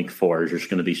to in Week 4 is just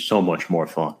going to be so much more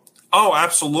fun. Oh,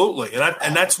 absolutely,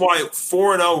 and that's why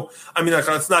 4-0. I mean,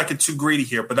 let's not get too greedy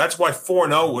here, but that's why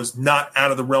 4-0 was not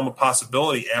out of the realm of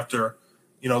possibility after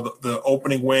the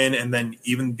opening win and then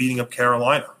even beating up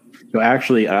Carolina. So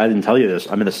actually, I didn't tell you this.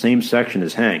 I'm in the same section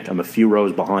as Hank. I'm a few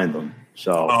rows behind them.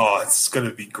 So it's going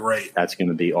to be great. That's going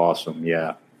to be awesome.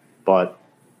 Yeah, but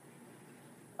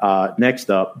next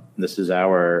up, this is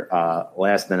our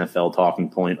last NFL talking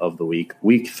point of the week.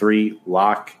 Week 3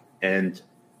 lock and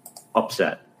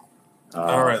upset.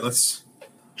 All right,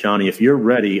 Johnny, if you're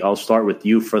ready, I'll start with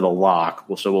you for the lock.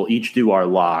 So we'll each do our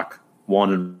lock,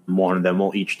 1 and 1, and then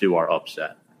we'll each do our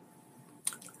upset.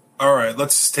 All right,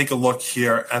 let's take a look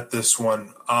here at this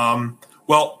one.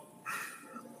 Well,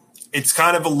 it's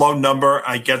kind of a low number.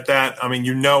 I get that. I mean,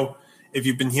 if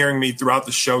you've been hearing me throughout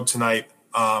the show tonight,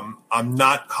 I'm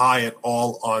not high at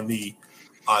all on the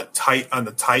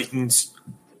Titans.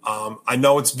 I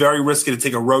know it's very risky to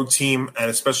take a road team, and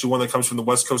especially one that comes from the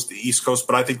West Coast to the East Coast,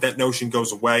 but I think that notion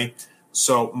goes away.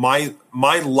 So my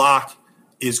lock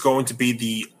is going to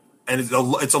be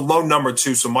it's a low number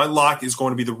too, so my lock is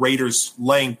going to be the Raiders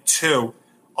laying 2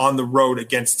 on the road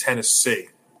against Tennessee.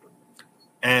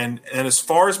 And as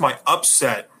far as my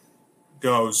upset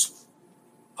goes,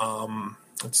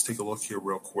 let's take a look here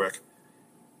real quick.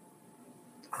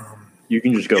 You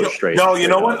can just go straight. No, you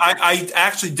know what? I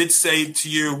actually did say to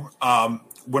you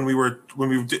when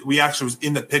we actually was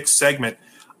in the pick segment.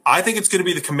 I think it's going to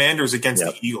be the Commanders against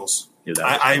the Eagles.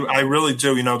 I really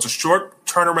do. It's a short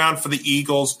turnaround for the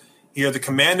Eagles here. The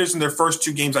Commanders in their first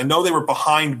 2 games, I know they were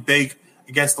behind big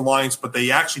against the Lions, but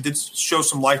they actually did show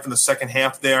some life in the second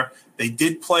half there. They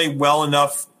did play well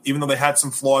enough, even though they had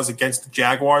some flaws against the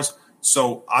Jaguars.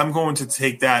 So I'm going to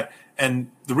take that.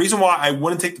 And the reason why I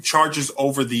wouldn't take the Chargers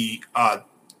over the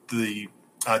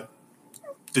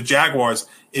Jaguars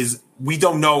is we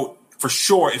don't know for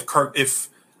sure if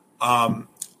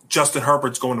Justin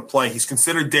Herbert's going to play. He's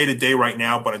considered day-to-day right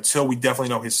now, but until we definitely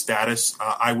know his status,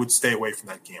 I would stay away from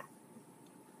that game.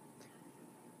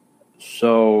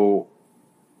 So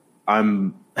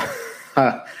I'm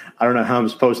I don't know how I'm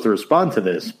supposed to respond to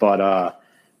this, but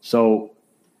so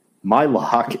my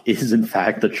lock is, in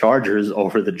fact, the Chargers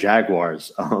over the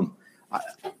Jaguars.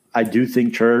 I do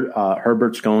think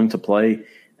Herbert's going to play,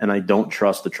 and I don't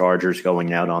trust the Chargers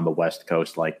going out on the West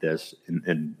Coast like this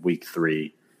in week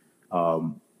 3.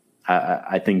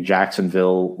 I think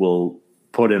Jacksonville will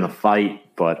put in a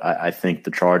fight, but I think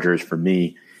the Chargers, for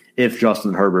me, if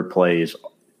Justin Herbert plays,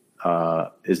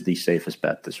 is the safest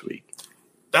bet this week.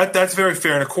 That's very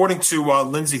fair. And according to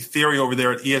Lindsay Theory over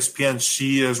there at ESPN,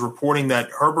 she is reporting that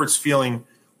Herbert's feeling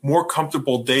more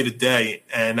comfortable day to day,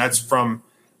 and that's from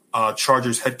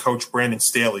Chargers head coach Brandon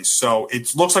Staley. So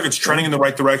it looks like it's trending in the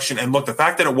right direction. And look, the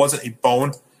fact that it wasn't a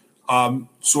bone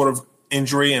sort of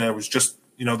injury and it was just,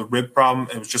 the rib problem,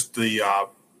 it was just the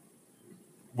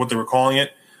what they were calling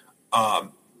it,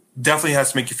 definitely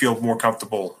has to make you feel more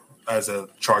comfortable as a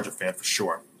Charger fan for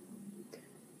sure.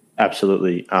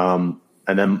 Absolutely.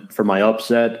 And then for my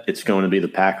upset, it's going to be the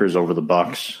Packers over the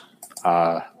Bucs.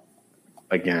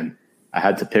 Again, I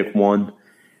had to pick one,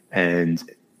 and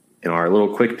in our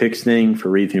little quick picks thing for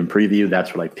review and preview,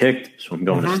 that's what I picked. So I'm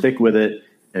going to stick with it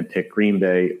and pick Green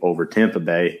Bay over Tampa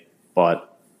Bay.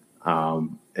 But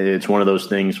it's one of those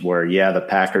things where, the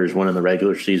Packers won in the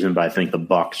regular season, but I think the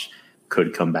Bucs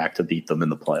could come back to beat them in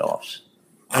the playoffs.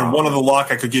 And one of the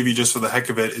lock I could give you just for the heck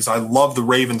of it is I love the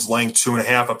Ravens laying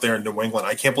 2.5 up there in New England.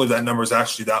 I can't believe that number is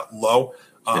actually that low.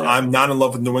 I'm not in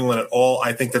love with New England at all.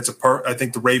 I think I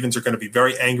think the Ravens are going to be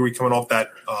very angry coming off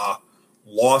that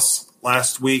loss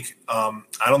last week. I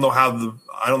don't know how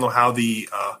the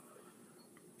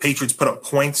Patriots put up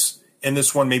points in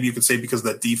this one. Maybe you could say because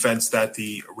of the defense that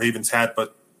the Ravens had,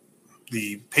 but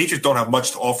the Patriots don't have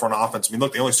much to offer on offense. I mean,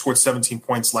 look, they only scored 17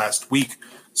 points last week,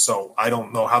 so I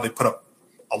don't know how they put up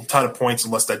a ton of points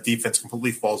unless that defense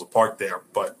completely falls apart there.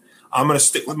 But I'm going to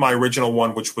stick with my original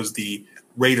one, which was the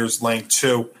Raiders laying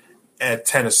 2 at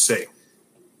Tennessee.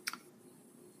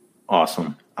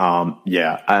 Awesome.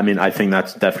 I think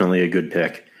that's definitely a good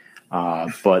pick.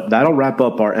 But that'll wrap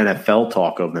up our NFL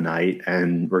talk of the night,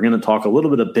 and we're going to talk a little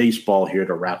bit of baseball here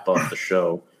to wrap up the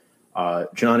show.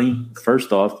 Johnny,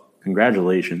 first off,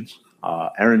 congratulations.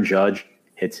 Aaron Judge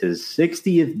hits his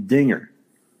 60th dinger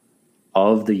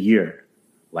of the year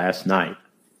last night.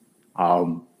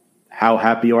 How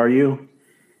happy are you?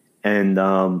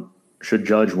 And should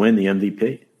Judge win the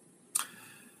MVP?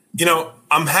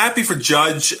 I'm happy for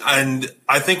Judge, and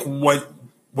I think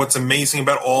what's amazing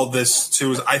about all this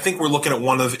too is I think we're looking at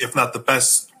one of, if not the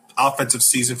best offensive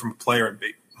season from a player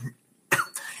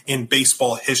in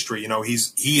baseball history.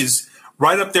 He is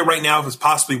right up there right now as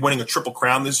possibly winning a Triple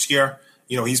Crown this year.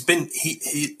 He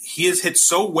has hit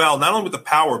so well, not only with the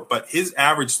power, but his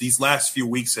average these last few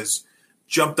weeks has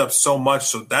jumped up so much.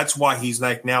 So that's why he's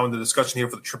now in the discussion here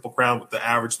for the Triple Crown with the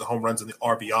average, the home runs, and the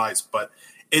RBIs. But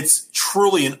it's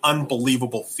truly an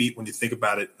unbelievable feat when you think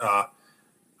about it,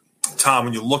 Tom.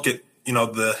 When you look at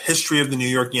the history of the New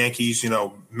York Yankees,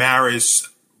 Maris,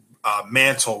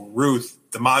 Mantle, Ruth,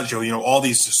 DiMaggio, all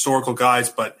these historical guys,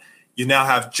 but you now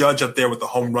have Judge up there with the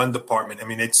home run department. I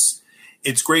mean, it's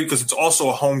great because it's also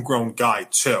a homegrown guy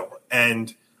too.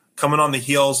 And coming on the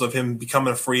heels of him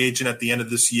becoming a free agent at the end of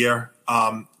this year,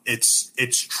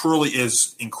 it's truly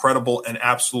is incredible and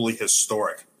absolutely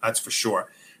historic. That's for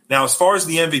sure. Now, as far as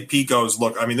the MVP goes,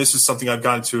 look, I mean, this is something I've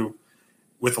gotten to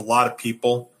with a lot of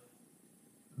people.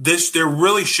 There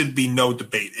really should be no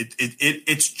debate.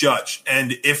 It's Judge.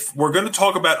 And if we're going to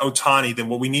talk about Ohtani, then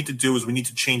what we need to do is we need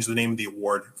to change the name of the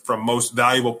award from most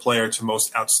valuable player to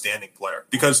most outstanding player,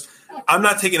 because I'm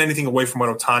not taking anything away from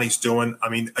what Ohtani's doing. I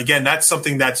mean, again, that's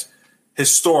something that's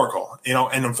historical,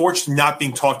 and unfortunately not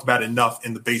being talked about enough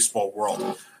in the baseball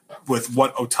world with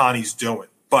what Ohtani's doing.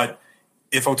 But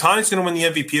if Ohtani's going to win the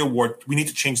MVP award, we need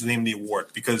to change the name of the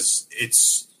award, because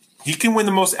he can win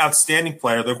the most outstanding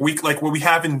player. Like what we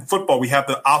have in football, we have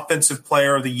the offensive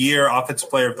player of the year, offensive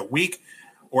player of the week,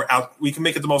 we can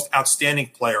make it the most outstanding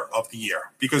player of the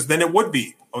year, because then it would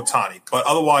be Ohtani. But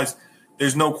otherwise,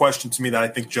 there's no question to me that I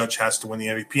think Judge has to win the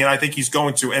MVP, and I think he's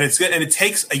going to. And it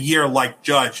takes a year like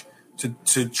Judge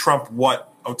to trump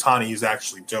what Ohtani is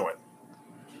actually doing.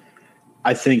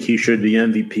 I think he should be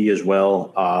MVP as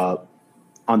well.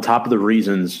 On top of the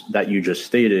reasons that you just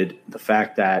stated, the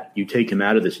fact that you take him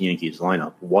out of this Yankees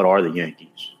lineup, what are the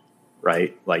Yankees,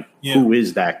 right? Who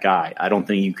is that guy? I don't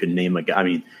think you could name a guy. I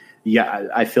mean,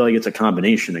 I feel like it's a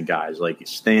combination of guys like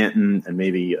Stanton and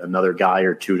maybe another guy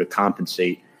or two to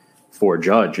compensate for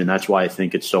Judge. And that's why I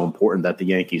think it's so important that the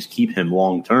Yankees keep him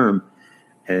long term.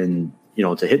 And,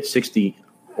 to hit 60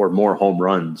 or more home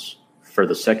runs for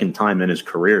the second time in his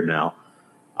career now,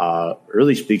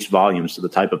 really speaks volumes to the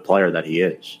type of player that he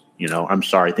is. I'm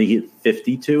sorry, I think he hit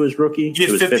 52 his rookie. He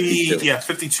hit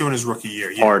 52 in his rookie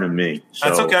year. Yeah. Pardon me. So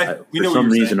that's okay. For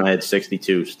some reason, I had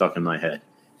 62 stuck in my head.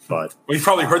 But well, you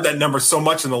probably heard that number so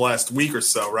much in the last week or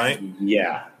so, right?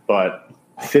 Yeah, but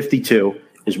 52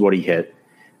 is what he hit,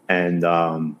 and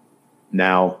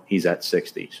now he's at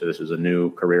 60. So this is a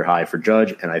new career high for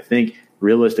Judge. And I think,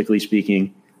 realistically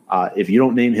speaking, if you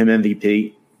don't name him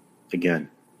MVP, again,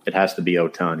 it has to be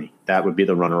Ohtani. That would be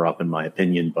the runner-up in my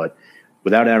opinion. But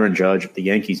without Aaron Judge, the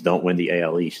Yankees don't win the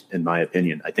AL East, in my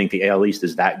opinion. I think the AL East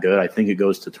is that good. I think it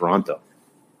goes to Toronto.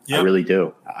 Yep. I really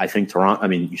do. I think Toronto – I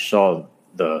mean, you saw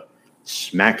the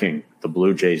smacking the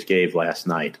Blue Jays gave last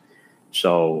night.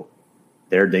 So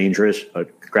they're dangerous.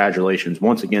 But congratulations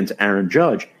once again to Aaron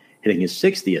Judge hitting his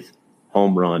 60th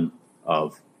home run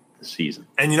of the season.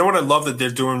 And you know what I love that they're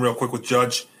doing real quick with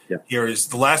Judge here is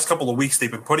the last couple of weeks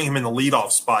they've been putting him in the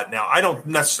leadoff spot. Now, I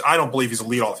don't believe he's a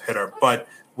leadoff hitter, but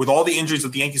with all the injuries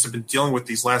that the Yankees have been dealing with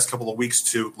these last couple of weeks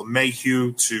to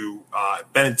LeMahieu, to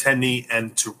Benintendi,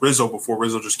 and to Rizzo before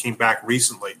Rizzo just came back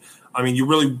recently, I mean, you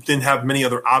really didn't have many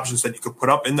other options that you could put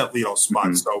up in that leadoff spot.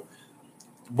 Mm-hmm. So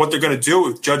what they're going to do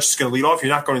if Judge is going to lead off,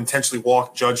 you're not going to intentionally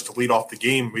walk Judge to lead off the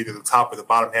game, either the top or the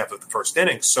bottom half of the first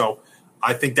inning. So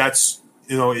I think that's,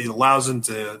 it allows him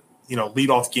to, lead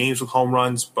off games with home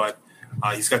runs. But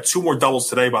he's got 2 more doubles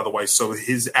today, by the way. So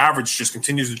his average just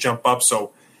continues to jump up.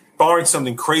 So barring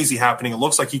something crazy happening, it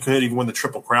looks like he could even win the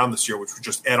Triple Crown this year, which would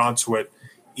just add on to it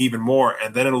even more.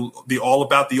 And then it'll be all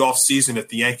about the offseason if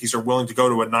the Yankees are willing to go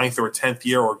to a 9th or a 10th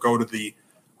year or go to the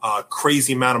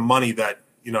crazy amount of money that,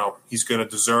 he's going to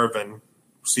deserve, and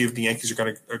see if the Yankees are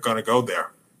going to go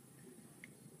there.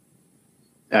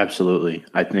 Absolutely.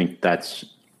 I think that's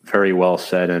very well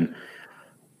said. And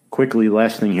quickly,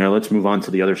 last thing here, let's move on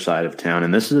to the other side of town.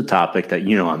 And this is a topic that,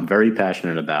 I'm very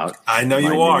passionate about. I know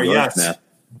you are, yes. Mets.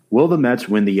 Will the Mets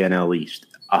win the NL East?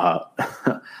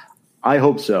 I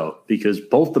hope so, because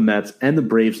both the Mets and the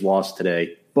Braves lost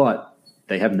today, but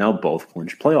they have now both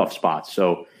clinched playoff spots.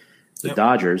 So the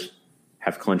Dodgers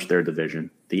have clinched their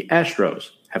division. The Astros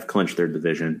have clinched their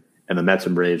division, and the Mets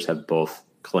and Braves have both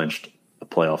clinched a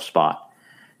playoff spot.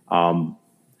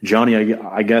 Johnny,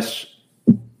 I guess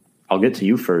I'll get to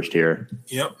you first here.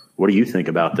 Yep. What do you think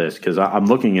about this? Because I'm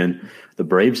looking in, the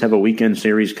Braves have a weekend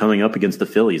series coming up against the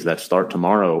Phillies that start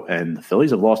tomorrow, and the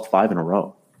Phillies have lost 5 in a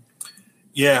row.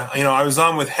 Yeah, I was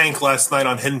on with Hank last night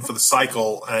on Hidden for the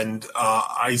Cycle, and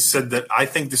I said that I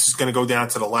think this is going to go down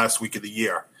to the last week of the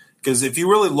year. Because if you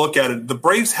really look at it, the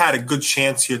Braves had a good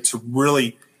chance here to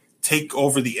really take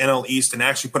over the NL East and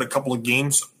actually put a couple of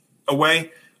games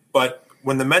away. But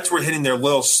when the Mets were hitting their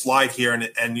little slide here, and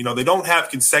they don't have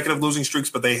consecutive losing streaks,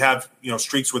 but they have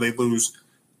streaks where they lose,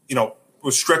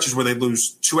 with stretches where they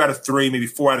lose 2 out of 3, maybe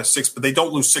 4 out of 6, but they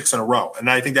don't lose 6 in a row.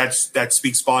 And I think that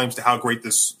speaks volumes to how great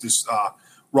this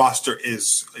roster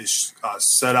is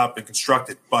set up and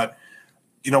constructed. But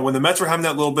when the Mets were having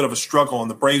that little bit of a struggle and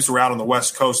the Braves were out on the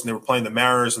West Coast and they were playing the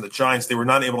Mariners and the Giants, they were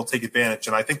not able to take advantage.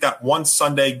 And I think that one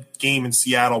Sunday game in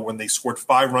Seattle when they scored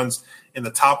 5 runs in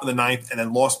the top of the 9th and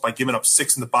then lost by giving up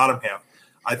 6 in the bottom half,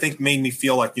 I think made me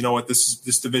feel like,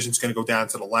 this division's going to go down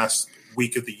to the last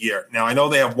week of the year. Now, I know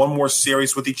they have one more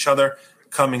series with each other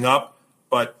coming up,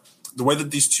 but the way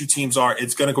that these two teams are,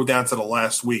 it's going to go down to the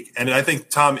last week. And I think,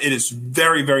 Tom, it is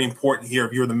very, very important here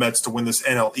if you're the Mets to win this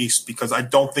NL East, because I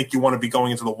don't think you want to be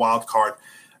going into the wild card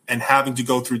and having to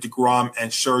go through DeGrom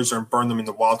and Scherzer and burn them in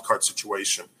the wild card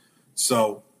situation.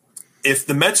 So if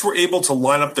the Mets were able to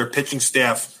line up their pitching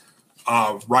staff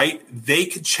right, they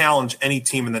could challenge any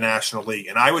team in the National League.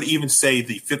 And I would even say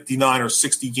the 59 or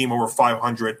 60 game over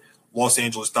 500 Los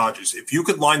Angeles Dodgers. If you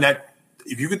could line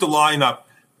up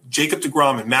Jacob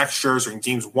deGrom and Max Scherzer in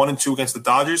games 1 and 2 against the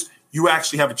Dodgers, you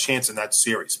actually have a chance in that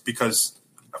series, because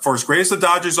for as great as the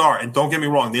Dodgers are, and don't get me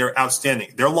wrong, they are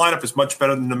outstanding. Their lineup is much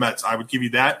better than the Mets. I would give you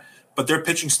that, but their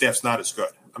pitching staff's not as good.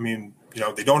 I mean,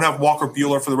 they don't have Walker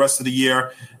Buehler for the rest of the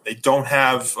year. They don't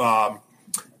have right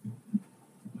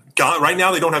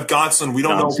now. They don't have Gonsolin. We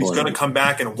don't know if he's going to come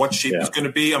back and what shape he's going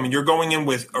to be. I mean, you're going in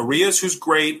with Arias, who's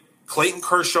great, Clayton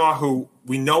Kershaw, who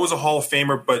we know is a Hall of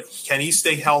Famer, but can he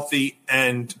stay healthy?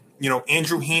 And,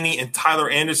 Andrew Heaney and Tyler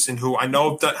Anderson, who I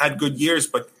know have had good years,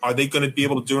 but are they going to be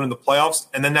able to do it in the playoffs?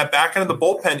 And then that back end of the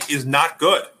bullpen is not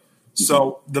good.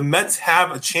 So the Mets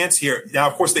have a chance here. Now,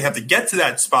 of course, they have to get to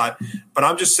that spot, but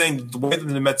I'm just saying the way that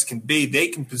the Mets can be, they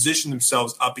can position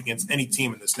themselves up against any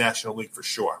team in this National League for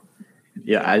sure.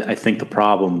 Yeah, I think the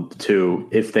problem, too,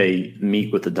 if they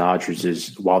meet with the Dodgers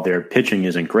is while their pitching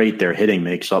isn't great, their hitting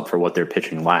makes up for what their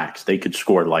pitching lacks. They could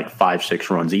score like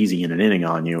 5-6 runs easy in an inning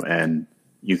on you, and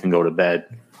you can go to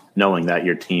bed knowing that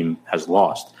your team has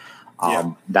lost.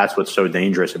 That's what's so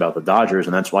dangerous about the Dodgers,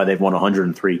 and that's why they've won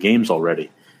 103 games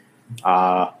already.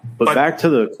 But back to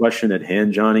the question at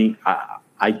hand, Johnny,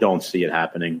 I don't see it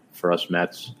happening for us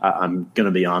Mets. I'm going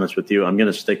to be honest with you. I'm going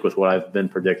to stick with what I've been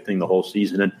predicting the whole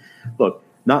season. And look,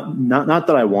 not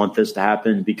that I want this to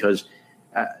happen, because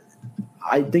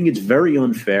I think it's very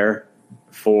unfair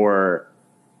for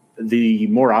the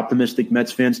more optimistic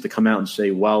Mets fans to come out and say,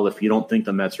 well, if you don't think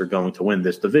the Mets are going to win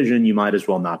this division, you might as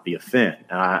well not be a fan.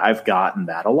 And I've gotten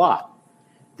that a lot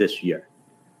this year.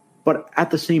 But at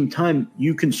the same time,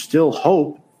 you can still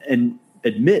hope and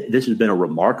admit this has been a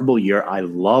remarkable year. I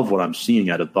love what I'm seeing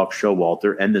out of Buck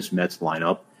Showalter and this Mets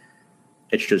lineup.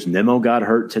 It's just Nimmo got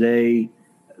hurt today.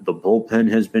 The bullpen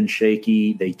has been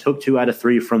shaky. They took 2 out of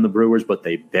 3 from the Brewers, but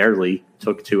they barely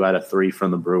took 2 out of 3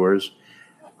 from the Brewers.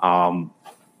 And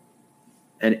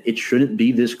it shouldn't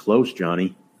be this close,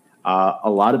 Johnny. A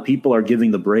lot of people are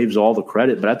giving the Braves all the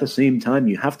credit, but at the same time,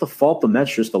 you have to fault the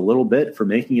Mets just a little bit for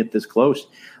making it this close.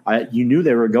 You knew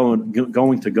they were going to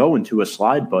go into a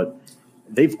slide, but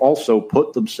they've also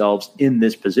put themselves in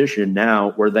this position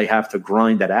now where they have to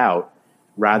grind it out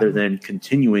rather than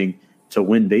continuing to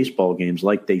win baseball games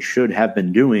like they should have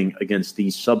been doing against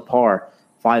these subpar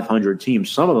 500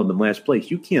 teams, some of them in last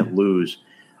place. You can't lose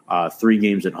 3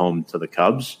 games at home to the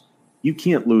Cubs. You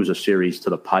can't lose a series to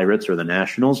the Pirates or the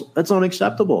Nationals. That's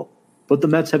unacceptable. But the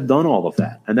Mets have done all of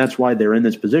that, and that's why they're in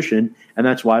this position, and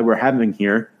that's why we're having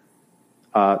here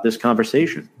this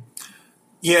conversation.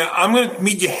 Yeah, I'm going to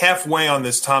meet you halfway on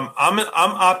this, Tom. I'm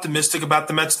optimistic about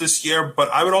the Mets this year, but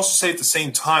I would also say at the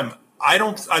same time,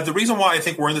 the reason why I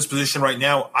think we're in this position right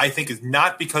now, I think, is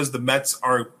not because the Mets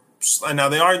are – now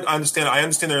they are – I understand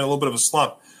they're in a little bit of a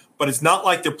slump, but it's not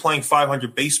like they're playing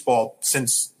 500 baseball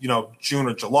since, June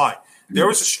or July. There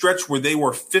was a stretch where they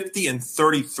were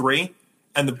 50-33,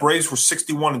 and the Braves were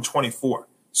 61-24.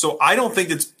 So I don't think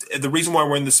it's the reason why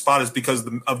we're in this spot is because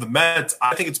of the Mets.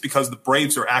 I think it's because the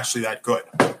Braves are actually that good.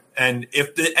 And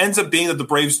if it ends up being that the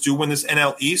Braves do win this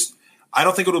NL East, I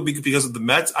don't think it'll be because of the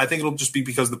Mets. I think it'll just be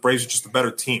because the Braves are just a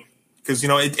better team. Because,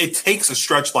 it takes a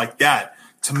stretch like that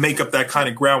to make up that kind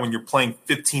of ground when you're playing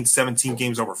 15, 17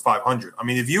 games over 500. I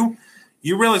mean, if you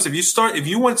realize if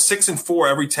you went 6-4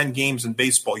 every 10 games in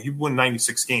baseball, you'd win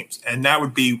 96 games, and that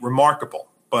would be remarkable.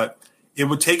 But it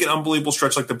would take an unbelievable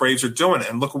stretch like the Braves are doing,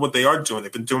 and look at what they are doing.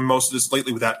 They've been doing most of this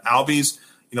lately without Albies.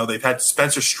 They've had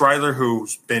Spencer Strider,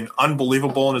 who's been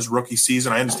unbelievable in his rookie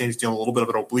season. I understand he's dealing with a little bit of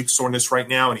an oblique soreness right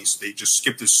now, and they just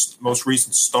skipped his most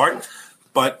recent start.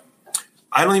 But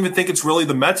I don't even think it's really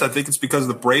the Mets. I think it's because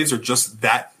the Braves are just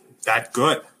that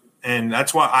good. And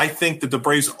that's why I think that the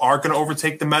Braves are going to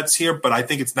overtake the Mets here, but I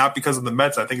think it's not because of the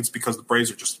Mets. I think it's because the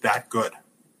Braves are just that good.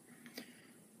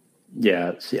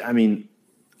 Yeah, see, I mean,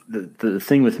 the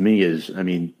thing with me is,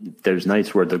 there's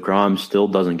nights where DeGrom still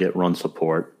doesn't get run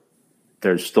support.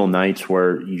 There's still nights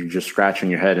where you're just scratching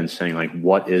your head and saying, like,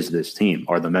 what is this team?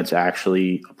 Are the Mets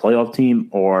actually a playoff team,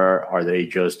 or are they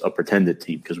just a pretended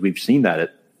team? Because we've seen that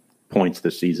at points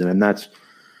this season, and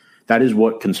that is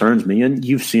what concerns me. And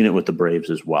you've seen it with the Braves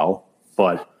as well.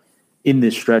 But in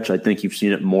this stretch, I think you've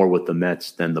seen it more with the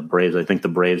Mets than the Braves. I think the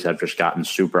Braves have just gotten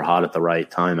super hot at the right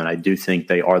time, and I do think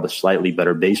they are the slightly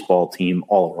better baseball team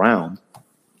all around,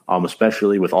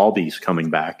 especially with Albies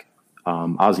coming back.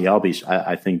 Ozzie Albies,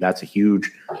 I think that's a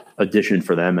huge addition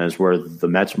for them, as where the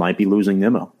Mets might be losing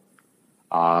Nimmo.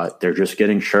 They're just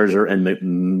getting Scherzer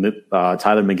and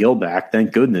Tyler McGill back,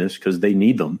 thank goodness, because they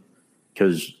need them.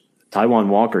 Because Taijuan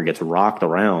Walker gets rocked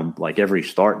around like every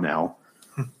start now,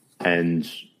 and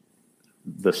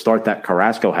the start that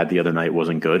Carrasco had the other night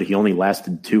wasn't good. He only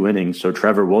lasted 2 innings, so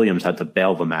Trevor Williams had to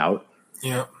bail them out.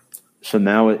 Yeah. So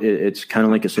now it's kind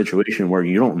of like a situation where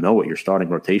you don't know what your starting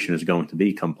rotation is going to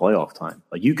be come playoff time.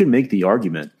 Like, you can make the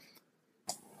argument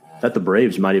that the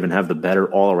Braves might even have the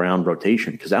better all-around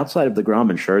rotation, because outside of DeGrom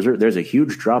and Scherzer, there's a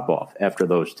huge drop-off after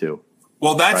those two.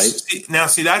 Well, that's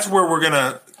where we're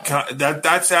gonna.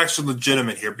 That's actually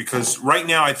legitimate here, because right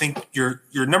now I think your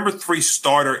number 3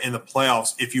 starter in the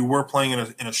playoffs, if you were playing in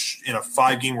a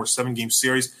 5-game or 7-game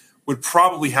series, would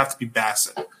probably have to be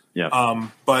Bassett. Yeah.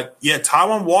 But yeah,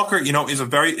 Taijuan Walker,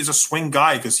 is a swing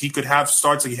guy, because he could have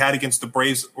starts like he had against the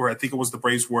Braves, or I think it was the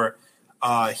Braves where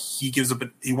he goes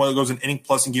an inning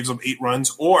plus and gives up 8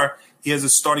 runs, or he has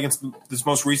this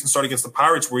most recent start against the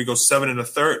Pirates where he goes 7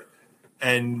 1/3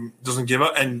 and doesn't give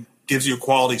up and gives you a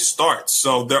quality start.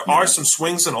 So there are some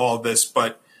swings in all of this,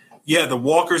 but yeah, the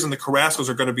Walkers and the Carrascos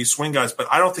are going to be swing guys, but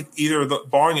I don't think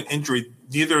barring an injury,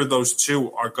 neither of those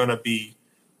two are going to be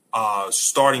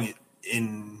starting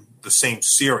in the same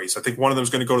series. I think one of them is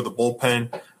going to go to the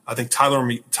bullpen. I think Tyler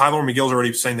McGill's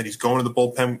already saying that he's going to the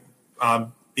bullpen,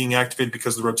 being activated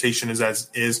because the rotation is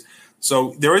as is.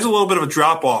 So there is a little bit of a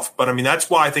drop off, but that's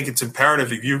why I think it's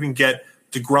imperative if you can get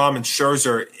DeGrom and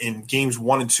Scherzer in games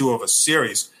 1 and 2 of a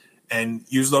series and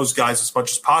use those guys as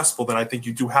much as possible, then I think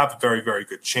you do have a very, very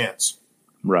good chance.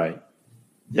 Right.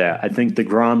 Yeah, I think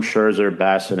DeGrom, Scherzer,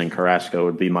 Bassett, and Carrasco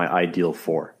would be my ideal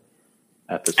 4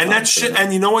 at this time.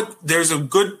 And you know what? There's a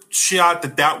good shot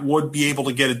that would be able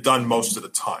to get it done most of the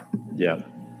time. Yeah.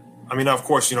 I mean, of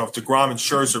course, if DeGrom and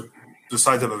Scherzer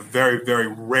decide to have a very, very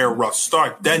rare rough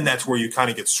start, then that's where you kind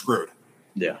of get screwed.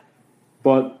 Yeah.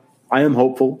 But I am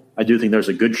hopeful. I do think there's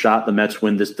a good shot the Mets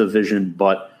win this division,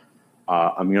 but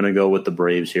I'm going to go with the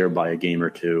Braves here by a game or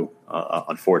 2,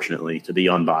 unfortunately, to be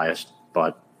unbiased.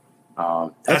 But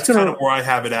that's kind of where I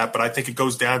have it at, but I think it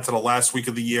goes down to the last week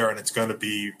of the year, and it's going to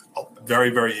be very,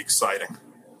 very exciting.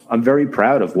 I'm very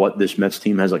proud of what this Mets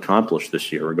team has accomplished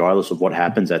this year, regardless of what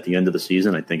happens at the end of the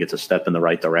season. I think it's a step in the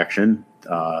right direction.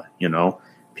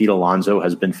 Pete Alonso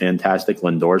has been fantastic.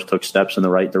 Lindors took steps in the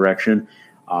right direction.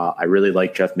 I really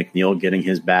like Jeff McNeil getting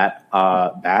his bat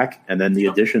back, and then the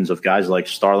additions of guys like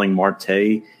Starling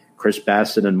Marte, Chris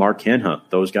Bassett, and Mark Canha.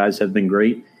 Those guys have been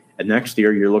great. And next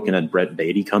year, you're looking at Brett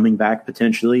Beatty coming back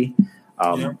potentially.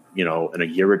 In a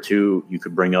year or 2, you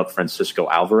could bring up Francisco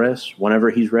Alvarez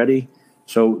whenever he's ready.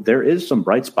 So there is some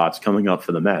bright spots coming up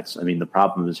for the Mets. I mean, the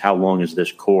problem is how long is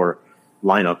this core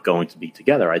lineup going to be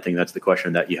together? I think that's the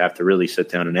question that you have to really sit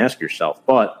down and ask yourself.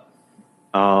 But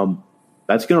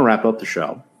that's going to wrap up the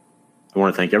show. I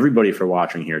want to thank everybody for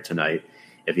watching here tonight.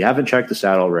 If you haven't checked us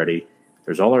out already,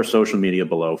 there's all our social media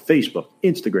below: Facebook,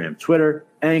 Instagram, Twitter,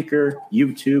 Anchor,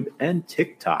 YouTube, and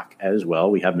TikTok as well.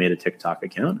 We have made a TikTok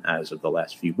account as of the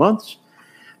last few months.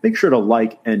 Make sure to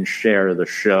like and share the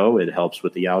show. It helps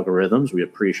with the algorithms. We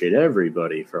appreciate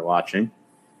everybody for watching.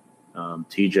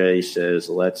 TJ says,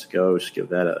 let's go,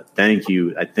 Scavetta. Thank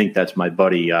you. I think that's my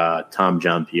buddy, Tom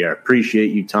Jean-Pierre.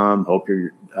 Appreciate you, Tom. Hope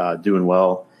you're doing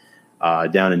well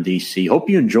down in D.C. Hope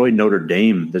you enjoyed Notre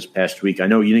Dame this past week. I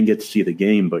know you didn't get to see the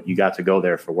game, but you got to go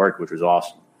there for work, which was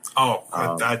awesome.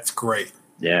 Oh, that's great.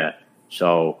 Yeah.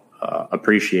 So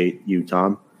appreciate you,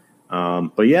 Tom.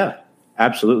 But, yeah.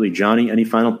 Absolutely. Johnny, any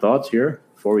final thoughts here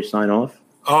before we sign off?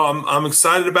 I'm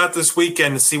excited about this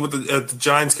weekend to see what the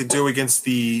Giants could do against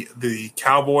the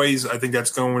Cowboys. I think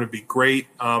that's going to be great.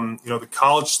 The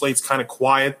college slate's kind of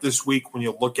quiet this week when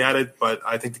you look at it, but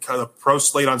I think the pro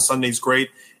slate on Sunday is great.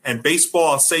 And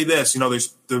baseball, I'll say this,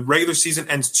 there's the regular season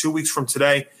ends 2 weeks from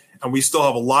today, and we still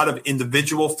have a lot of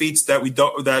individual feats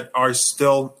that are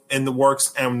still in the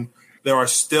works, and there are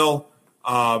still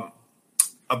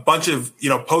a bunch of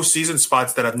postseason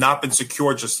spots that have not been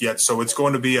secured just yet. So it's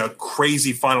going to be a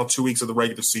crazy final 2 weeks of the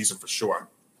regular season for sure.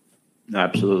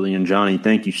 Absolutely. And Johnny,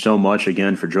 thank you so much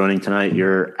again for joining tonight.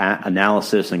 Your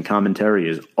analysis and commentary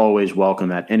is always welcome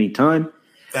at any time.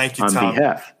 Thank you, On Tom.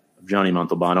 behalf of Johnny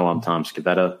Montalbano, I'm Tom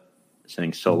Scavetta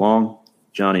saying so long.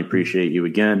 Johnny, appreciate you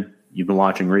again. You've been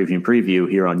watching Review and Preview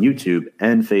here on YouTube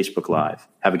and Facebook Live.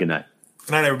 Have a good night.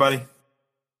 Good night, everybody.